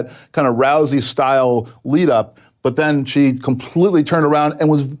have that kind of Rousey-style lead-up, but then she completely turned around and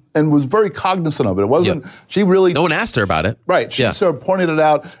was very cognizant of it. It wasn't, she really... No one asked her about it. Right. She sort of pointed it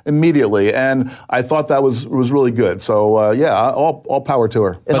out immediately, and I thought that was really good. So, all power to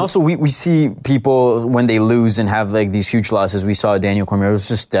her. And also, we see people, when they lose and have like these huge losses, we saw Daniel Cormier was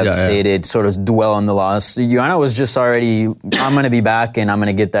just devastated, sort of dwell on the loss. Joanna was just already, I'm going to be back, and I'm going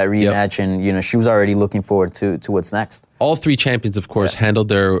to get that rematch, and, she was already looking forward to what's next. All 3 champions, of course, handled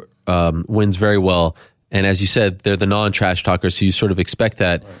their wins very well. And as you said, they're the non-trash talkers, so you sort of expect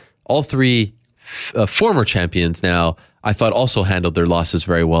that. Right. All three former champions now, I thought also handled their losses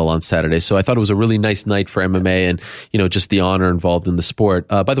very well on Saturday. So I thought it was a really nice night for MMA and, just the honor involved in the sport.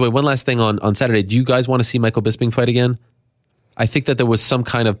 By the way, one last thing on Saturday. Do you guys want to see Michael Bisping fight again? I think that there was some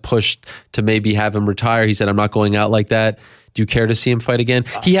kind of push to maybe have him retire. He said, I'm not going out like that. Do you care to see him fight again?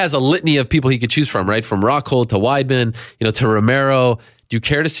 He has a litany of people he could choose from, right? From Rockhold to Weidman, to Romero. Do you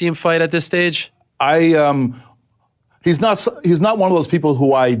care to see him fight at this stage? He's not one of those people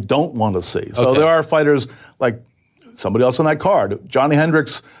who I don't want to see. So There are fighters like somebody else on that card. Johnny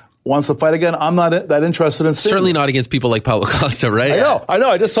Hendricks wants to fight again. I'm not that interested in seeing. Certainly not against people like Paulo Costa, right? I know.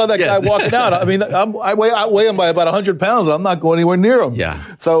 I just saw that guy walking out. I mean, I weigh him by about 100 pounds, and I'm not going anywhere near him. Yeah.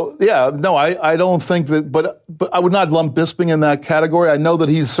 So, no, I don't think that, but I would not lump Bisping in that category. I know that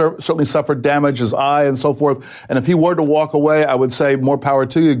he's certainly suffered damage, his eye and so forth, and if he were to walk away, I would say more power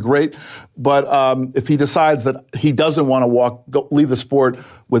to you, great. But if he decides that he doesn't want to leave the sport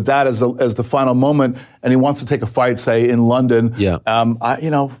with that as the final moment, and he wants to take a fight, say, in London,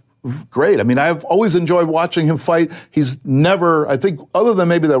 great. I mean, I've always enjoyed watching him fight. He's never, I think, other than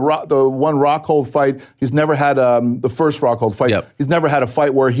maybe the one Rockhold fight, he's never had the first Rockhold fight. Yep. He's never had a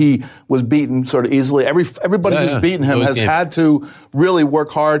fight where he was beaten sort of easily. Everybody who's beaten him has had to really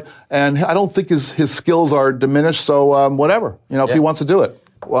work hard, and I don't think his skills are diminished. So whatever, if he wants to do it.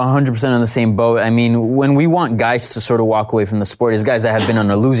 100% on the same boat. I mean, when we want guys to sort of walk away from the sport, is guys that have been on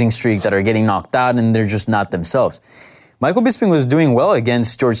a losing streak that are getting knocked out and they're just not themselves. Michael Bisping was doing well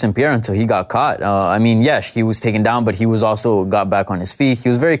against George St. Pierre until he got caught. Yes, he was taken down, but he was also got back on his feet. He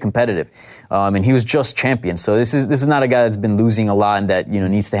was very competitive, and he was just champion. So this is not a guy that's been losing a lot and that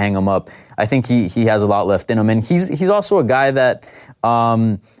needs to hang him up. I think he has a lot left in him, and he's also a guy that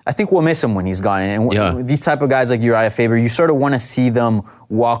I think we'll miss him when he's gone. And these type of guys like Uriah Faber, you sort of want to see them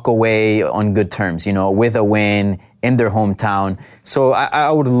walk away on good terms, with a win in their hometown. So I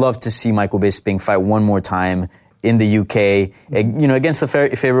would love to see Michael Bisping fight one more time in the UK, against a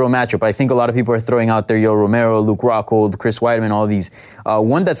favorable matchup. I think a lot of people are throwing out there, Romero, Luke Rockhold, Chris Weidman, all these.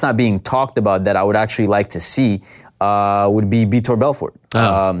 One that's not being talked about that I would actually like to see would be Vitor Belfort.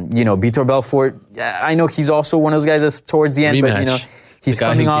 Vitor Belfort, I know he's also one of those guys that's towards the end, rematch. But he's the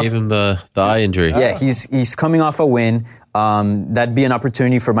guy coming who off. Gave him the eye injury. Yeah, he's coming off a win. That'd be an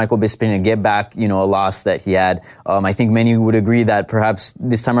opportunity for Michael Bisping to get back, a loss that he had. I think many would agree that perhaps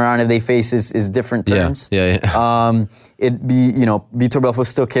this time around, if they face is different terms. It'd be, Vitor Belfort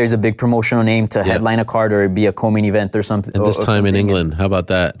still carries a big promotional name to headline a card or be a co-main event or something. And this time in England, how about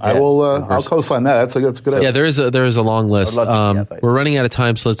that? I will. I'll co-sign that. That's a good idea. Yeah, there is a long list. We're running out of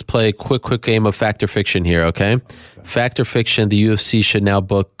time, so let's play a quick game of Fact or Fiction here. Okay. Fact or fiction, the UFC should now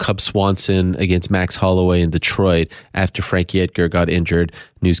book Cub Swanson against Max Holloway in Detroit after Frankie Edgar got injured.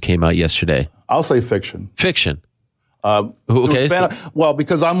 News came out yesterday. I'll say fiction. Fiction. Okay.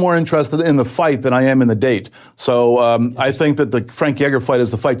 Because I'm more interested in the fight than I am in the date. So I think that the Frankie Edgar fight is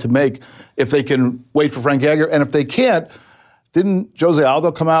the fight to make if they can wait for Frankie Edgar. And if they can't, didn't Jose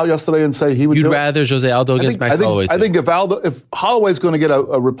Aldo come out yesterday and say he would do it? You'd rather Jose Aldo against Max Holloway? I think if Holloway's going to get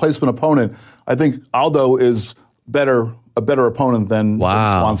a replacement opponent, I think Aldo is a better opponent than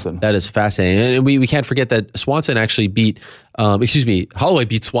Swanson. That is fascinating. And we can't forget that Swanson actually Holloway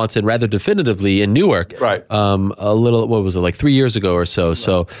beat Swanson rather definitively in Newark. Right. What was it, like 3 years ago or so. Right.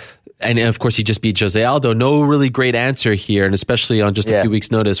 So, and of course he just beat Jose Aldo. No really great answer here, and especially on just a few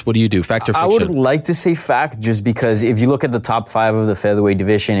weeks' notice. What do you do, fact or fiction? I would like to say fact, just because if you look at the top 5 of the featherweight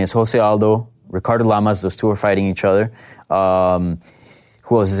division, it's Jose Aldo, Ricardo Lamas, those two are fighting each other.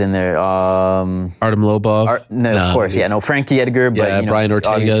 Who else is in there? Artem Lobov? Of course. Frankie Edgar. But, Brian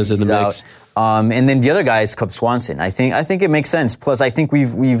Ortega's in the mix. And then the other guy is Cub Swanson. I think it makes sense. Plus, I think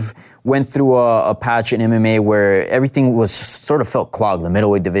we've went through a patch in MMA where everything was sort of felt clogged. The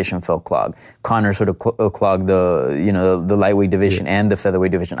middleweight division felt clogged. Conor sort of clogged the lightweight division and the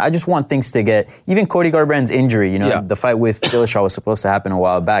featherweight division. I just want things to get, even Cody Garbrandt's injury, the fight with Dillashaw was supposed to happen a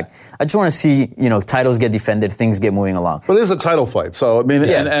while back. I just want to see, titles get defended, things get moving along. But it is a title fight. So, I mean,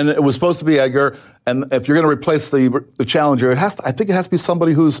 and it was supposed to be Edgar. And if you're going to replace the challenger, I think it has to be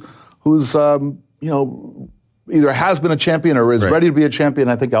somebody who's either has been a champion or is ready to be a champion.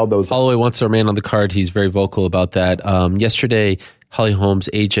 I think Aldo's. Holloway wants to remain on the card. He's very vocal about that. Yesterday, Holly Holmes'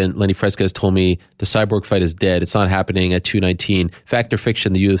 agent, Lenny Fresquez, told me the Cyborg fight is dead. It's not happening at 219. Fact or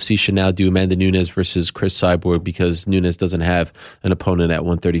fiction, the UFC should now do Amanda Nunes versus Chris Cyborg because Nunes doesn't have an opponent at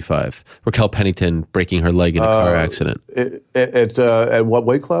 135. Raquel Pennington breaking her leg in a car accident. At what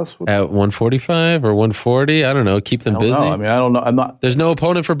weight class? At 145 or 140? I don't know. Keep them busy. I mean, I don't know. I'm not. There's no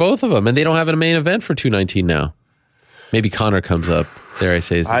opponent for both of them, and they don't have a main event for 219 now. Maybe Conor comes up. Dare I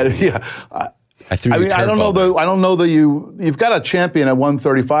say his name? I don't know that you've got a champion at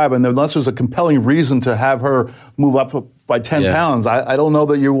 135, and unless there's a compelling reason to have her move up by 10 pounds, I don't know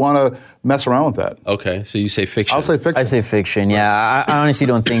that you want to mess around with that. Okay, so you say fiction. I'll say fiction. I say fiction, yeah. I honestly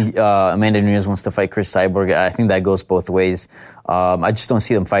don't think Amanda Nunes wants to fight Chris Cyborg. I think that goes both ways. I just don't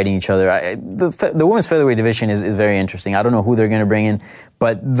see them fighting each other. The women's featherweight division is very interesting. I don't know who they're going to bring in,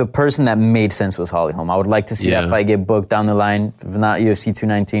 but the person that made sense was Holly Holm. I would like to see that fight get booked down the line. If not UFC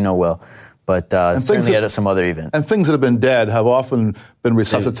 219, oh well. But certainly at some other event. And things that have been dead have often been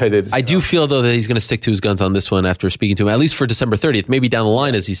resuscitated. I do feel, though, that he's going to stick to his guns on this one after speaking to him, at least for December 30th. Maybe down the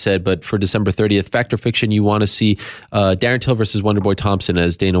line, as he said, but for December 30th. Fact or fiction, you want to see Darren Till versus Wonderboy Thompson,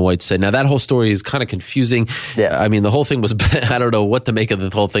 as Dana White said. Now, that whole story is kind of confusing. Yeah. I mean, the whole thing was, I don't know what to make of the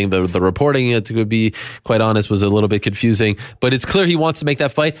whole thing. The reporting, to be quite honest, was a little bit confusing. But it's clear he wants to make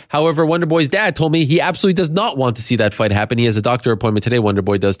that fight. However, Wonderboy's dad told me he absolutely does not want to see that fight happen. He has a doctor appointment today,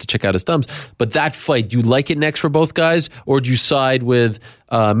 Wonderboy does, to check out his thumbs. But that fight, do you like it next for both guys, or do you side with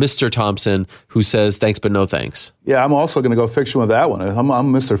Mr. Thompson, who says thanks but no thanks? Yeah, I'm also going to go fiction with that one.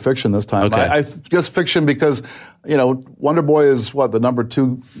 I'm Mr. Fiction this time. Okay. I just fiction because, Wonderboy is the number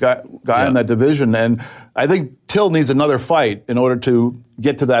 2 guy in that division, and I think Till needs another fight in order to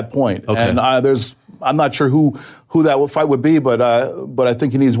get to that point. Okay. And I'm not sure who that fight would be, but I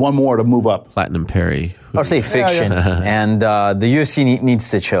think he needs one more to move up. Platinum Perry. I'll say fiction, and the UFC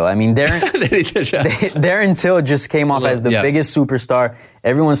needs to chill. I mean, Darren Till just came off as the biggest superstar.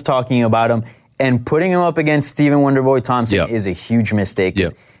 Everyone's talking about him, and putting him up against Stephen Wonderboy Thompson is a huge mistake.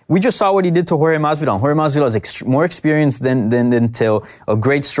 We just saw what he did to Jorge Masvidal. Jorge Masvidal is more experienced than Till, a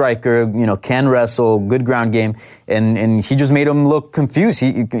great striker, can wrestle, good ground game, and he just made him look confused.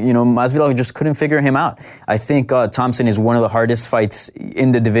 Masvidal just couldn't figure him out. I think Thompson is one of the hardest fights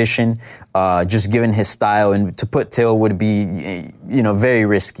in the division, just given his style, and to put Till would be, very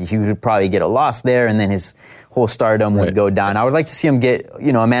risky. He would probably get a loss there, and then his whole stardom would go down. I would like to see him get,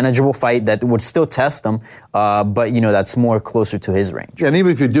 a manageable fight that would still test him, but, that's more closer to his range. Yeah, and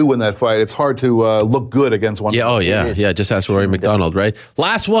even if you do win that fight, it's hard to look good against one. Yeah, just ask Rory McDonald, right?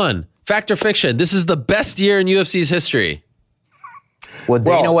 Last one, fact or fiction. This is the best year in UFC's history. Well,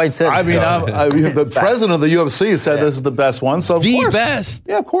 Dana White said the president of the UFC said this is the best one, so of course. Best.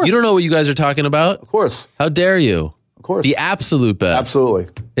 Yeah, of course. You don't know what you guys are talking about? Of course. How dare you? Of course. The absolute best.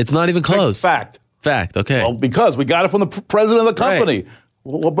 Absolutely. It's not even close. Fact, okay. Well, because we got it from the president of the company. Right.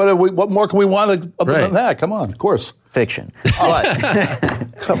 What more can we want than that? Come on, of course. Fiction. Come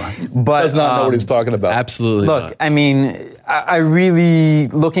on. But does not know what he's talking about. Absolutely Look, not. I mean, I really,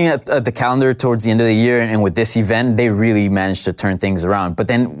 looking at the calendar towards the end of the year and with this event, they really managed to turn things around. But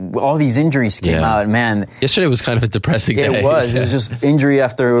then all these injuries came out, man. Yesterday was kind of a depressing day. It was. It was just injury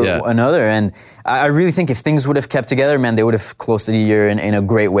after another. And I really think if things would have kept together, man, they would have closed the year in a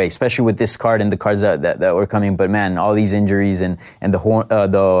great way, especially with this card and the cards that were coming. But man, all these injuries and the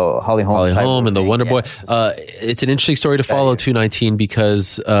Holly Holm and the Wonderboy. It's an interesting story to follow 219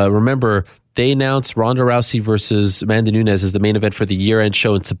 because remember, they announced Ronda Rousey versus Amanda Nunes as the main event for the year-end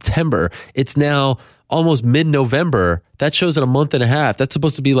show in September. It's now almost mid-November. That show's in a month and a half. That's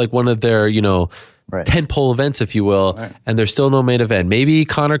supposed to be like one of their, tentpole events, if you will, and there's still no main event. Maybe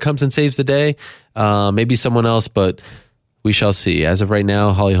Conor comes and saves the day, maybe someone else, but we shall see. As of right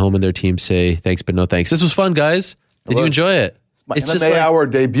now, Holly Holm and their team say thanks, but no thanks. This was fun, guys. Did you enjoy it? My MMA Hour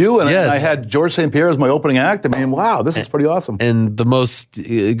debut, and I had George St. Pierre as my opening act. I mean, wow, this is pretty awesome. And the most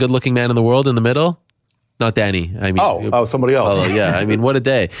good-looking man in the world in the middle? Not Danny. I mean, somebody else. Oh, yeah. I mean, what a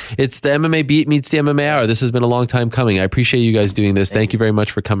day. It's the MMA Beat meets the MMA Hour. This has been a long time coming. I appreciate you guys doing this. Thank you very much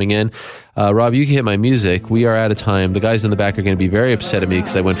for coming in. Rob, you can hit my music. We are out of time. The guys in the back are going to be very upset at me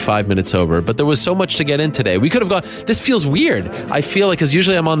because I went 5 minutes over. But there was so much to get in today. We could have gone. This feels weird. I feel like, because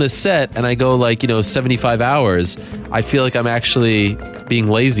usually I'm on this set and I go 75 hours. I feel like I'm actually being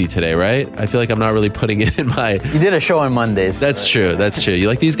lazy today, right? I feel like I'm not really putting it in my... You did a show on Mondays. That's true. You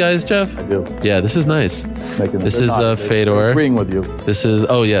like these guys, Jeff? I do. Yeah, this is nice. This is Fedor. Agreeing with you. This is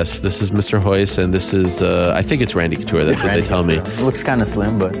this is Mr. Hoyce, and this is I think it's Randy Couture. That's what they tell me. It looks kind of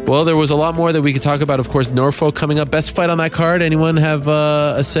slim, but well, there was a lot more that we could talk about. Of course, Norfolk coming up. Best fight on that card. Anyone have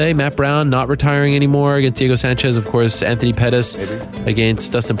a say? Matt Brown not retiring anymore against Diego Sanchez. Of course, Anthony Pettis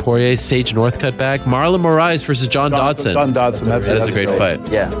against Dustin Poirier. Sage Northcutt back. Marlon Moraes versus John Dodson. John Dodson. That's a great fight.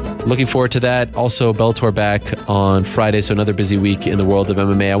 Yeah. Looking forward to that. Also, Bellator back on Friday, so another busy week in the world of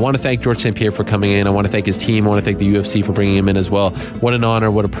MMA. I want to thank George St. Pierre for coming in. I want to thank his team. I want to thank the UFC for bringing him in as well. What an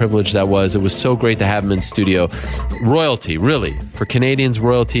honor, what a privilege that was. It was so great to have him in studio. Royalty, really. For Canadians,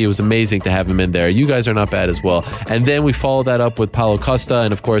 royalty. It was amazing to have him in there. You guys are not bad as well. And then we followed that up with Paulo Costa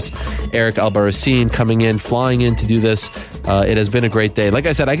and, of course, Eric Albarracin coming in, flying in to do this. It has been a great day. Like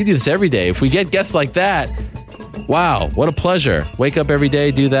I said, I could do this every day. If we get guests like that, wow, what a pleasure. Wake up every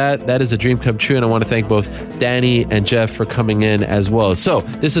day, do that. That is a dream come true. And I want to thank both Danny and Jeff for coming in as well. So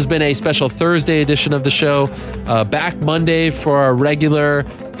this has been a special Thursday edition of the show. Back Monday for our regular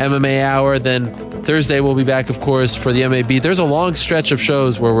MMA hour. Then Thursday we'll be back, of course, for the MMA Beat. There's a long stretch of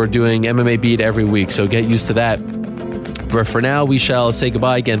shows where we're doing MMA Beat every week, so get used to that. But for now, we shall say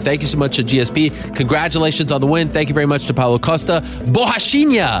goodbye again. Thank you so much to GSP. Congratulations on the win. Thank you very much to Paulo Costa.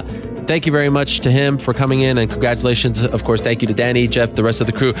 Borrachinha! Thank you very much to him for coming in, and congratulations, of course. Thank you to Danny, Jeff, the rest of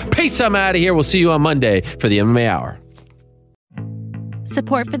the crew. Peace, I'm out of here. We'll see you on Monday for the MMA Hour.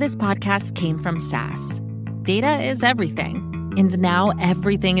 Support for this podcast came from SAS. Data is everything, and now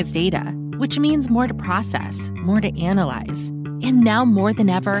everything is data, which means more to process, more to analyze. And now more than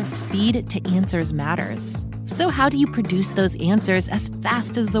ever, speed to answers matters. So how do you produce those answers as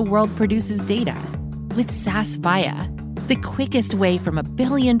fast as the world produces data? With SAS Viya, the quickest way from a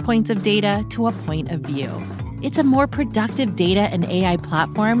billion points of data to a point of view. It's a more productive data and AI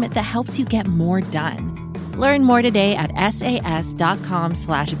platform that helps you get more done. Learn more today at sas.com/VIYA.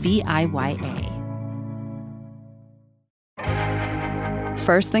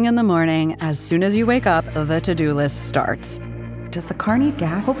 First thing in the morning, as soon as you wake up, the to-do list starts. Does the car need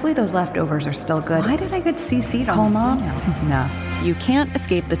gas? Hopefully those leftovers are still good. Why did I get CC'd on Call Mom? No. You can't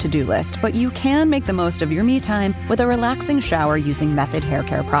escape the to-do list, but you can make the most of your me time with a relaxing shower using Method Hair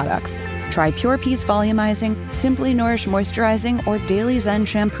Care products. Try Pure Peace Volumizing, Simply Nourish Moisturizing, or Daily Zen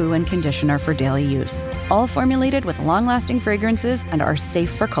Shampoo and Conditioner for daily use. All formulated with long-lasting fragrances and are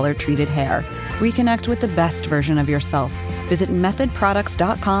safe for color-treated hair. Reconnect with the best version of yourself. Visit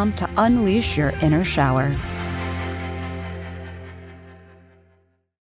methodproducts.com to unleash your inner shower.